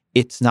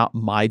it's not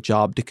my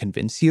job to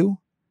convince you.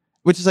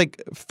 Which is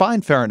like,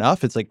 fine, fair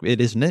enough. It's like,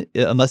 it isn't it?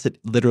 Unless it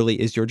literally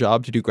is your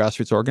job to do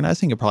grassroots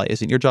organizing, it probably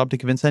isn't your job to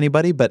convince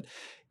anybody. But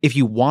if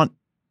you want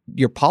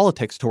your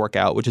politics to work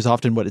out, which is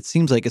often what it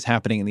seems like is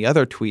happening in the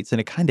other tweets,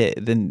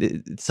 and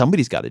then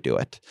somebody's got to do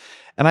it.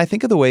 And I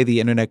think of the way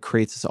the internet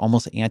creates this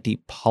almost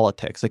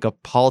anti-politics, like a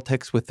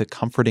politics with the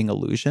comforting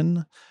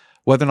illusion,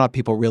 whether or not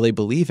people really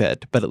believe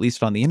it, but at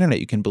least on the internet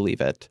you can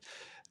believe it,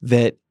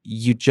 that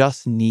you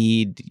just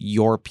need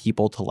your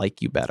people to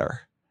like you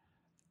better.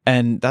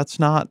 And that's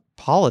not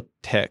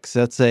politics.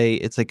 It's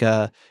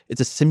a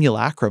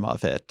simulacrum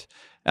of it.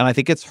 And I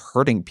think it's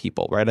hurting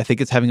people, right? I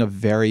think it's having a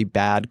very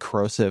bad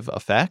corrosive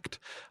effect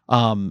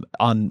on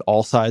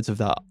all sides of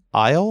the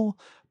aisle.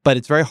 But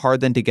it's very hard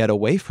then to get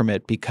away from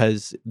it,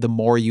 because the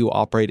more you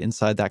operate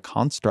inside that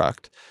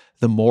construct,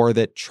 the more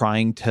that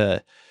trying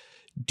to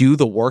do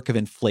the work of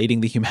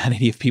inflating the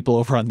humanity of people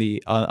over on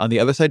the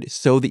other side,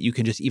 so that you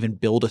can just even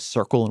build a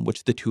circle in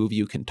which the two of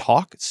you can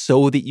talk,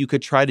 so that you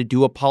could try to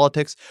do a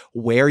politics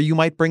where you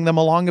might bring them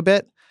along a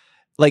bit.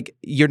 Like,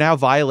 you're now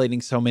violating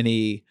so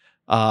many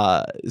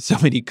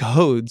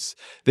codes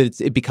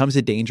that it becomes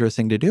a dangerous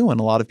thing to do,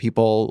 and a lot of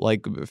people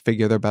like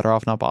figure they're better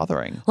off not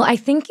bothering. Well, I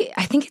think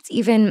it's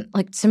even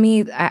like, to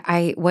me,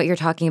 I what you're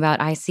talking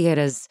about, I see it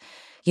as,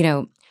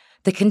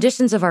 the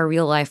conditions of our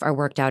real life are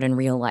worked out in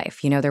real life.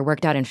 They're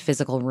worked out in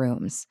physical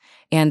rooms.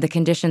 And the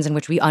conditions in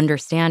which we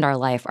understand our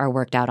life are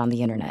worked out on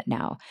the internet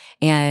now.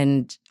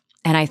 And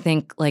I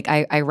think, like,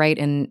 I write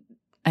in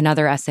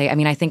another essay,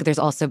 I think there's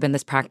also been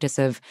this practice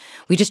of,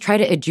 we just try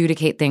to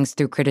adjudicate things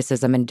through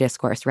criticism and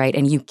discourse, right?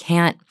 And you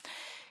can't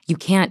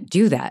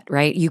do that,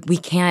 right? We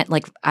can't,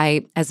 like,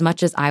 as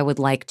much as I would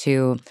like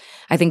to,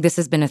 I think this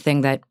has been a thing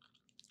that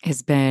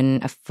has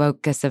been a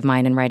focus of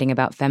mine in writing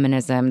about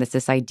feminism.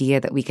 This idea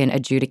that we can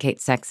adjudicate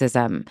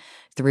sexism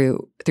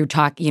through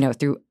talk,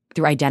 through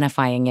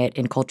identifying it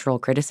in cultural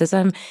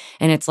criticism.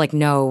 And it's like,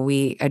 no,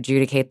 we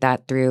adjudicate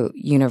that through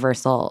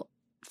universal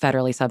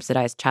federally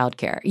subsidized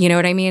childcare. You know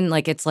what I mean?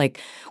 Like, it's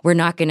like, we're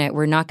not gonna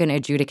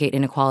adjudicate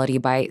inequality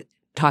by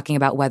talking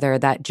about whether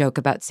that joke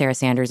about Sarah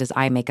Sanders'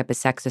 eye makeup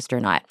is sexist or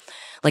not.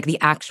 Like, the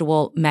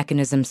actual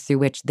mechanisms through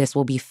which this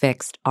will be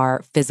fixed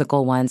are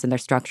physical ones, and they're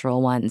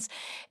structural ones.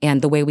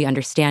 And the way we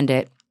understand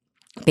it,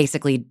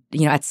 basically,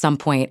 at some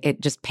point,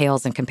 it just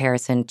pales in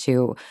comparison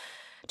to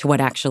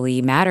what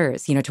actually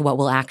matters, to what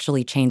will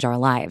actually change our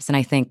lives. And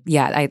I think,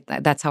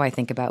 that's how I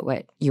think about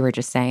what you were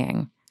just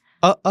saying.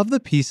 Of the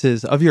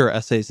pieces of your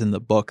essays in the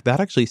book, that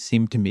actually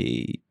seemed to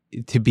me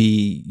to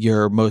be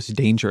your most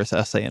dangerous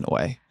essay in a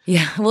way.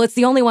 Yeah, well, it's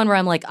the only one where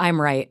I'm like, I'm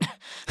right.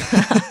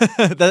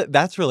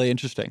 That's really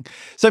interesting.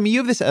 So, you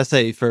have this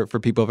essay for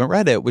people who haven't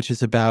read it, which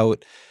is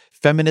about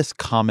feminist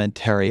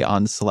commentary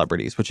on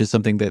celebrities, which is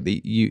something that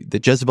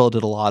that Jezebel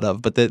did a lot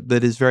of, but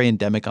that is very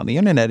endemic on the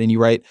internet. And you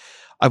write,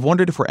 I've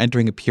wondered if we're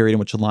entering a period in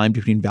which the line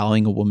between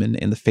valuing a woman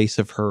in the face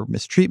of her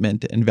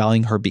mistreatment and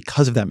valuing her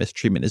because of that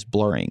mistreatment is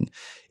blurring.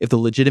 If the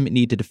legitimate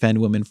need to defend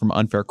women from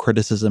unfair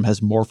criticism has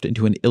morphed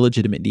into an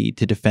illegitimate need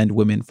to defend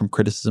women from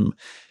criticism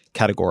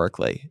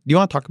categorically. Do you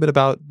want to talk a bit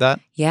about that?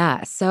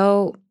 Yeah.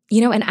 So,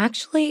 and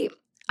actually,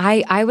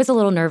 I was a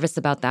little nervous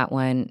about that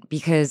one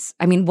because,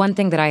 one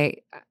thing that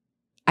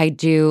I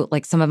do,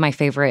 like, some of my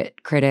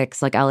favorite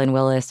critics, like Ellen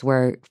Willis,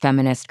 were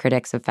feminist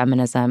critics of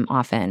feminism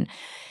often.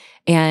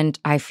 And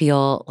I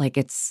feel like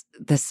it's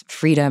this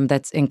freedom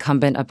that's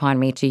incumbent upon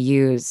me to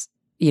use,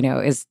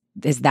 is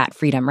that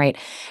freedom, right?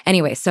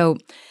 Anyway, so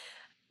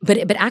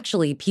But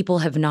actually, people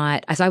have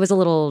not. So I was a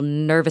little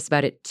nervous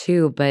about it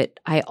too. But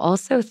I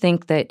also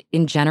think that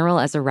in general,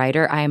 as a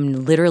writer,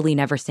 I'm literally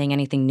never saying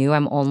anything new.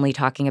 I'm only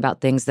talking about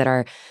things that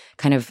are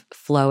kind of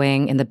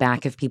flowing in the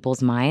back of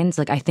people's minds.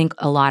 Like I think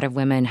a lot of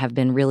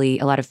a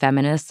lot of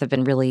feminists have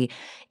been really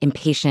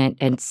impatient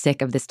and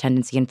sick of this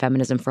tendency in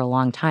feminism for a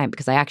long time,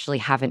 because I actually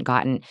haven't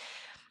gotten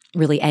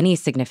really any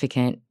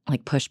significant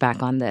like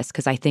pushback on this,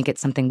 because I think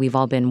it's something we've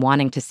all been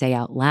wanting to say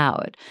out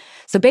loud.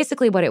 So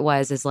basically what it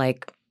was is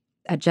like,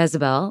 at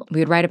Jezebel, we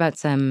would write about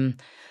some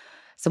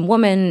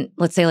woman,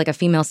 let's say like a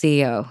female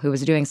CEO who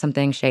was doing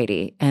something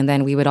shady. And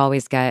then we would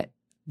always get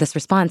this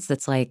response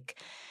that's like,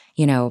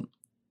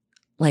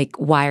 like,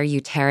 why are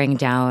you tearing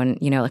down,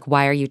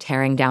 why are you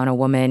tearing down a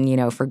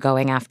woman, for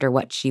going after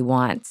what she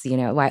wants?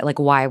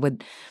 Why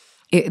would...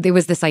 There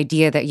was this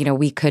idea that,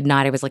 we could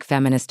not, it was like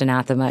feminist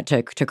anathema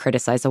to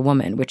criticize a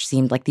woman, which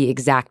seemed like the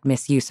exact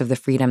misuse of the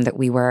freedom that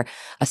we were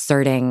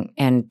asserting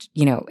and,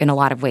 in a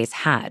lot of ways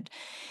had.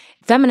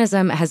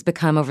 Feminism has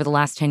become, over the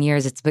last 10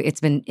 years, it's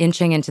been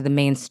inching into the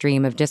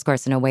mainstream of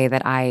discourse in a way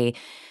that I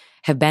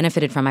have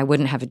benefited from. I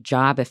wouldn't have a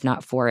job if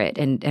not for it.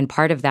 And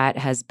part of that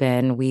has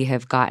been we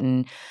have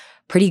gotten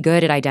pretty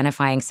good at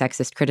identifying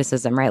sexist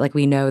criticism, right? Like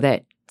we know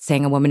that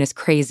saying a woman is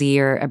crazy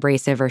or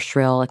abrasive or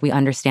shrill, like we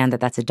understand that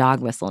that's a dog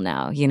whistle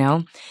now,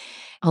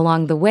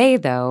 Along the way,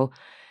 though,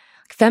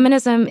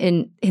 feminism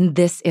in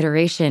this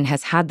iteration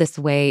has had this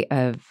way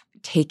of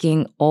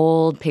taking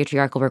old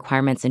patriarchal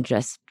requirements and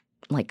just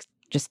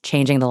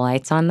changing the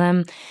lights on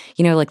them.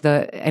 In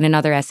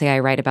another essay I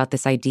write about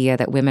this idea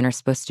that women are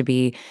supposed to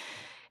be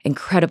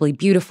incredibly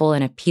beautiful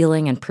and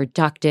appealing and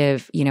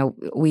productive.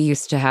 We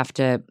used to have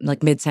to,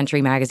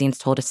 mid-century magazines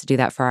told us to do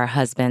that for our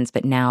husbands,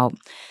 but now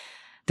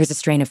there's a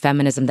strain of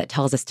feminism that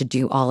tells us to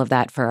do all of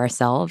that for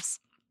ourselves.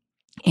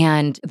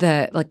 And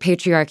the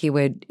patriarchy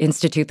would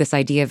institute this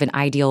idea of an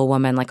ideal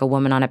woman, like a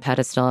woman on a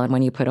pedestal. And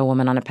when you put a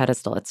woman on a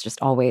pedestal, it's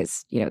just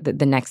always,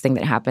 the next thing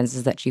that happens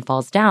is that she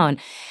falls down.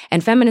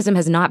 And feminism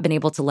has not been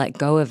able to let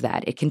go of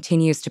that. It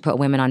continues to put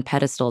women on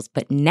pedestals.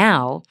 But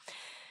now,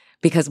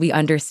 because we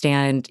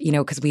understand,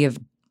 because we have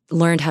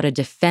learned how to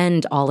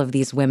defend all of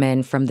these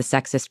women from the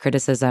sexist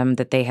criticism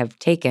that they have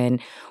taken,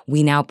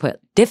 we now put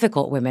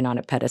difficult women on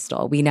a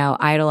pedestal. We now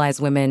idolize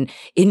women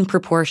in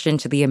proportion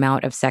to the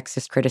amount of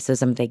sexist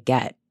criticism they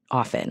get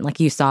often. Like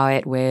you saw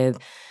it with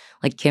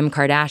Kim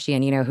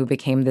Kardashian, who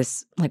became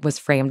this, was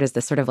framed as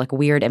this sort of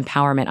weird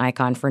empowerment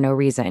icon for no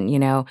reason,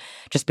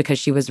 just because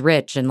she was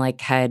rich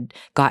and had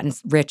gotten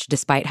rich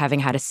despite having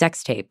had a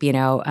sex tape,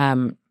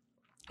 It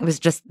was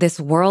just this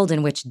world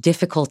in which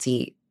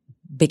difficulty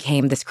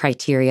became this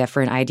criteria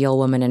for an ideal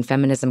woman, and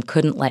feminism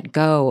couldn't let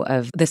go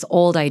of this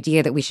old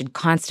idea that we should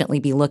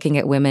constantly be looking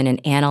at women and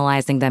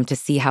analyzing them to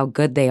see how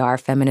good they are.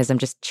 Feminism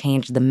just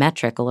changed the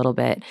metric a little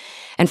bit.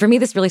 And for me,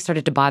 this really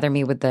started to bother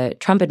me with the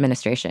Trump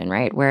administration,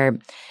 right? Where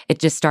it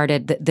just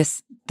started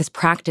this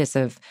practice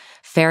of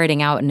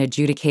ferreting out and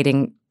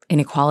adjudicating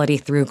inequality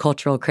through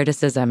cultural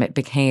criticism. It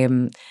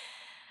became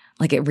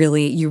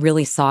you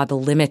really saw the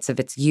limits of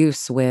its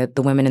use with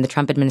the women in the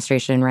Trump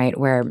administration, right?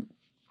 Where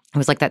it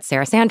was like that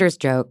Sarah Sanders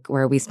joke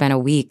where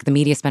the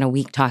media spent a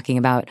week talking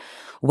about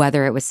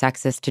whether it was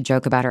sexist to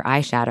joke about her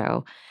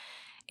eyeshadow.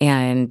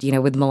 And,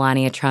 with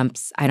Melania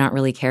Trump's "I don't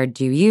really care,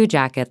 do you"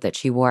 jacket that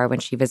she wore when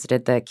she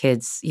visited the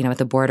kids, at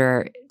the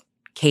border,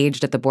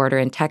 caged at the border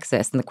in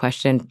Texas. And the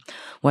question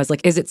was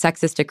is it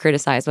sexist to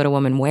criticize what a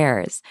woman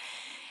wears?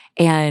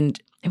 And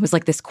it was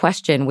this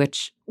question,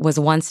 which was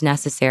once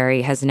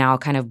necessary, has now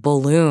kind of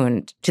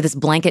ballooned to this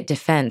blanket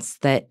defense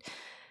that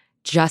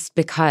just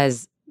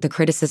because the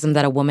criticism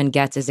that a woman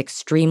gets is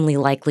extremely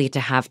likely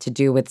to have to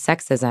do with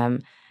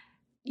sexism,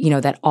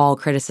 that all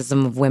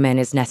criticism of women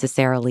is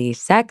necessarily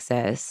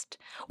sexist,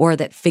 or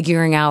that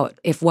figuring out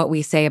if what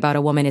we say about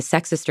a woman is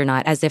sexist or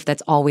not, as if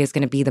that's always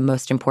going to be the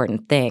most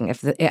important thing,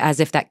 as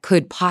if that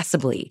could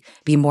possibly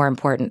be more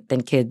important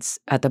than kids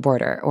at the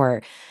border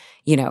or,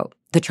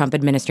 the Trump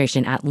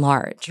administration at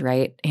large,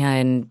 right?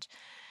 And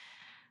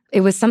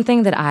it was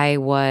something that I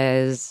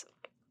was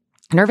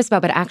nervous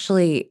about, but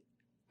actually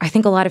I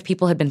think a lot of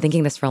people had been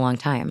thinking this for a long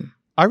time.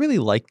 I really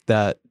liked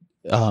that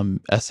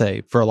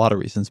essay for a lot of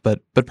reasons,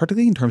 but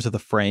particularly in terms of the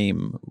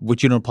frame,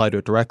 which you don't apply to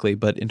it directly,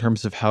 but in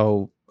terms of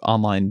how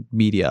online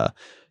media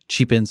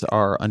cheapens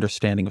our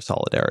understanding of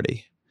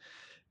solidarity.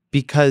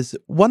 Because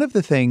one of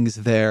the things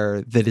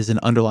there that is an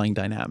underlying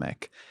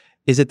dynamic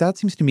is that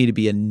seems to me to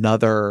be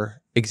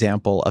another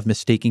example of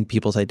mistaking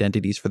people's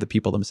identities for the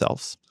people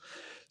themselves.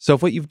 So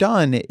if what you've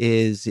done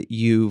is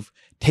you've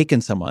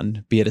taken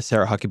someone, be it a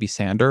Sarah Huckabee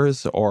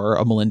Sanders or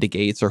a Melinda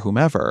Gates or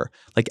whomever,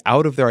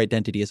 out of their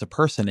identity as a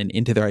person and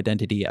into their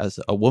identity as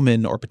a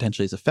woman or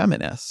potentially as a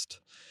feminist,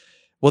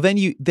 well,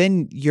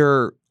 then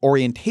your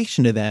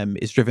orientation to them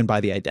is driven by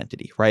the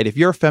identity, right? If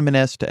you're a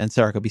feminist and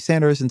Sarah Huckabee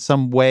Sanders in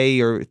some way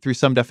or through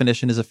some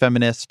definition is a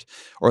feminist,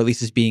 or at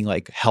least is being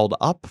like held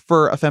up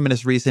for a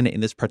feminist reason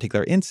in this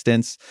particular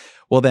instance,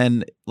 well,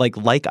 then like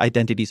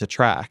identities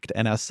attract.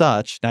 And as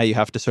such, now you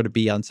have to sort of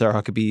be on Sarah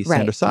Huckabee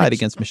Sanders' side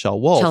against Michelle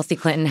Wolf. Chelsea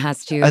Clinton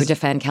has to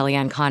defend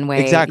Kellyanne Conway.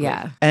 Exactly.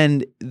 Yeah.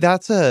 And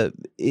that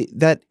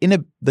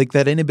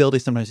inability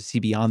sometimes to see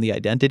beyond the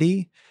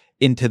identity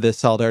into the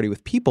solidarity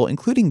with people,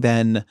 including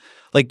then,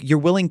 like, you're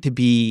willing to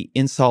be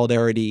in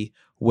solidarity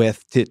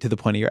with, to the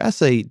point of your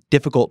essay,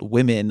 difficult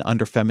women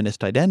under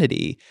feminist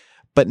identity,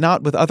 but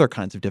not with other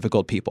kinds of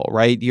difficult people,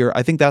 right?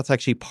 I think that's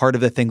actually part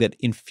of the thing that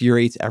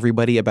infuriates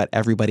everybody about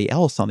everybody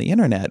else on the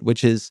internet,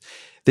 which is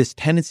this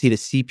tendency to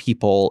see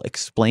people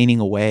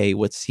explaining away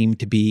what seem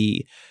to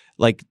be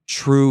like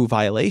true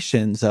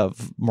violations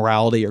of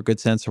morality or good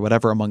sense or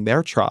whatever among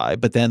their tribe,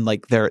 but then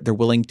like they're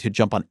willing to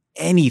jump on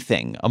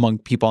anything among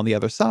people on the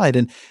other side.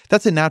 And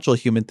that's a natural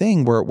human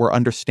thing. We're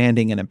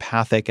understanding and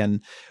empathic,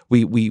 and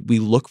we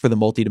look for the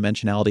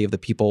multidimensionality of the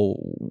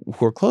people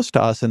who are close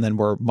to us, and then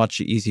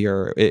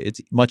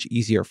it's much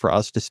easier for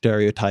us to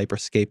stereotype or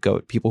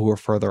scapegoat people who are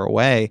further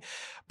away.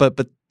 But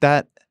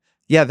that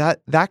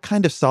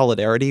kind of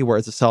solidarity, where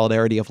it's a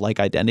solidarity of like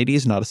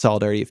identities, not a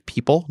solidarity of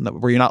people,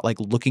 where you're not like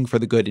looking for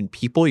the good in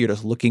people, you're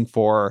just looking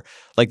for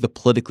like the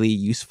politically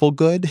useful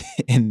good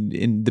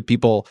in the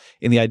people,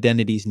 in the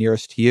identities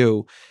nearest to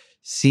you,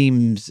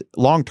 seems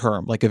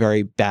long-term like a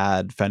very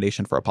bad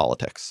foundation for our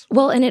politics.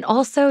 Well, and it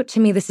also, to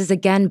me, this is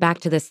again back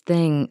to this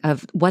thing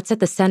of what's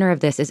at the center of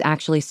this is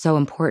actually so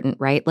important,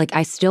 right? Like,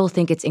 I still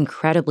think it's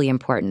incredibly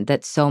important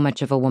that so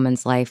much of a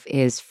woman's life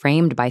is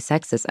framed by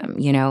sexism,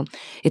 you know?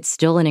 It's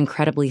still an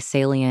incredibly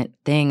salient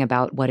thing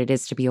about what it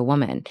is to be a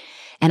woman.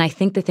 And I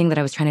think the thing that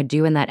I was trying to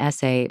do in that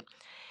essay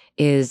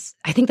is,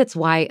 I think that's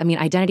why, I mean,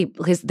 identity,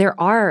 because there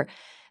are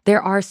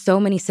so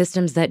many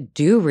systems that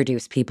do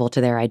reduce people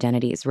to their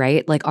identities,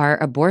 right? Like, our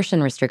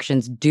abortion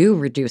restrictions do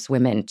reduce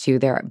women to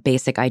their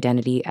basic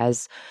identity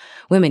as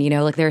women. You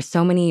know, like there are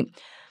so many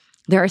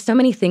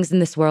things in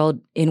this world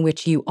in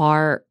which you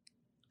are,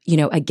 you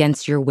know,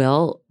 against your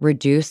will,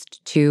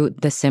 reduced to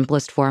the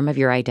simplest form of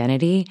your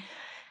identity,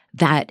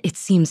 that it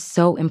seems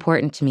so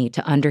important to me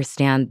to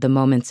understand the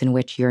moments in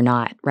which you're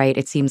not, right?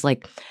 It seems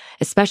like,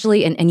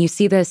 especially, and you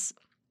see this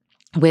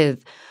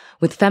with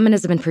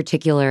feminism in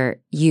particular,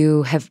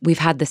 we've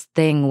had this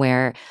thing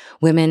where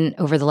women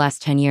over the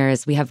last 10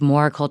 years, we have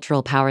more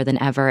cultural power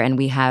than ever. And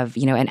we have,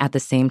 you know, and at the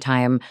same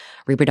time,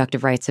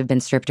 reproductive rights have been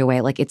stripped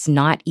away. Like, it's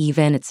not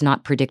even, it's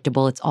not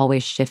predictable. It's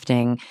always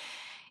shifting.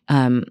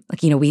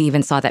 Like, you know, we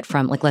even saw that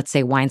from, like, let's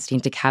say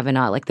Weinstein to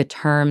Kavanaugh, like the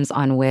terms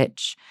on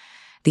which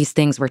these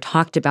things were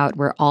talked about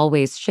were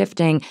always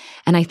shifting.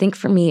 And I think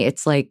for me,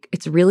 it's like,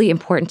 it's really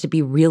important to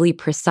be really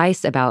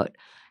precise about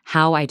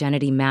how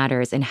identity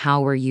matters and how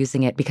we're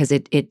using it, because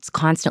it's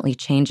constantly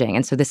changing.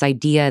 And so this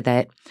idea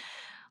that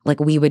like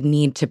we would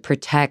need to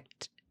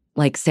protect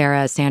like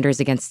Sarah Sanders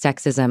against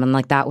sexism, and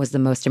like that was the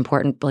most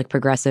important like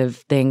progressive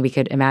thing we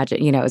could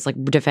imagine, you know, it's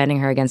like defending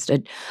her against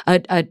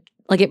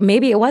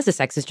maybe it was a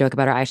sexist joke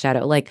about her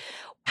eyeshadow. Like,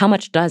 how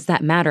much does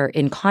that matter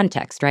in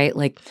context, right?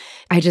 Like,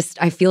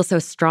 I feel so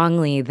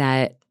strongly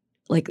that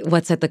like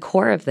what's at the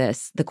core of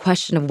this, the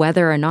question of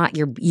whether or not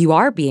you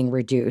are being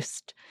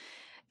reduced,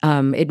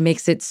 it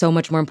makes it so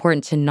much more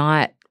important to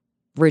not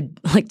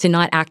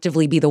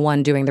actively be the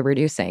one doing the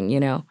reducing, you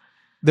know?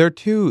 There are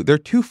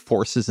two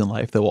forces in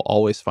life that will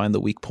always find the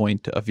weak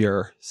point of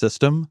your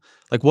system.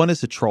 Like, one is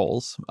the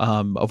trolls,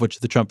 of which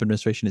the Trump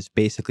administration is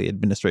basically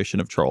administration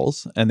of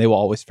trolls, and they will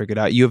always figure it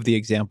out. You have the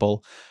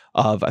example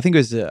of, I think it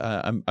was,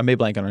 I may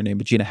blank on her name,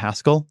 but Gina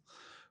Haskell,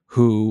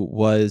 who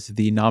was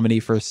the nominee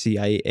for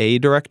CIA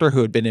director,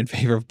 who had been in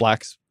favor of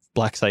black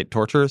site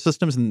torture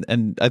systems.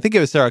 And I think it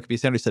was Sarah Huckabee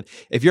Sanders said,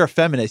 if you're a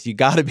feminist, you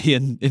got to be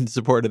in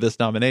support of this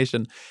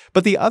nomination.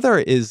 But the other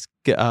is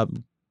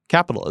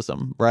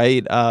capitalism,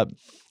 right?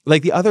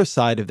 Like, the other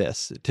side of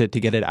this, to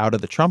get it out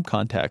of the Trump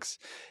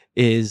context,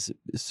 is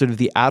sort of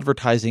the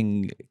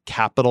advertising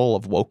capital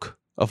of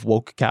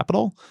woke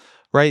capital,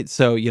 right?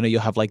 So, you know,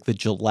 you'll have like the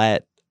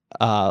Gillette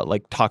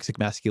like toxic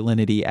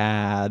masculinity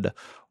ad,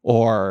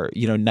 or,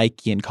 you know,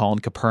 Nike and Colin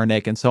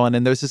Kaepernick and so on.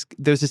 And there's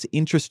this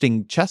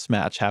interesting chess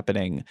match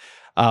happening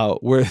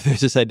where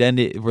there's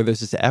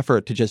this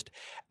effort to just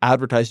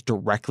advertise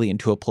directly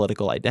into a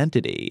political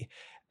identity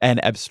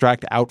and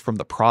abstract out from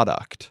the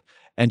product,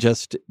 and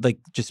just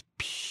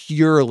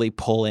purely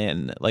pull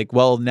in like,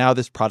 well, now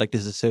this product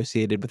is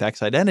associated with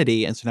X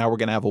identity, and so now we're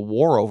going to have a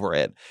war over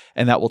it,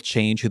 and that will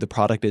change who the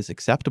product is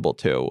acceptable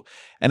to.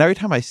 And every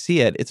time I see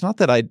it, it's not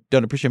that I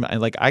don't appreciate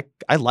it.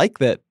 I like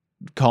that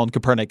Colin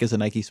Kaepernick is a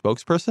Nike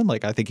spokesperson.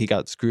 Like, I think he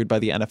got screwed by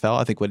the NFL.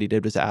 I think what he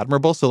did was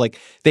admirable. So like,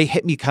 they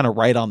hit me kind of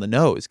right on the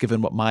nose,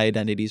 given what my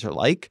identities are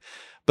like.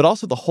 But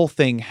also the whole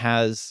thing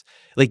has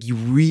like,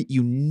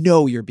 you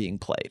know you're being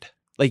played.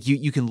 Like,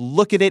 you can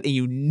look at it and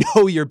you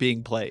know you're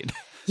being played.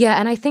 Yeah,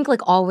 and I think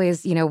like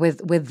always,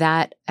 with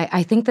that,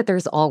 I think that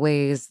there's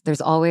always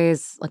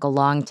like a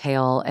long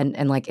tail,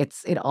 and like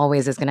it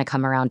always is going to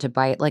come around to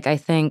bite. Like I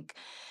think,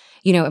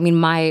 I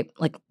mean,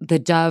 the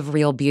Dove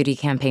Real Beauty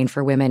campaign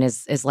for women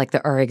is like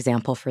the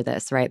example for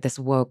this, right? This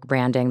woke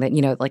branding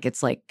that, like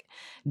it's like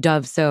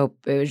Dove soap.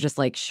 It was just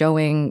like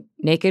showing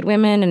naked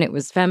women, and it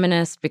was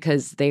feminist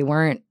because they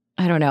weren't.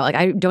 I don't know. Like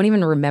I don't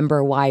even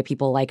remember why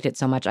people liked it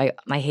so much. I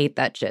hate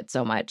that shit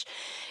so much,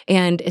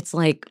 and it's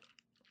like.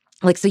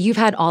 So you've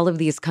had all of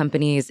these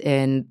companies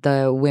in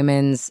the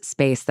women's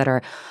space that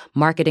are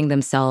marketing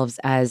themselves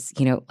as,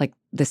 like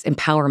this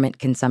empowerment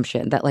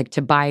consumption, that like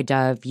to buy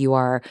Dove, you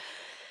are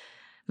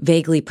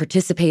vaguely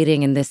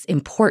participating in this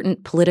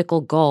important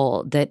political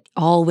goal that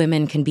all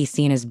women can be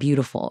seen as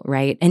beautiful,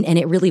 right? And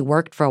it really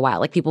worked for a while.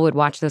 Like people would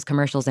watch those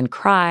commercials and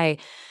cry,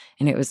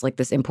 and it was like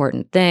this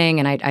important thing.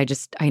 And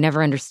I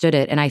never understood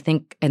it. And I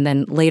think, and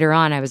then later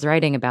on I was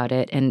writing about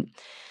it, and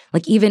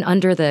like even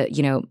under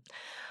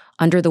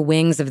the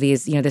wings of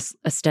these, this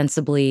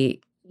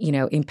ostensibly,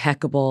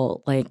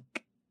 impeccable, like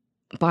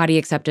body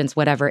acceptance,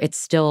 whatever, it's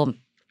still,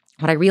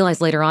 what I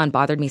realized later on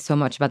bothered me so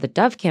much about the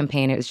Dove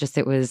campaign. It was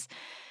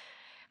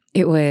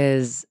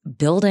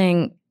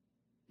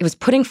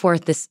putting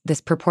forth this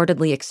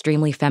purportedly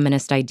extremely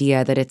feminist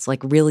idea that it's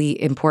like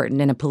really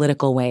important in a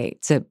political way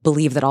to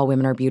believe that all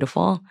women are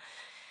beautiful.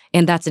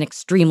 And that's an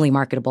extremely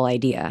marketable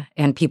idea.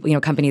 And people,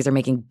 companies are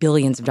making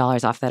billions of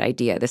dollars off that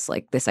idea, this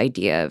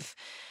idea of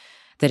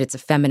that it's a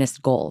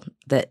feminist goal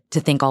that to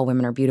think all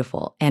women are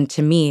beautiful. And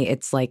to me,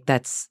 it's like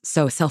that's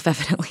so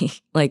self-evidently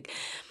like,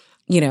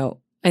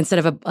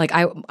 instead of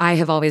I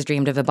have always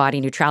dreamed of a body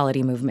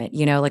neutrality movement,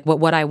 like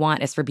what I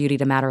want is for beauty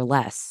to matter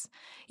less.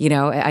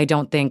 I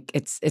don't think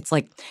it's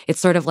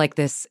sort of like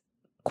this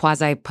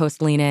quasi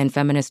post-Lenin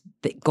feminist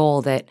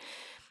goal that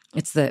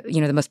it's the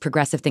most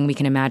progressive thing we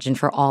can imagine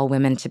for all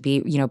women to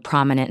be,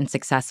 prominent and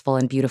successful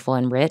and beautiful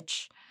and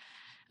rich.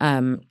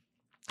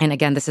 And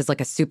again, this is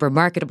like a super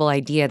marketable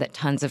idea that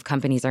tons of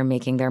companies are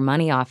making their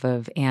money off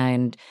of.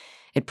 And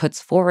it puts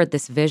forward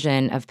this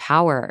vision of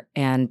power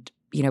and,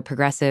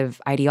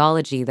 progressive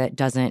ideology that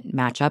doesn't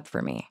match up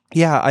for me.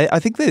 Yeah, I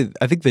think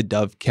the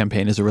Dove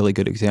campaign is a really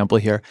good example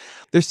here.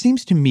 There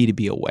seems to me to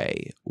be a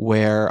way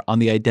where on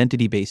the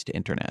identity-based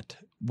internet,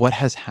 what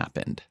has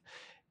happened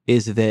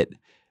is that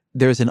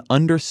there's an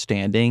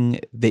understanding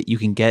that you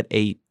can get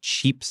a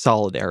cheap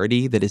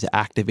solidarity that is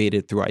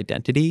activated through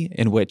identity,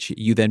 in which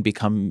you then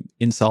become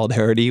in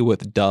solidarity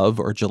with Dove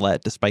or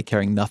Gillette despite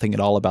caring nothing at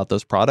all about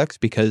those products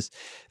because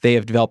they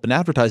have developed an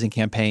advertising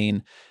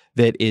campaign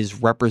that is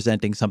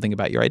representing something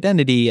about your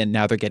identity, and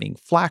now they're getting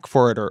flack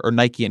for it, or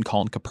Nike and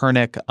Colin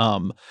Kaepernick.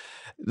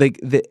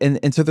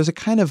 And so there's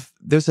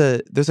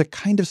a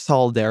kind of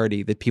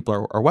solidarity that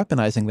people are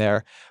weaponizing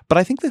there. But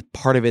I think that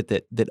part of it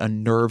that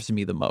unnerves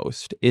me the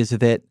most is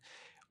that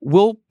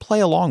we'll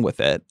play along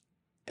with it,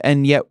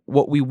 and yet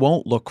what we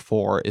won't look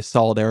for is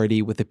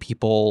solidarity with the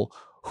people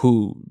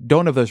who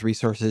don't have those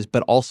resources,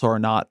 but also are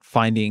not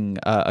finding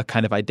a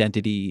kind of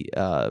identity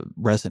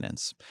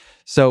resonance.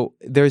 So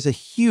there's a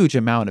huge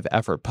amount of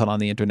effort put on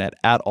the internet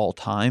at all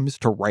times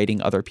to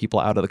writing other people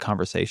out of the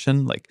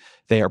conversation. Like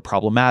they are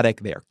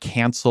problematic, they are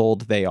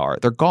canceled, they're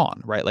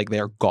gone, right? Like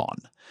they are gone.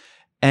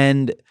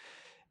 And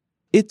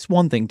it's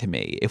one thing to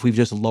me if we've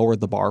just lowered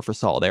the bar for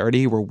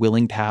solidarity, we're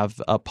willing to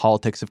have a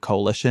politics of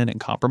coalition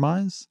and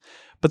compromise.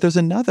 But there's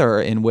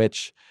another in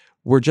which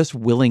we're just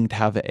willing to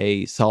have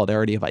a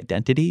solidarity of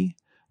identity,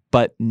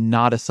 but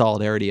not a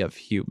solidarity of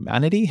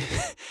humanity,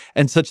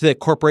 and such that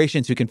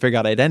corporations who can figure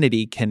out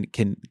identity can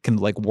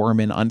like worm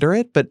in under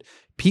it. But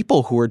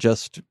people who are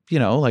just,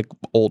 like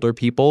older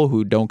people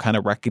who don't kind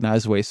of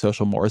recognize the way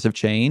social mores have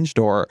changed,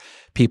 or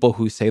people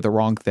who say the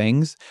wrong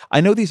things.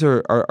 I know these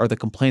are the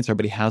complaints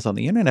everybody has on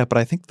the internet, but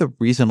I think the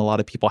reason a lot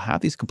of people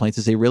have these complaints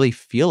is they really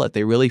feel it.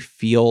 They really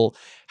feel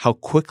how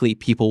quickly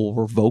people will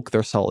revoke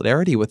their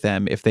solidarity with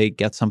them if they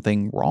get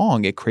something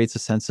wrong. It creates a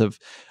sense of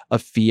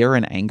fear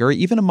and anger,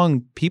 even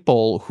among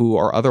people who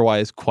are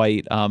otherwise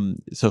quite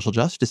social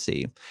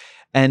justice-y.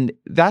 And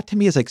that to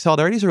me is like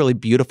solidarity is a really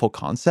beautiful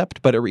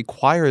concept, but it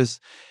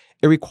requires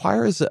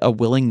a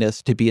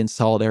willingness to be in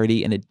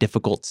solidarity in a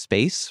difficult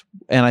space.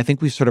 And I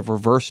think we've sort of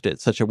reversed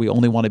it such that we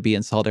only want to be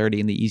in solidarity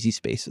in the easy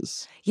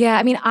spaces. Yeah,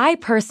 I mean, I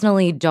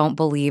personally don't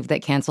believe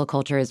that cancel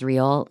culture is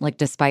real, like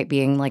despite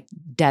being like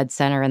dead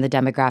center in the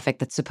demographic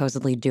that's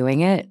supposedly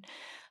doing it.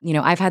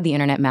 I've had the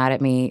internet mad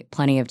at me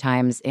plenty of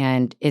times,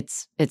 and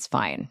it's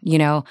fine,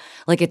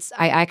 Like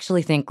I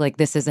actually think like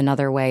this is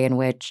another way in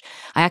which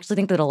I actually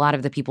think that a lot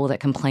of the people that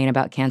complain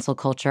about cancel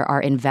culture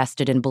are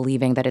invested in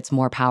believing that it's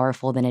more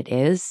powerful than it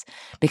is,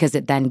 because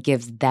it then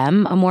gives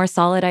them a more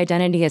solid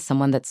identity as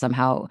someone that's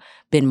somehow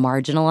been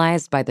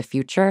marginalized by the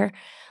future.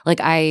 Like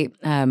I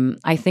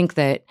think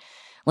that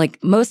like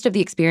most of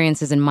the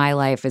experiences in my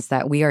life is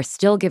that we are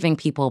still giving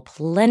people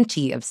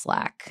plenty of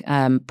slack,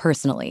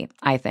 personally,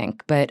 I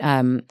think. But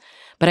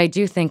I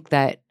do think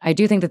that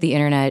the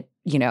internet,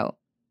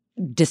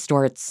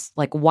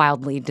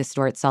 wildly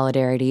distorts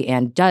solidarity,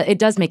 and it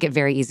does make it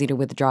very easy to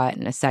withdraw it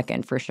in a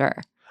second, for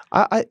sure.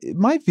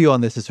 My view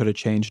on this has sort of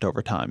changed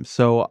over time.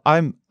 So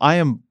I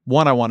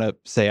want to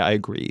say I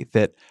agree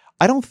that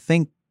I don't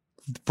think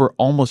for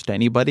almost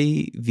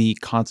anybody the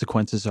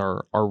consequences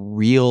are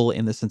real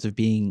in the sense of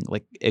being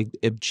like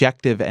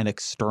objective and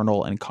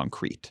external and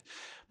concrete.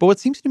 But what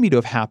seems to me to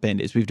have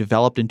happened is we've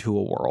developed into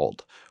a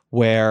world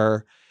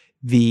where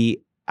the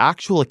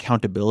actual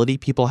accountability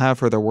people have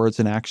for their words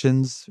and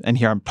actions, and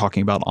here I'm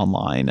talking about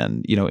online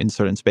and, in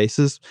certain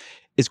spaces,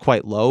 is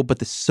quite low, but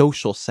the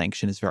social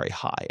sanction is very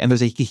high. And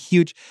there's a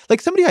huge,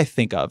 like somebody I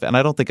think of, and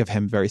I don't think of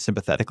him very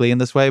sympathetically in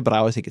this way, but I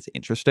always think it's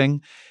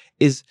interesting,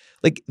 is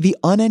like the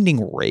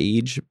unending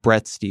rage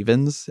Brett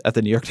Stevens at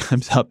the New York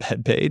Times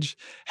op-ed page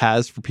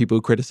has for people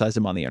who criticize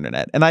him on the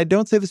internet. And I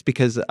don't say this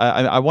because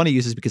I want to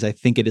use this because I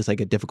think it is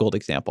like a difficult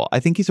example. I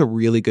think he's a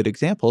really good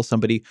example of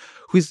somebody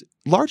who's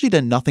largely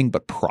done nothing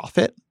but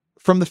profit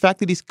from the fact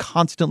that he's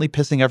constantly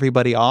pissing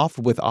everybody off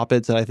with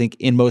op-eds that I think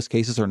in most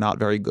cases are not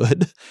very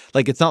good.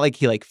 Like, it's not like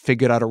he like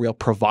figured out a real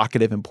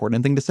provocative,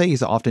 important thing to say.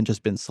 He's often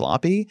just been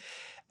sloppy.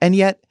 And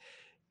yet,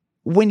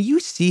 when you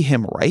see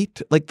him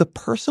write, like the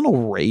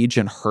personal rage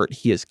and hurt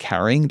he is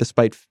carrying,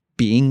 despite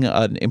being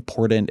an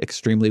important,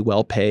 extremely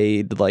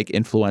well-paid, like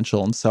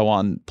influential and so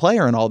on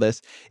player and all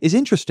this, is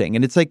interesting.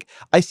 And it's like,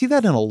 I see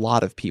that in a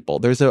lot of people.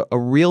 There's a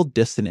real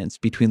dissonance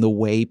between the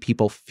way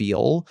people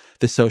feel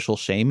the social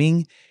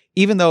shaming,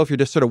 even though if you're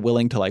just sort of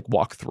willing to like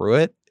walk through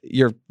it,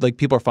 you're like,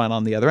 people are fine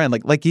on the other end.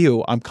 Like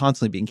you, I'm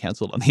constantly being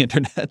canceled on the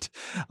internet.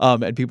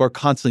 And people are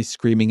constantly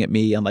screaming at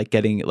me and like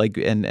getting like,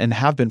 and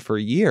have been for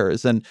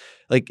years. And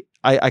like,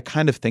 I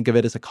kind of think of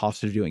it as a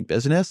cost of doing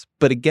business.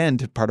 But again,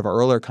 to part of our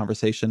earlier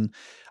conversation,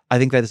 I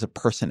think that is a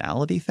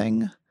personality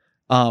thing.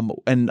 And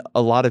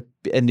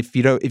if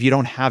you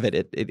don't have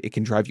it, it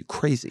can drive you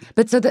crazy.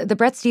 But so the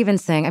Brett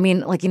Stevens thing, I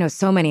mean, like,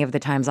 so many of the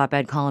Times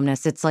op-ed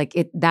columnists, it's like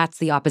that's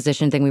the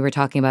opposition thing we were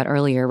talking about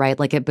earlier, right?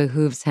 Like it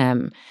behooves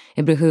him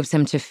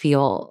to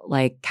feel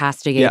like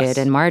castigated Yes.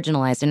 and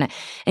marginalized. And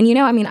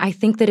I mean, I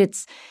think that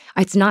it's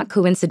not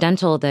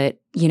coincidental that,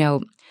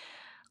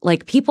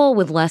 like people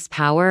with less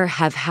power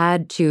have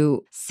had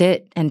to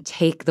sit and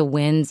take the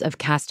winds of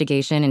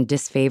castigation and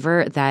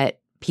disfavor that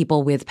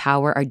people with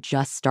power are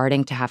just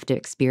starting to have to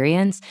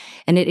experience.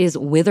 And it is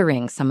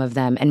withering some of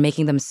them and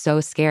making them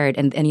so scared.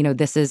 And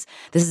this is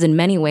in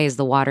many ways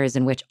the waters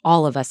in which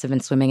all of us have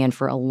been swimming in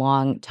for a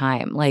long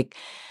time. Like,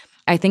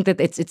 I think that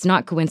it's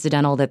not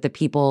coincidental that the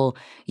people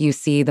you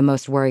see the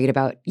most worried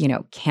about,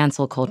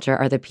 cancel culture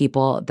are the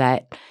people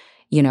that,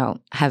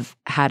 have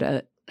had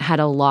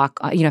a lock,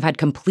 have had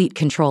complete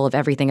control of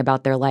everything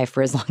about their life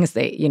for as long as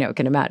they,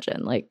 can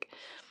imagine. Like,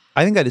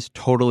 I think that is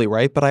totally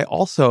right. But I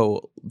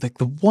also, like,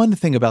 the one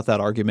thing about that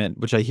argument,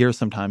 which I hear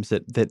sometimes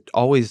that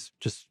always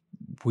just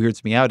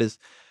weirds me out is,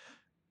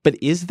 but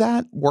is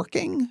that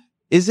working?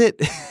 Is it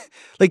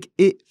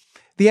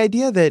the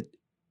idea that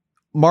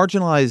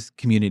marginalized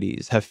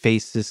communities have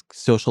faced this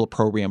social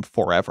opprobrium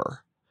forever,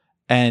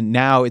 and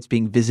now it's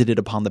being visited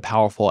upon the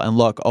powerful, and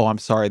look, oh, I'm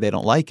sorry they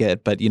don't like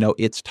it, but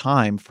it's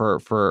time for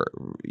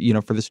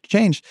this to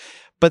change.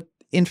 But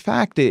in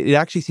fact, it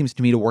actually seems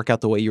to me to work out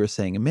the way you were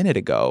saying a minute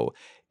ago.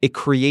 It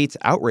creates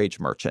outrage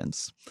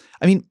merchants.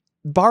 I mean,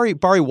 Bari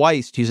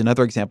Weiss, to use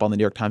another example on the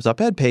New York Times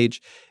op-ed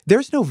page,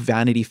 there's no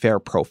Vanity Fair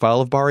profile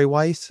of Bari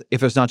Weiss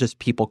if there's not just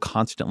people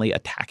constantly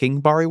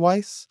attacking Bari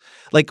Weiss,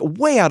 like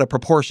way out of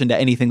proportion to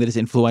anything that is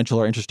influential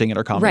or interesting in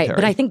her commentary. Right,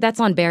 but I think that's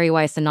on Bari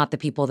Weiss and not the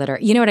people that are,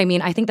 you know what I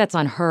mean? I think that's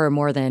on her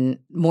more than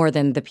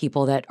the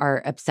people that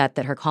are upset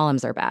that her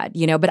columns are bad,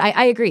 But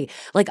I agree.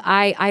 Like,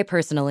 I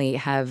personally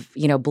have,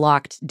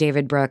 blocked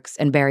David Brooks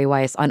and Bari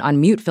Weiss on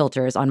mute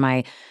filters on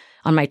my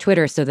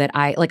Twitter, so that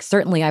I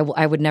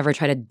would never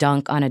try to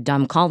dunk on a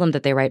dumb column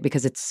that they write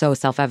because it's so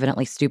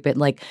self-evidently stupid.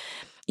 Like,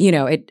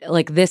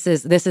 this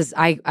is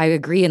I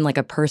agree in like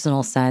a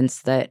personal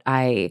sense that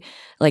I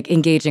like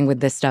engaging with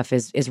this stuff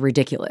is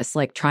ridiculous.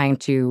 Like trying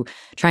to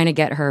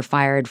get her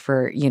fired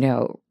for,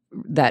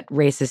 that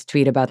racist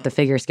tweet about the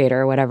figure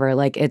skater or whatever.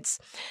 Like it's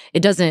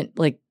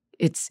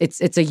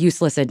a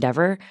useless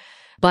endeavor.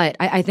 But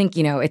I think,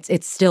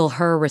 it's still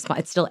her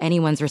it's still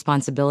anyone's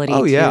responsibility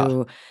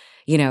to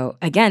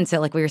again, so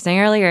like we were saying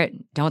earlier,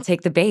 don't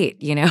take the bait,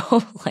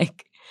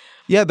 like.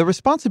 Yeah, the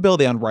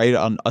responsibility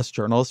on us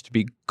journalists to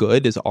be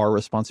good is our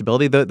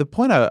responsibility. The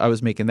point I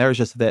was making there is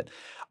just that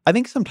I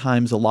think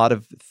sometimes a lot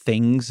of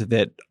things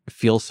that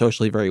feel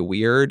socially very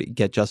weird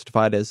get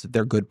justified as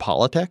they're good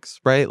politics,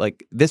 right?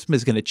 Like, this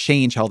is going to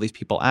change how these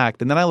people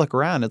act. And then I look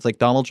around, it's like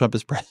Donald Trump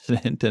is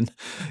president, and,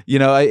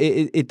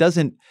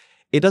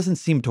 it doesn't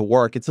seem to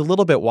work. It's a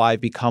little bit why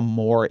I've become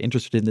more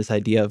interested in this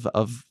idea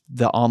of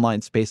the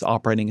online space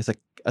operating as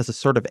a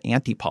sort of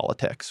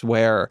anti-politics,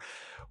 where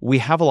we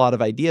have a lot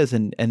of ideas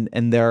and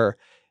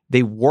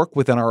they work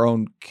within our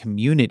own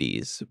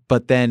communities,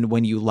 but then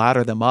when you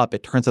ladder them up,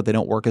 it turns out they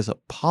don't work as a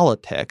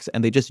politics,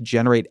 and they just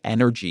generate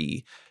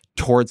energy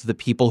towards the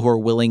people who are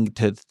willing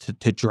to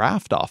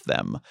draft off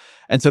them.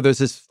 And so there's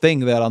this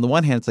thing that on the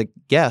one hand, it's like,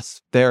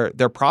 yes, they're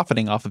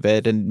profiting off of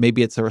it, and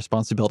maybe it's a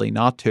responsibility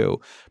not to.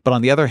 But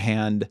on the other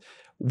hand,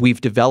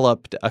 we've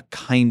developed a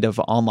kind of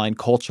online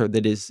culture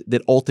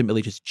that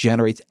ultimately just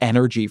generates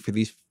energy for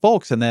these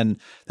folks. And then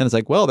it's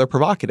like, well, they're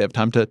provocative.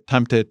 Time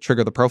to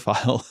trigger the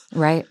profile.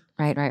 Right.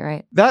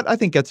 That, I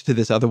think, gets to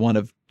this other one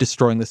of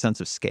destroying the sense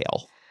of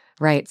scale.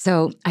 Right.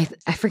 So I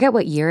forget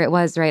what year it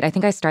was, right? I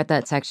think I start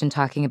that section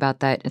talking about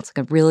that. It's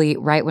like a really,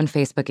 right when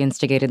Facebook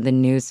instigated the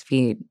news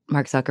feed,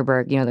 Mark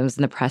Zuckerberg, that was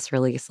in the press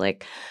release,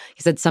 like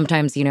he said,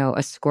 sometimes,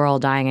 a squirrel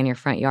dying in your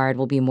front yard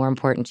will be more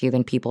important to you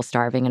than people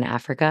starving in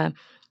Africa.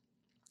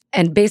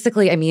 And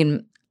basically, I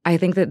mean, I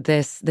think that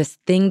this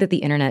thing that the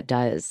internet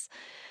does,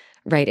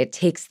 right, it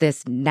takes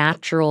this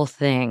natural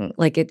thing,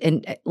 like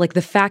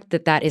the fact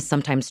that is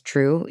sometimes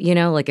true,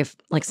 like if,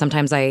 like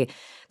sometimes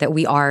that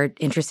we are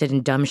interested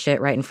in dumb shit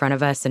right in front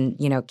of us and,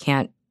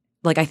 can't,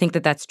 like, I think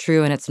that's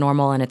true and it's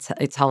normal and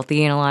it's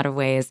healthy in a lot of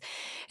ways.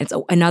 It's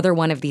another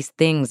one of these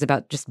things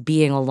about just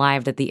being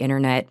alive that the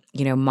internet,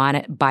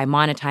 by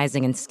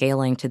monetizing and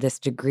scaling to this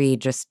degree,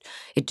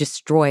 it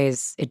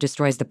destroys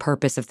the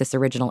purpose of this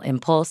original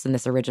impulse and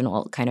this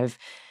original kind of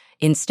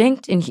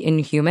instinct in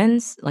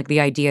humans, like the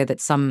idea that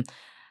some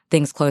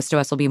things close to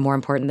us will be more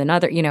important than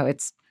other.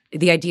 It's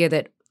the idea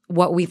that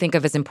what we think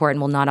of as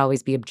important will not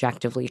always be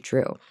objectively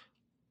true.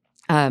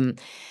 And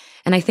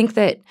I think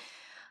that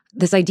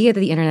this idea that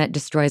the internet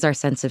destroys our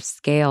sense of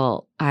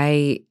scale,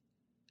 I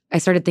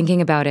started thinking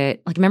about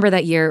it. Like, remember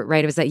that year,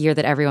 right? It was that year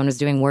that everyone was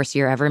doing worst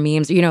year ever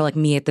memes. Like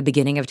me at the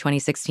beginning of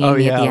 2016,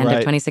 me at the end of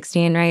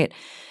 2016, right?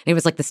 And it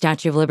was like the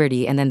Statue of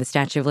Liberty and then the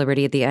Statue of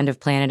Liberty at the end of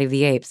Planet of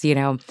the Apes,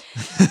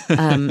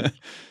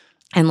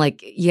 And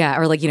like, yeah,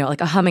 or like,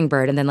 like a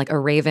hummingbird and then like a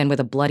raven with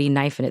a bloody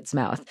knife in its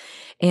mouth.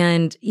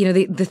 And,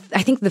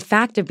 I think the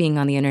fact of being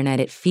on the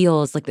internet, it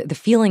feels like the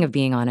feeling of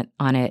being on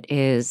it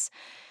is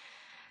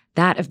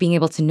that of being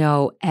able to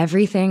know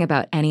everything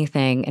about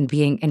anything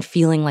and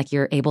feeling like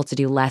you're able to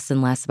do less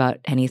and less about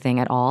anything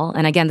at all.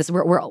 And again,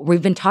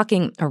 we've been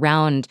talking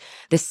around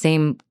this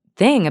same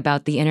thing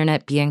about the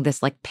internet being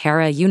this like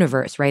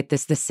para-universe, right?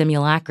 This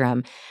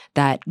simulacrum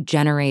that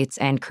generates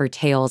and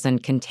curtails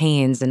and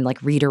contains and like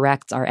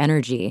redirects our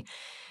energy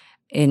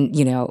in,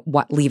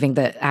 leaving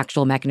the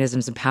actual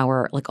mechanisms of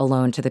power like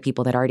alone to the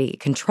people that already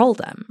control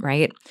them,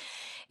 right?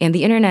 And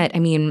the internet, I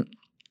mean,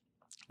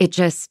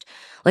 just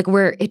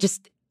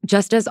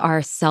as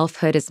our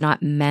selfhood is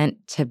not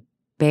meant to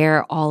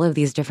bear all of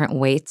these different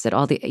weights at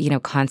all the,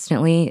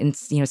 constantly and,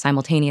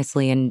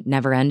 simultaneously and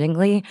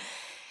never-endingly,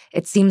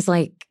 it seems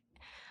like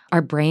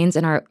our brains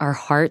and our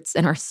hearts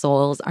and our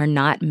souls are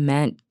not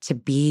meant to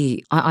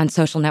be on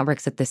social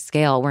networks at this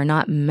scale. We're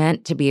not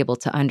meant to be able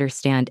to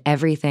understand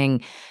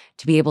everything,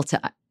 to be able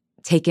to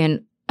take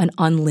in an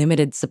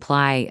unlimited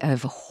supply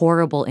of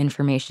horrible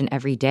information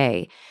every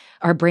day.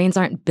 Our brains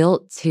aren't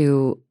built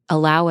to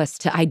allow us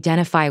to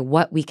identify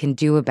what we can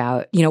do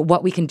about,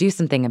 what we can do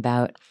something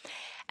about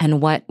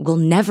and what we'll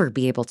never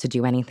be able to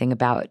do anything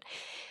about.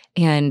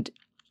 And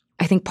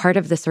I think part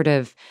of the sort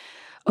of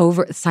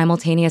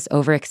simultaneous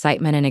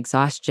overexcitement and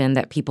exhaustion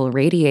that people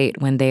radiate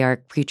when they are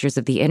creatures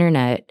of the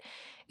internet,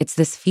 it's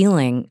this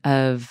feeling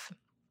of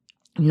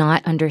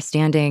not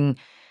understanding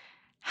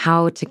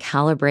how to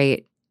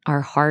calibrate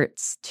our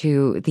hearts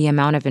to the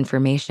amount of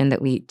information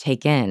that we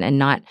take in and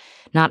not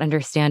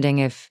understanding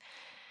if,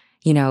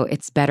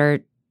 it's better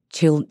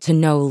to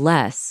know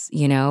less,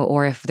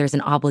 or if there's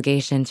an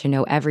obligation to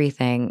know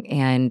everything.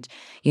 And,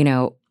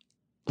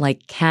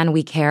 like, can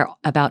we care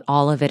about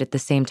all of it at the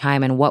same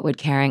time? And what would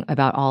caring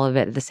about all of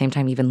it at the same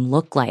time even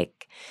look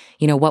like?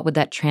 What would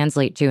that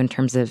translate to in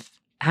terms of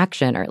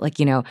action or like,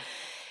 and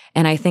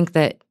I think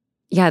that,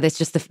 yeah, that's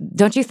just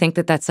don't you think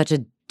that that's such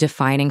a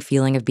defining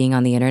feeling of being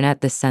on the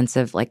internet, this sense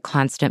of like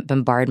constant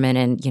bombardment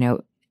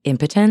and,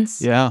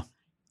 impotence? Yeah.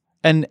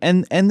 And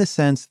the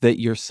sense that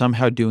you're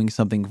somehow doing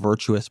something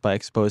virtuous by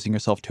exposing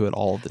yourself to it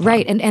all the time.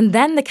 Right. And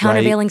then the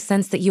countervailing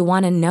sense that you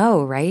want to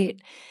know, right?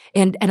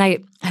 And I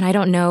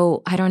don't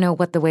know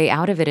what the way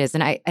out of it is.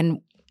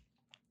 And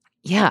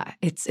yeah,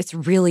 it's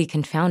really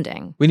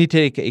confounding. We need to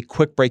take a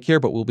quick break here,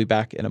 but we'll be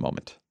back in a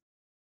moment.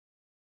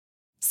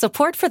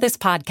 Support for this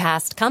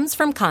podcast comes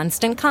from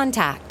Constant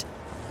Contact.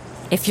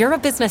 If you're a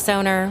business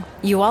owner,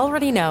 you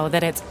already know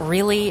that it's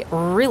really,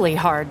 really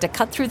hard to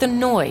cut through the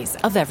noise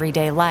of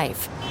everyday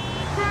life.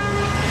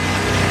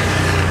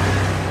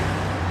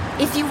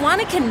 If you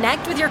want to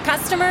connect with your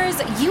customers,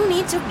 you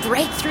need to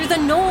break through the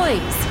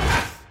noise.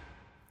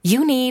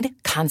 You need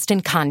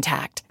Constant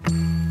Contact.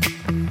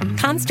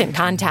 Constant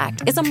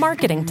Contact is a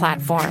marketing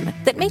platform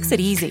that makes it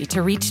easy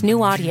to reach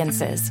new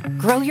audiences,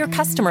 grow your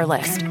customer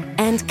list,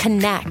 and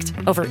connect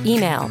over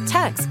email,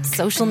 text,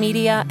 social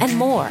media, and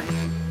more.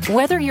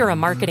 Whether you're a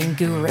marketing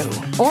guru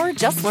or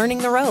just learning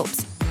the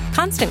ropes,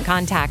 Constant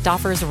Contact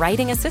offers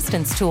writing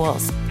assistance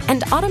tools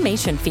and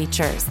automation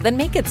features that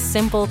make it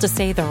simple to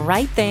say the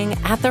right thing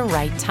at the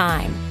right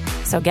time.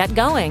 So get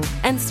going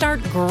and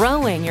start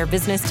growing your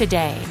business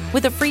today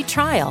with a free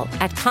trial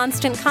at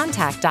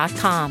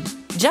ConstantContact.com.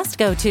 Just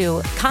go to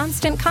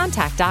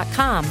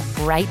ConstantContact.com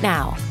right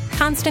now.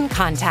 Constant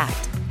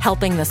Contact,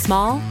 helping the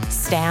small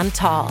stand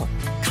tall.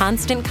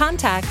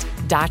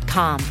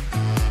 ConstantContact.com.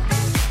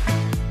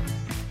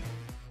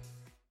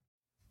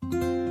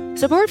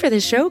 Support for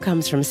this show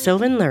comes from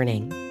Sylvan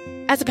Learning.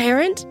 As a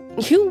parent,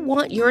 you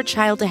want your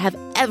child to have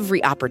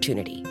every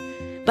opportunity,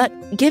 but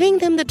giving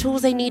them the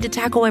tools they need to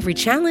tackle every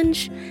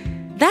challenge,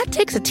 that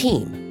takes a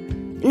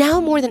team.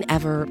 Now more than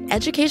ever,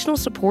 educational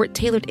support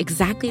tailored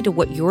exactly to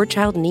what your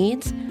child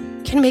needs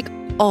can make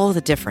all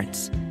the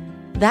difference.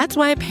 That's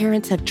why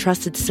parents have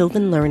trusted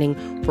Sylvan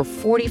Learning for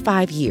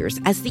 45 years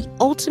as the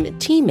ultimate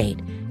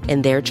teammate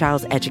in their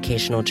child's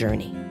educational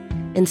journey,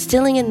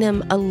 instilling in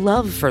them a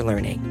love for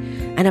learning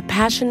and a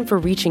passion for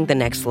reaching the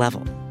next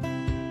level.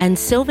 And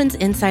Sylvan's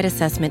Insight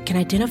Assessment can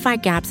identify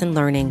gaps in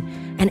learning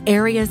and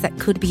areas that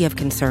could be of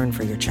concern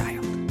for your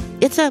child.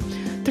 It's a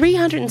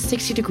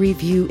 360-degree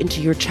view into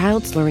your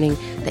child's learning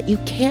that you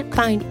can't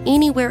find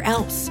anywhere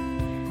else,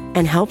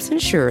 and helps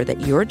ensure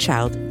that your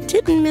child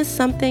didn't miss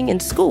something in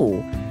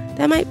school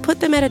that might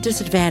put them at a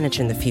disadvantage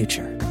in the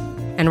future.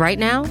 And right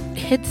now,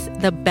 it's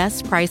the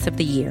best price of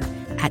the year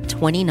at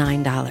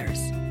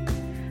 $29.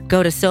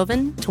 Go to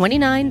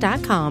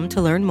sylvan29.com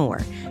to learn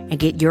more and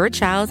get your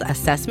child's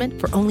assessment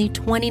for only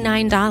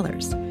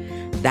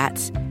 $29.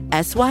 That's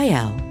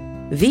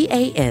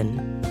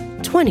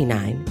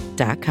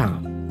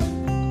SYLVAN29.com.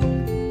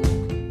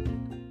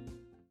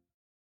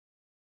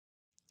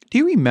 Do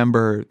you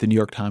remember the New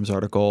York Times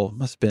article?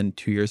 Must have been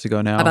 2 years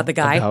ago now. About the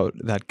guy? About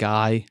that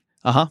guy.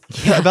 Yeah.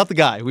 About the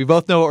guy. We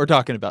both know what we're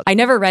talking about. I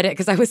never read it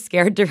because I was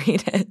scared to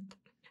read it.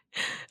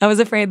 I was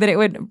afraid that it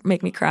would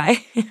make me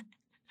cry.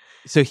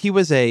 So he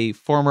was a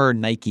former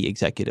Nike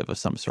executive of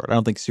some sort. I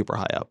don't think super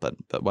high up, but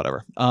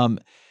whatever.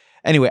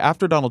 Anyway,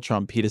 after Donald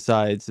Trump, he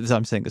decides.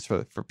 I'm saying this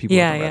for people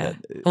who haven't read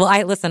it. Well, I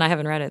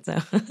haven't read it, so.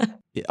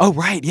 Oh,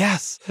 right,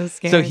 yes. I was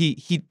scared. So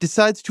he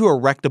decides to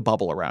erect a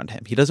bubble around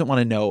him. He doesn't want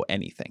to know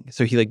anything.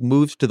 So he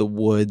moves to the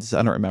woods.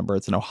 I don't remember.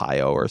 It's in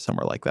Ohio or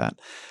somewhere like that,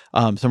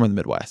 somewhere in the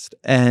Midwest.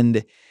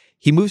 And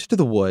he moves to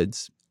the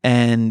woods,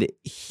 and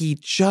he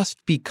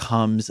just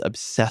becomes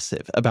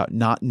obsessive about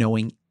not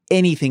knowing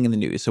anything in the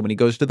news. So when he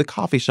goes to the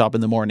coffee shop in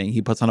the morning,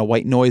 he puts on a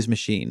white noise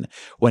machine.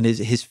 When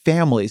his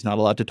family is not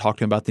allowed to talk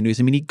to him about the news.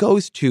 I mean, he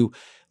goes to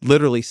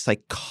literally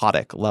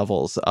psychotic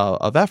levels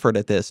of effort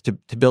at this to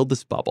build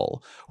this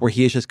bubble where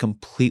he is just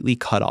completely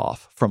cut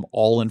off from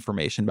all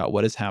information about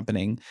what is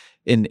happening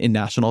in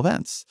national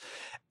events.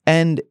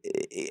 And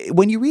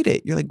when you read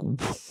it, you're like,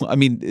 I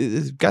mean,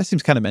 this guy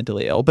seems kind of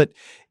mentally ill, but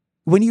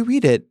when you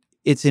read it,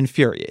 it's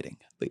infuriating.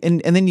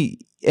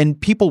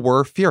 And people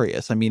were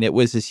furious. I mean, it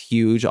was this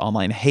huge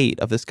online hate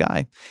of this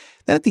guy.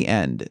 Then at the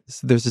end,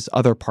 there's this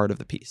other part of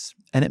the piece,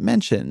 and it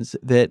mentions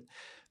that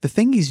the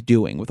thing he's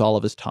doing with all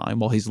of his time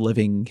while he's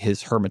living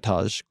his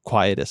hermitage,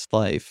 quietest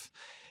life,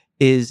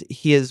 is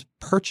he has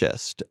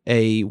purchased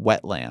a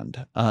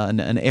wetland,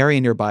 an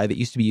area nearby that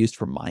used to be used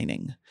for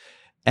mining.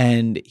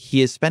 And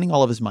he is spending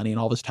all of his money and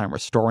all of his time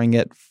restoring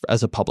it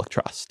as a public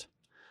trust.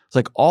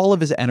 It's all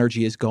of his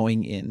energy is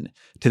going in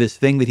to this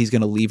thing that he's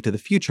going to leave to the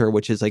future,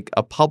 which is a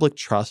public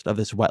trust of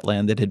this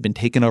wetland that had been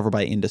taken over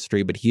by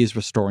industry, but he is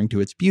restoring to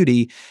its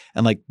beauty.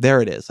 And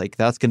there it is.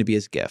 That's going to be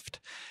his gift.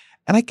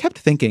 And I kept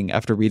thinking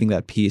after reading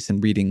that piece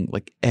and reading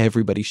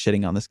everybody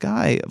shitting on this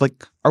guy,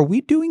 are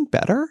we doing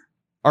better?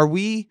 Are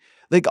we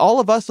all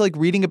of us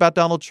reading about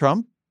Donald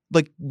Trump,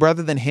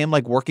 rather than him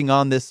working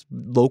on this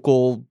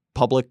local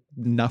public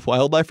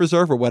wildlife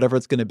reserve or whatever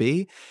it's going to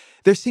be?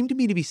 There seemed to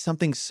me to be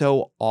something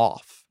so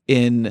off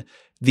in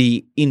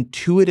the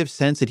intuitive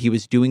sense that he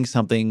was doing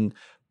something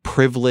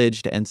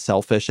privileged and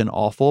selfish and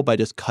awful by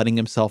just cutting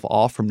himself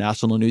off from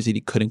national news that he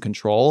couldn't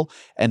control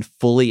and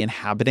fully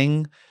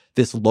inhabiting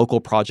this local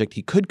project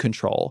he could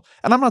control.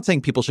 And I'm not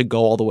saying people should go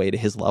all the way to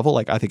his level.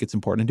 I think it's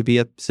important to be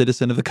a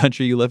citizen of the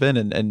country you live in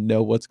and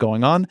know what's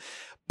going on.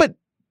 But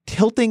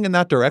tilting in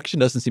that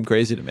direction doesn't seem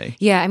crazy to me.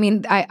 Yeah, I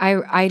mean,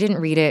 I didn't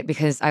read it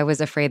because I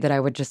was afraid that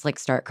I would just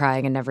start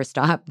crying and never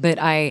stop. But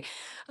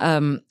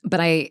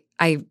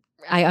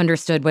I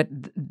understood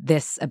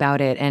this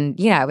about it. And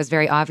yeah, it was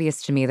very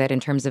obvious to me that in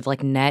terms of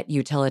net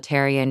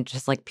utilitarian,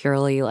 just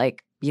purely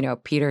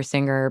Peter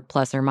Singer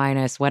plus or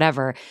minus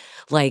whatever,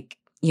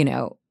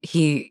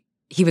 he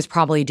was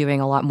probably doing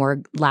a lot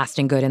more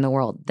lasting good in the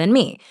world than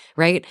me,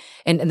 right?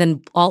 And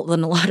then a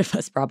lot of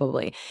us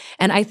probably.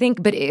 And I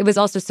think, but it was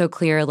also so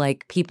clear,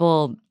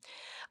 people,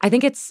 I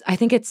think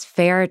it's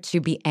fair to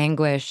be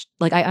anguished.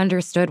 I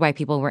understood why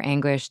people were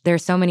anguished.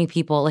 There's so many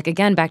people,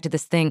 again, back to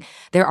this thing,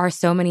 there are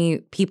so many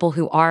people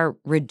who are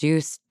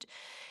reduced,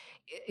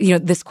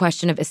 this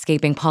question of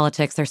escaping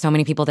politics. There's so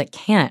many people that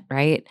can't,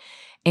 right?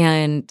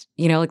 And,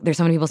 there's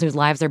so many people whose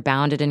lives are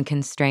bounded and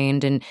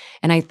constrained. And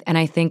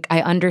I think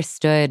I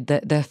understood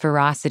the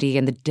ferocity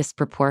and the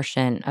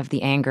disproportion of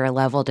the anger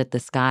leveled at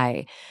this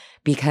guy,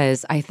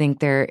 because I think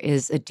there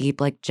is a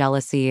deep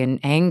jealousy and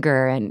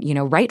anger and,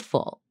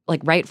 rightful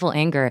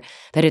anger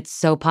that it's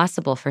so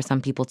possible for some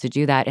people to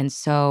do that and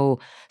so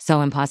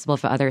impossible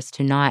for others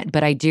to not.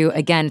 But I do,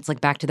 again, it's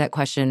back to that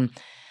question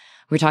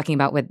we're talking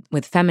about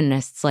with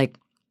feminists,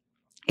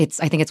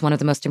 I think it's one of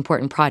the most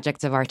important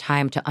projects of our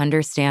time to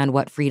understand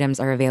what freedoms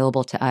are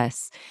available to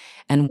us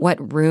and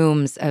what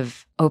rooms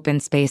of open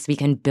space we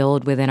can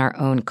build within our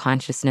own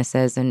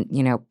consciousnesses and,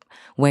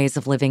 ways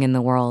of living in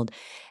the world.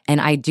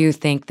 And I do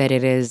think that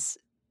it is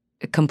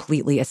a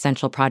completely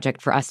essential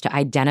project for us to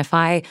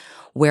identify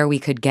where we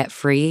could get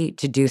free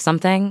to do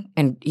something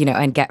and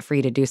get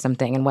free to do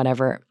something in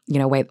whatever,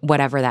 way,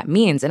 whatever that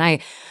means.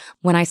 And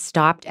when I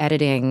stopped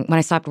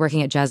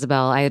working at Jezebel,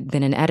 I had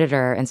been an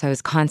editor. And so I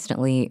was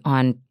constantly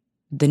on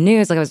the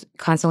news. Like I was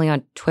constantly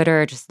on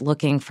Twitter, just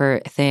looking for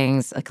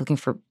things,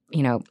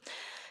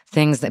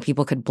 things that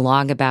people could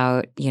blog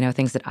about,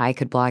 things that I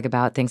could blog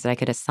about, things that I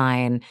could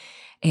assign.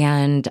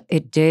 And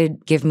it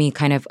did give me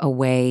kind of a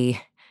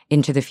way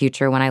into the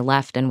future when I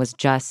left and was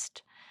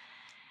just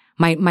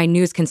my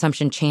news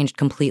consumption changed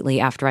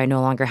completely after I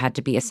no longer had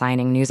to be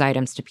assigning news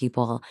items to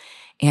people.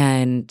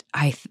 And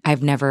I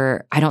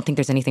don't think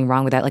there's anything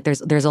wrong with that. Like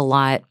there's a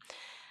lot,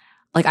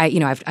 like I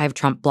have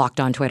Trump blocked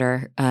on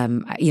Twitter.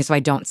 So I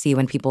don't see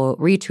when people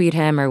retweet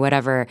him or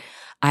whatever.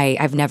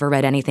 I've never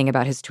read anything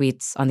about his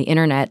tweets on the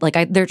internet.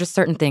 Like there are just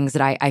certain things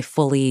that I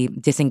fully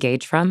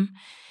disengage from.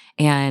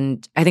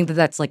 And I think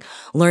that's like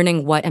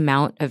learning what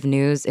amount of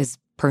news is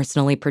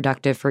personally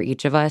productive for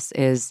each of us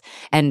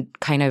and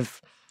kind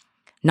of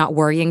not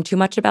worrying too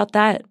much about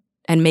that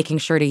and making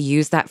sure to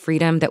use that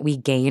freedom that we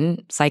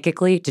gain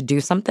psychically to do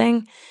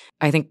something.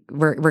 I think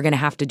we're going to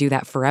have to do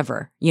that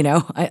forever,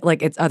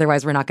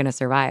 otherwise we're not going to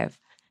survive.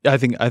 I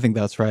think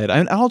that's right.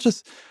 I want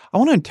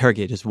to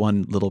interrogate just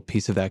one little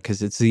piece of that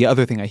because it's the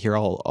other thing I hear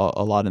a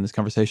lot in this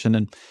conversation.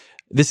 And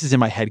this is in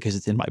my head because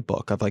it's in my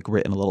book. I've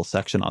written a little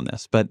section on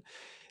this, but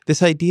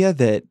this idea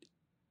that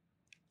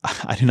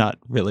I do not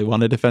really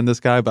want to defend this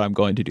guy, but I'm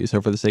going to do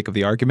so for the sake of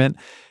the argument,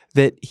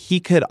 that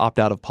he could opt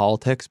out of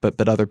politics,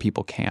 but other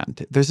people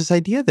can't. There's this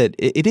idea that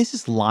it is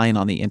this line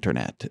on the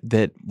internet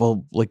that,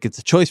 it's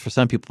a choice for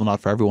some people, not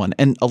for everyone.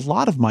 And a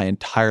lot of my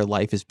entire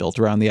life is built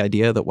around the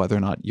idea that whether or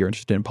not you're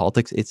interested in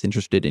politics, it's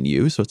interested in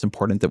you. So it's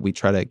important that we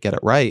try to get it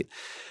right.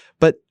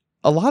 But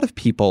a lot of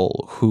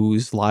people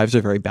whose lives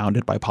are very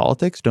bounded by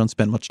politics don't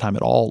spend much time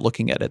at all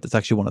looking at it. That's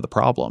actually one of the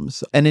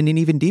problems. And in an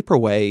even deeper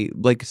way,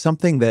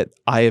 something that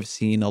I have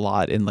seen a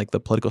lot in the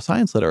political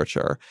science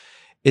literature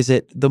is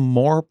that the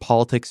more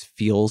politics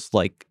feels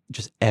like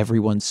just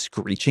everyone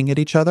screeching at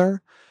each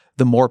other,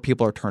 the more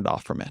people are turned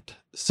off from it.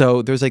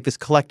 So there's this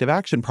collective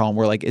action problem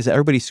where as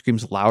everybody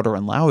screams louder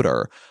and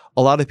louder,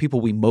 a lot of people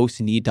we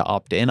most need to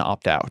opt in,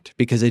 opt out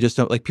because they just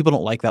don't people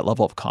don't like that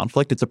level of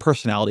conflict. It's a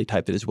personality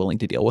type that is willing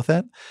to deal with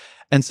it.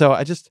 And so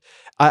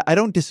I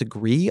don't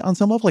disagree on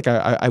some level.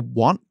 I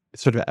want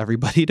sort of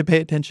everybody to pay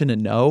attention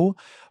and know,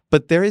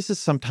 but there is this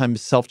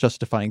sometimes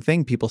self-justifying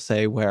thing people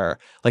say where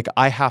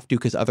I have to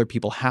because other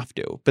people have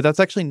to, but that's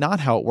actually not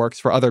how it works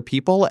for other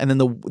people. And then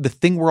the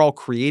thing we're all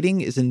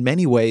creating is in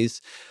many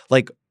ways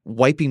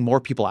wiping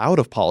more people out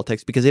of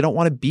politics because they don't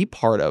want to be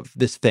part of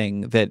this thing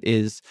that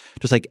is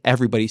just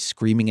everybody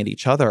screaming at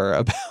each other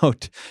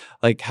about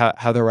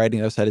how they're writing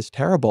the other side is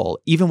terrible,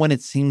 even when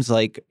it seems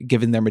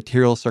given their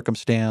material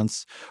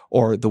circumstance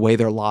or the way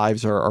their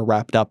lives are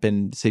wrapped up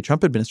in, say,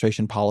 Trump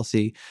administration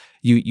policy,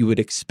 you would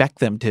expect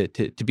them to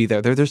be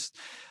there. There's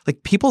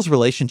people's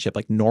relationship,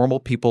 normal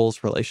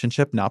people's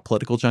relationship, not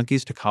political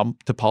junkies, to come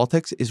to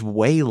politics is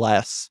way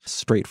less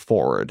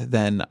straightforward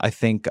than I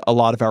think a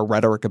lot of our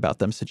rhetoric about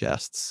them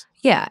suggests.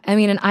 Yeah. I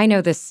mean, and I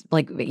know this,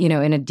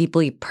 in a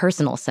deeply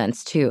personal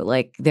sense, too.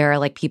 There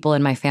are, people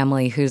in my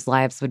family whose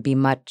lives would be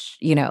much,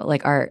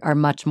 are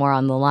much more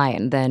on the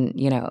line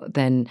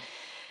than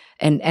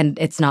and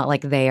it's not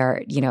like they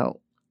are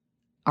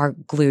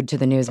glued to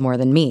the news more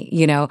than me,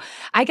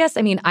 I guess,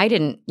 I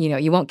didn't,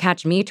 you won't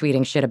catch me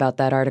tweeting shit about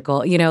that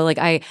article,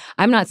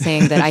 I'm not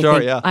saying that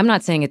sure, yeah. I'm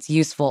not saying it's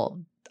useful.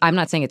 I'm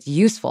not saying it's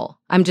useful.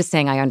 I'm just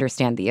saying I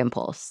understand the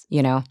impulse,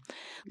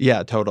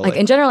 Yeah, totally.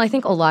 In general, I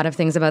think a lot of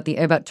things about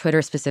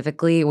Twitter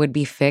specifically would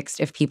be fixed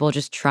if people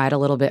just tried a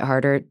little bit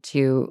harder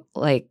to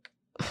I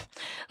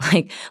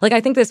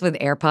think this with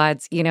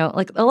AirPods,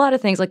 a lot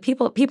of things,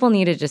 people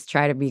need to just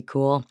try to be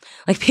cool.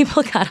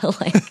 People gotta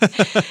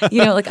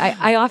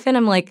I often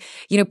am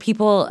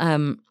people,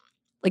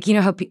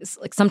 how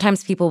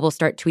sometimes people will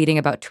start tweeting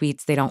about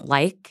tweets they don't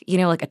like,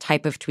 a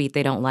type of tweet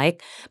they don't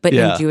like. But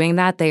in doing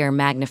that, they are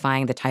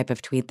magnifying the type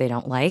of tweet they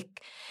don't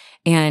like.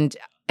 And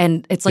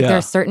it's there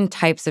are certain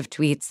types of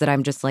tweets that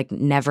I'm just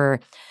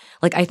never,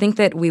 I think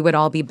that we would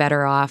all be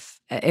better off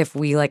if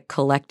we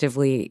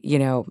collectively,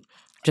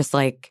 just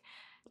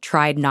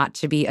tried not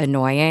to be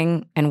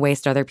annoying and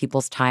waste other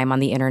people's time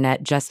on the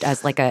internet just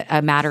as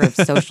a matter of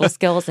social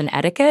skills and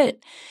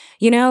etiquette.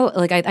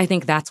 I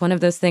think that's one of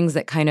those things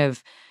that kind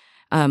of,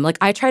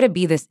 I try to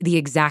be the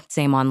exact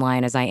same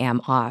online as I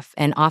am off.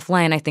 And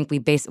offline, I think we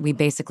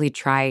basically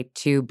try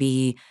to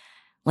be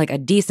a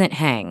decent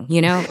hang,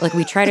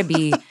 we try to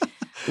be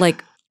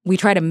we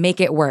try to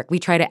make it work. We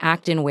try to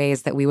act in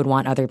ways that we would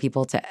want other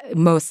people to,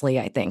 mostly,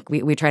 I think.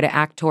 We try to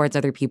act towards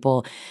other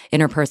people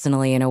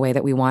interpersonally in a way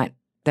that we want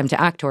them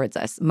to act towards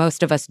us.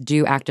 Most of us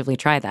do actively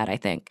try that, I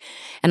think.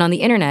 And on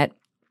the internet,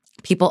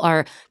 People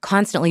are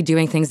constantly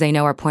doing things they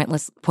know are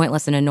pointless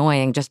and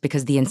annoying just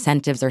because the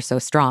incentives are so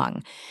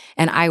strong.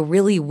 And I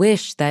really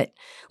wish that,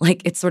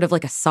 like, it's sort of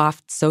like a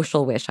soft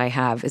social wish I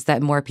have, is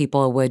that more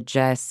people would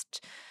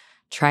just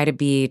try to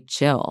be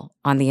chill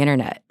on the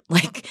internet.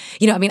 Like,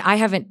 I mean, I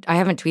haven't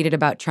tweeted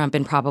about Trump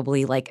in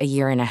probably like a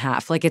year and a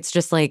half. Like, it's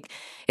just like,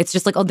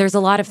 oh, there's a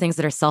lot of things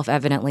that are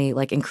self-evidently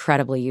like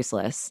incredibly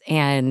useless.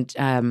 And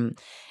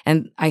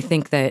I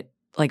think that,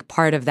 like,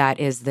 part of that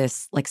is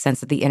this like sense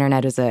that the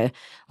internet is a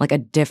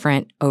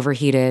different,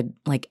 overheated,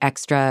 like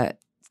extra,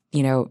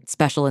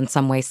 special in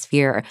some way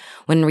sphere.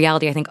 When in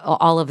reality, I think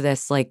all of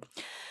this like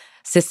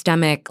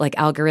systemic, like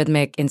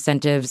algorithmic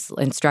incentives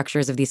and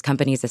structures of these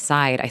companies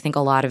aside, I think a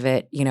lot of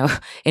it,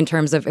 in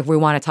terms of if we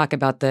want to talk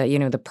about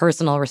the, the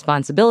personal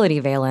responsibility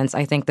valence,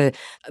 I think the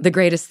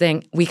greatest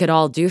thing we could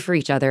all do for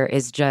each other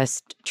is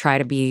just try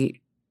to be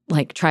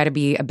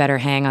a better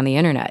hang on the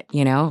internet,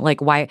 Like,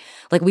 why?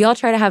 Like, we all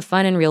try to have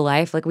fun in real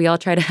life. Like, we all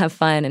try to have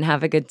fun and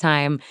have a good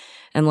time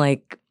and,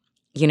 like,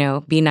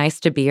 be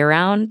nice to be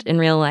around in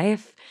real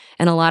life.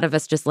 And a lot of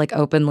us just, like,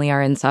 openly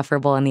are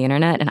insufferable on the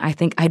internet. And I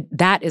think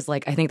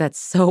that's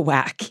so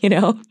whack,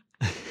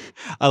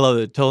 I love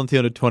it.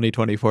 Tolentino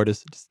 2024.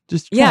 Just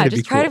try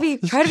to be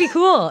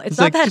cool. It's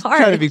not that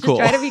hard. Try to be cool.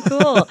 Just try to be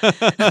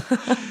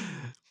cool.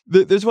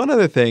 There's one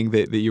other thing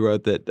that you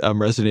wrote that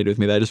resonated with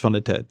me that I just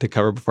wanted to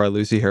cover before I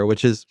lose you here,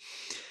 which is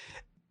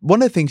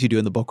one of the things you do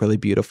in the book really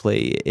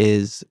beautifully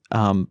is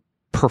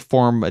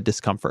perform a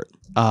discomfort.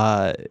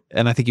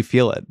 And I think you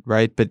feel it,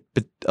 right? But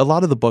a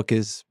lot of the book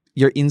is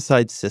you're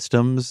inside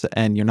systems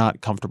and you're not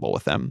comfortable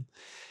with them.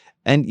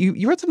 And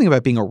you wrote something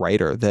about being a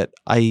writer that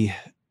I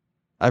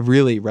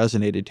really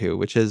resonated to,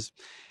 which is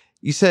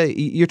you say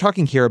you're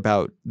talking here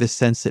about this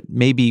sense that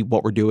maybe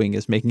what we're doing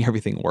is making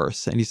everything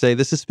worse. And you say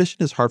the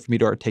suspicion is hard for me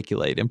to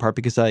articulate, in part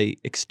because I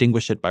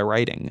extinguish it by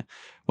writing.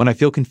 When I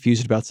feel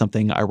confused about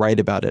something, I write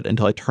about it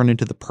until I turn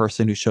into the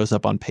person who shows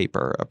up on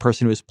paper, a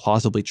person who is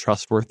plausibly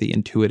trustworthy,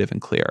 intuitive,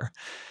 and clear.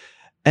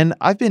 And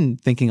I've been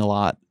thinking a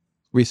lot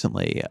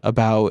recently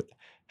about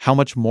how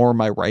much more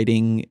my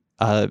writing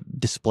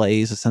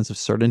displays a sense of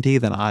certainty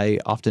than I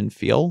often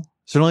feel,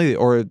 certainly,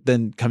 or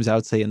than comes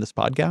out, say, in this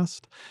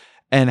podcast.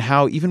 And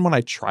how even when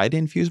I try to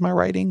infuse my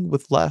writing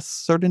with less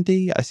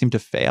certainty, I seem to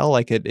fail.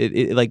 Like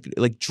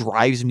it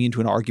drives me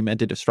into an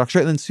argumentative structure.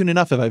 And then soon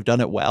enough, if I've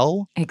done it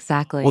well,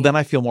 exactly, well, then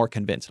I feel more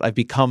convinced. I've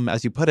become,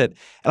 as you put it,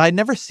 and I'd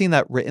never seen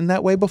that written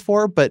that way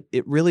before, but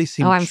it really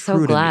seemed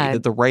true to me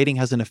that the writing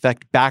has an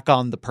effect back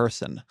on the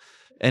person,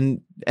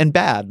 and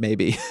bad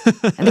maybe.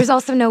 And there's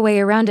also no way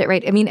around it,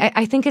 right? I mean,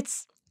 I think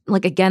it's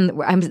like, again,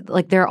 I'm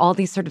like, there are all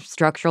these sort of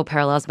structural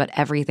parallels about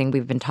everything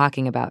we've been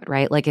talking about,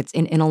 right? Like, it's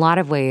in a lot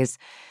of ways.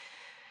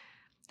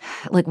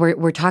 Like,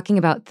 we're talking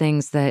about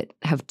things that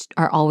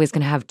are always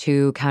going to have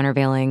two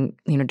countervailing,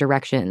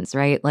 directions,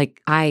 right?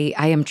 Like, I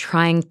am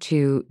trying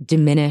to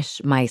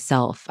diminish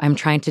myself. I'm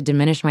trying to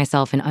diminish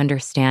myself and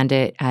understand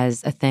it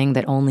as a thing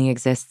that only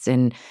exists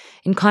in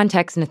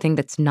context, and a thing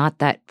that's not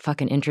that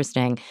fucking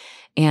interesting.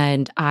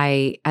 And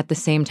I, at the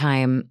same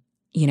time,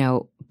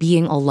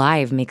 being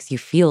alive makes you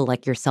feel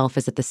like yourself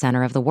is at the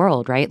center of the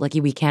world, right? Like,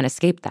 we can't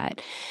escape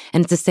that.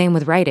 And it's the same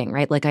with writing,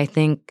 right? Like,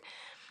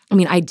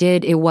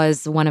 it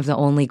was one of the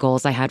only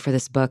goals I had for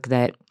this book,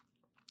 that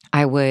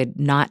I would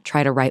not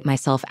try to write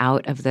myself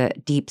out of the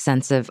deep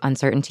sense of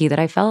uncertainty that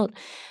I felt,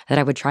 that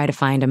I would try to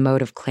find a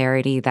mode of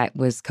clarity that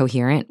was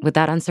coherent with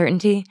that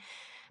uncertainty.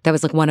 That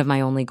was like one of my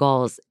only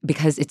goals,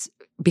 because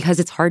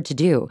it's hard to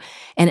do.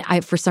 And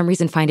I, for some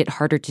reason, find it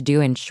harder to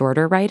do in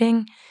shorter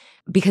writing,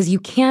 because you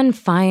can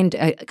find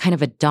a kind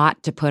of a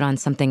dot to put on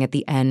something at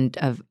the end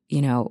of,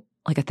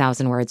 like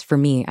 1,000 words. For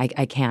me,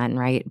 I can,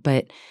 right?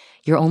 But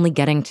you're only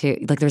getting to,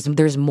 like,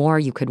 there's more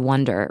you could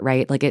wonder,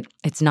 right? Like,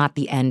 it's not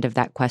the end of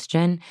that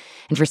question.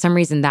 And for some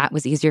reason, that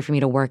was easier for me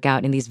to work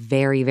out in these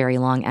very, very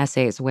long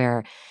essays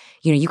where,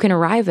 you can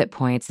arrive at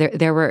points.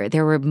 There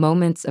were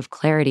moments of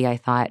clarity, I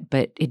thought,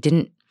 but it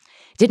didn't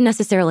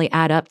necessarily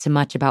add up to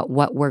much about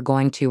what we're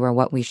going to or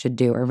what we should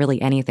do, or really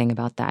anything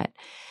about that.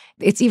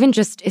 It's even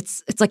just,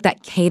 it's like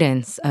that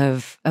cadence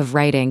of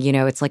writing,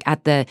 it's like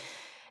at the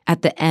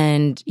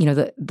end,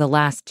 the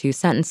last two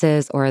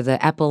sentences or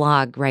the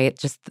epilogue, right?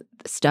 Just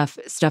stuff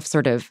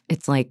sort of,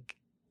 it's like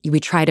we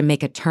try to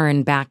make a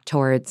turn back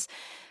towards,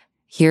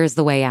 here's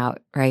the way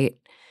out, right?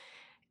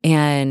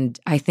 And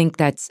I think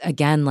that's,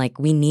 again, like,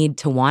 we need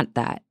to want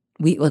that.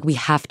 We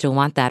have to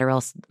want that, or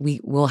else we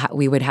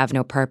would have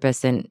no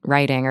purpose in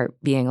writing or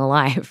being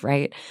alive,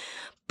 right?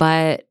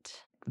 But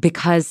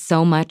because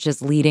so much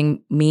is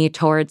leading me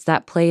towards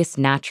that place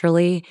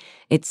naturally,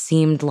 it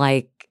seemed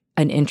like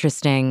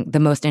the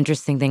most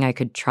interesting thing I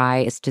could try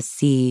is to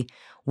see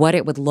what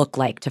it would look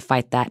like to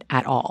fight that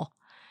at all.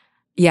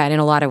 Yeah, and in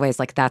a lot of ways,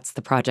 like, that's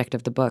the project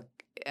of the book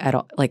at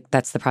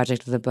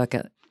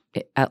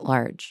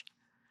large.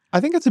 I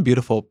think it's a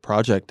beautiful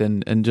project,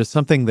 and just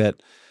something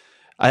that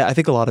I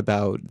think a lot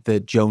about the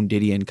Joan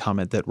Didion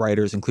comment that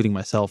writers, including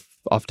myself,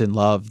 often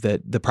love,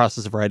 that the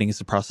process of writing is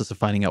the process of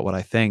finding out what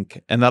I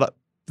think. And that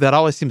that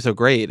always seems so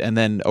great. And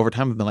then over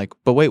time, I've been like,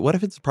 but wait, what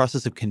if it's a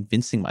process of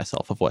convincing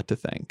myself of what to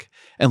think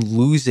and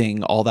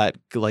losing all that,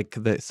 like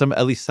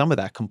at least some of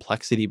that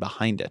complexity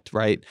behind it,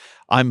 right?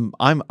 I'm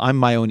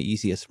my own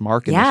easiest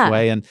mark in this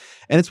way. And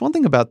it's one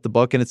thing about the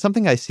book, and it's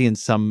something I see in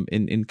some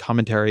in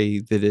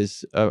commentary that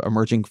is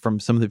emerging from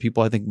some of the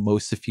people I think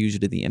most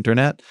suffused to the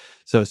internet.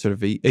 So sort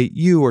of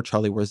you or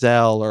Charlie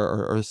Rozelle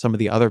or some of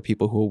the other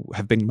people who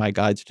have been my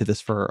guides to this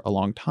for a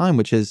long time,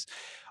 which is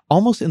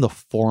almost in the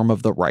form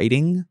of the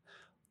writing,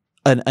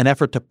 an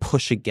effort to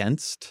push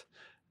against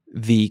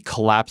the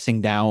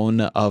collapsing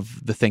down of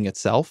the thing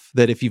itself.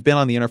 That if you've been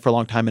on the internet for a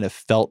long time and have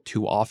felt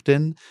too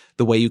often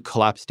the way you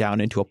collapse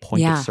down into a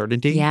point of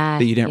certainty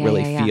that you didn't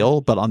really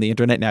feel, but on the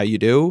internet now you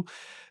do.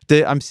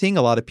 I'm seeing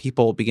a lot of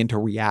people begin to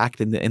react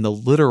in the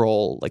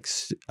literal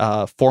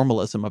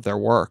formalism of their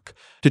work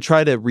to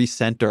try to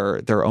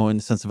recenter their own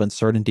sense of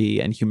uncertainty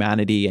and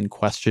humanity and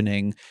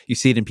questioning. You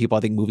see it in people,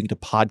 I think, moving to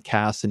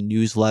podcasts and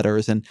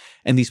newsletters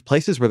and these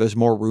places where there's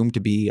more room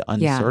to be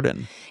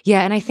uncertain.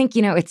 Yeah, and I think,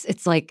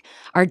 it's like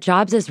our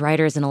jobs as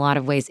writers in a lot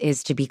of ways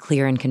is to be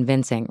clear and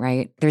convincing,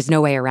 right? There's no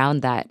way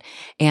around that.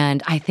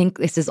 And I think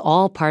this is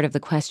all part of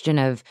the question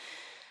of,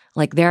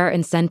 like, there are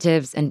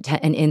incentives and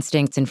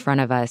instincts in front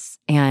of us,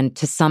 and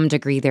to some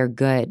degree they're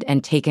good,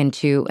 and taken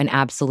to an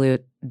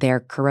absolute,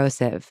 they're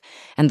corrosive.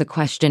 And the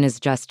question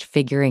is just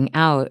figuring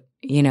out,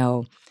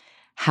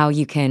 how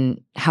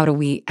do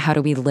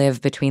we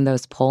live between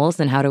those poles,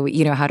 and how do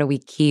we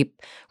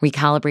keep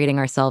recalibrating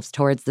ourselves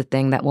towards the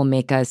thing that will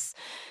make us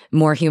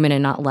more human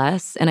and not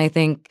less. And I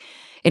think,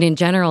 and in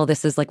general,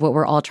 this is like what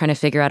we're all trying to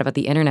figure out about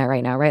the internet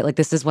right now, right? Like,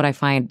 this is what I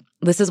find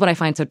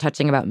so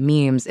touching about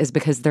memes, is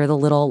because they're the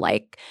little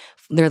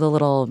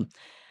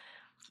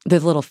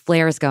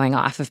flares going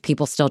off of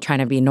people still trying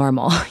to be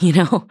normal,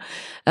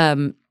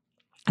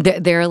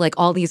 There are like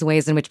all these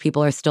ways in which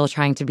people are still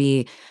trying to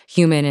be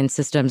human in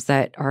systems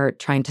that are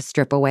trying to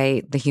strip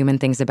away the human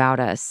things about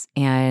us.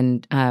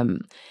 And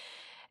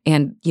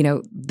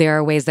there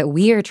are ways that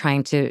we are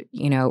trying to,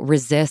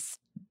 resist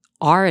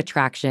our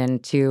attraction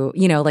to,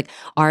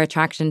 our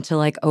attraction to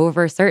like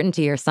over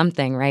certainty or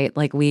something, right?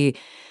 Like we're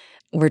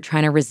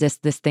trying to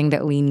resist this thing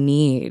that we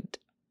need.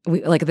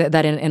 We like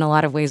that in a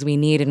lot of ways we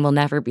need and will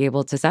never be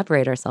able to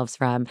separate ourselves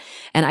from.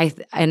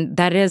 And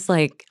that is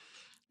like,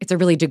 it's a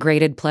really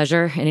degraded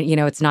pleasure, and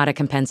it's not a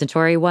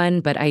compensatory one,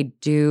 but I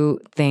do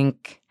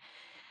think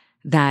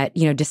that,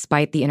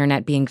 despite the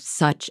internet being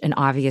such an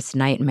obvious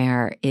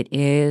nightmare, it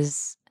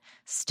is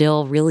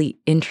still really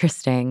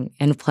interesting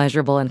and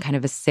pleasurable and kind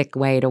of a sick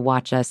way to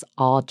watch us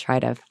all try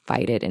to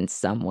fight it in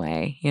some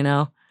way,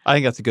 I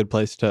think that's a good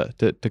place to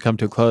come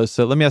to a close.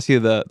 So let me ask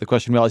you the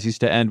question we always used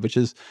to end, which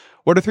is,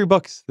 what are 3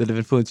 books that have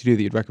influenced you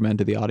that you'd recommend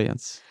to the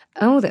audience?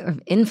 Oh, that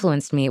have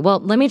influenced me. Well,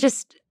 let me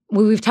just,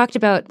 we've talked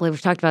about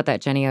that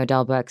Jenny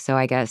Odell book, so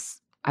I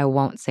guess I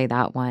won't say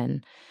that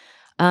one.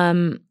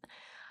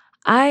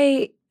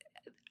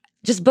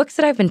 Just books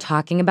that I've been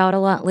talking about a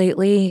lot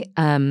lately.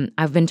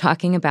 I've been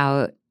talking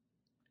about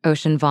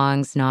Ocean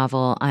Vuong's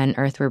novel On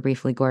Earth We're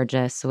Briefly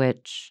Gorgeous,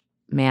 which,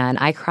 man,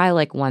 I cry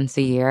like once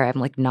a year. I'm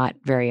like not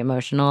very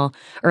emotional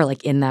or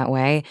like in that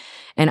way.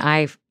 And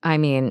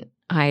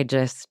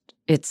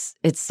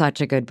it's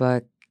such a good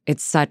book.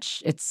 It's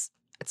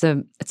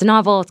a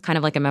novel. It's kind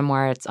of like a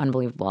memoir. It's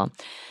unbelievable.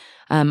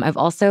 I've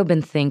also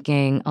been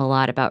thinking a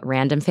lot about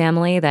Random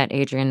Family, that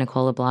Adrienne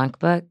Nicole LeBlanc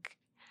book.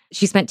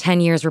 She spent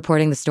 10 years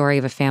reporting the story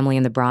of a family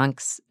in the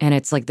Bronx, and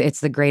it's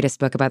the greatest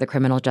book about the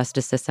criminal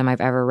justice system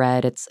I've ever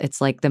read. It's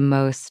like the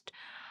most.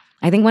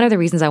 I think one of the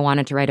reasons I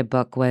wanted to write a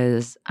book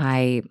was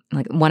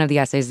one of the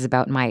essays is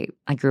about I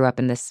grew up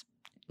in this,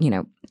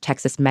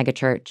 Texas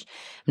megachurch.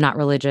 I'm not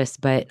religious,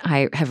 but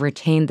I have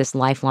retained this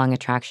lifelong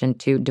attraction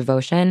to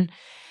devotion,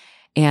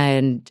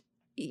 and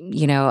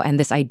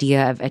this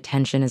idea of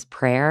attention as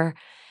prayer.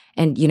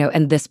 And,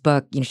 and this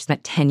book, she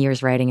spent 10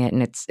 years writing it,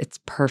 and it's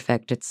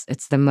perfect.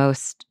 It's the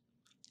most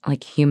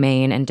like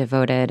humane and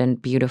devoted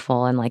and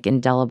beautiful and like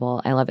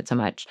indelible. I love it so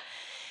much.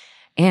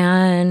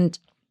 And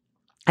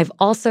I've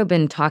also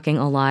been talking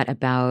a lot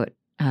about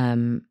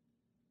Matthew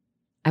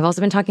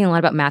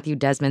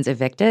Desmond's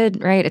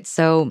Evicted, right? It's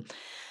so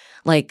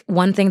like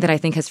one thing that I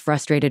think has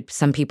frustrated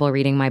some people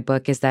reading my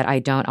book is that I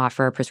don't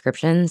offer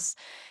prescriptions.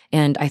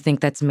 And I think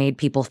that's made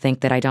people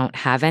think that I don't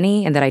have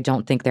any and that I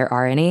don't think there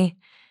are any.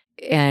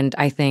 And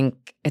I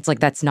think it's like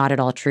that's not at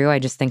all true. I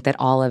just think that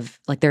all of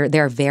like there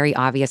are very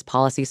obvious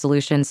policy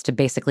solutions to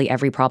basically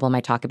every problem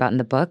I talk about in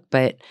the book.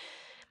 But,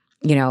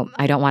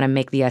 I don't want to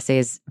make the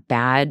essays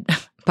bad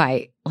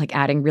by like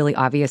adding really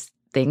obvious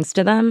things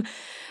to them.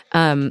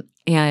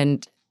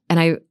 And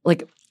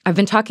I've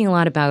been talking a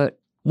lot about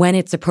when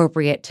it's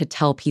appropriate to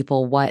tell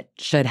people what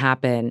should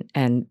happen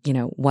and,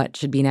 what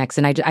should be next.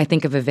 And I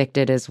think of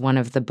Evicted as one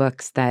of the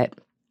books that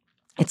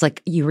it's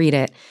like you read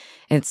it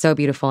and it's so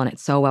beautiful and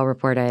it's so well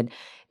reported.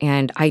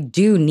 And I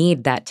do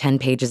need that 10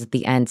 pages at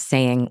the end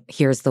saying,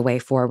 here's the way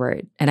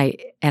forward. And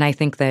I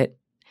think that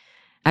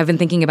I've been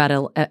thinking about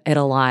it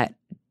a lot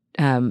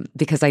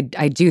because I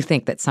do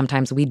think that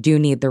sometimes we do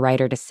need the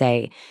writer to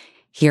say,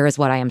 here is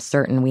what I am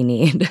certain we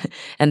need.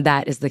 And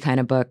that is the kind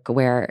of book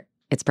where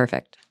it's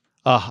perfect.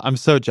 I'm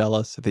so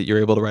jealous that you're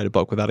able to write a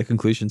book without a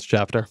conclusions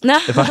chapter.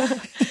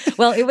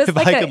 Well, it was if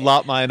I could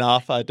lop mine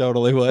off, I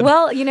totally would.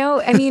 Well,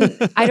 I mean,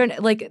 I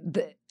don't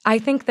I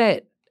think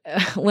that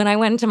when I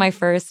went into my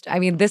first,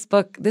 this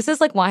book, this is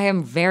like why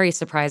I'm very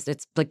surprised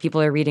it's like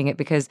people are reading it,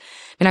 because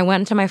I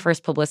went into my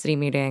first publicity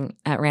meeting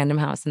at Random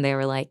House and they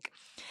were like,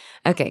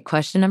 okay,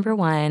 question number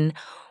 1,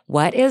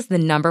 what is the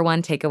number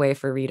 1 takeaway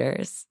for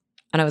readers?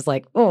 And I was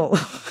like, oh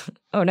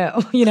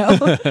no,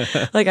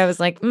 like I was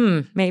like,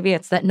 maybe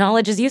it's that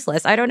knowledge is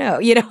useless. I don't know,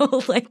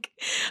 like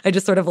I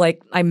just sort of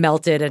like, I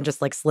melted and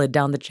just like slid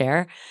down the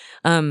chair.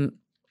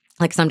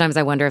 Like sometimes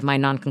I wonder if my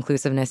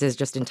non-conclusiveness is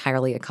just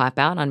entirely a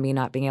cop-out on me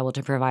not being able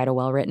to provide a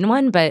well-written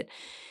one. But,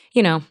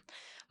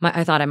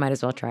 I thought I might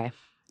as well try.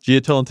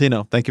 Jia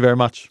Tolentino, thank you very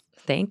much.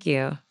 Thank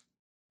you.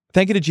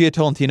 Thank you to Jia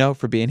Tolentino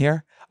for being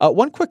here.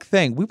 One quick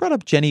thing. We brought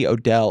up Jenny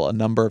Odell a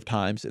number of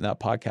times in that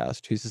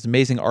podcast, who's this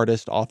amazing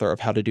artist, author of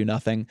How to Do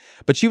Nothing.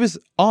 But she was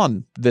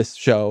on this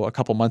show a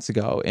couple months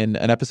ago in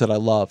an episode I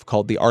love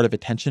called The Art of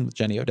Attention with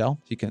Jenny Odell.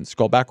 You can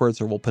scroll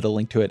backwards or we'll put a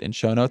link to it in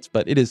show notes.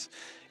 But it is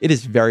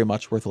very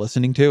much worth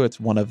listening to. It's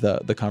one of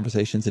the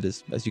conversations that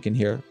is, as you can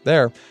hear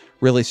there,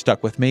 really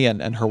stuck with me,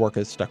 and her work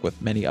has stuck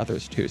with many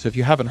others too. So if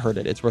you haven't heard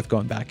it, it's worth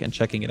going back and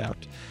checking it out.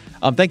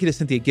 Thank you to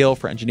Cynthia Gill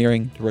for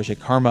engineering, to Roger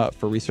Karma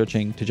for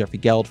researching, to Jeffrey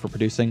Geld for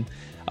producing.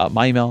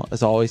 My email,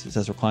 as always, is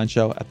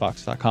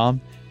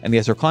EzraKleinShow@Vox.com. And the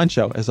Ezra Klein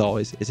Show, as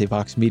always, is a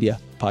Vox Media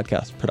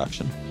podcast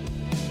production.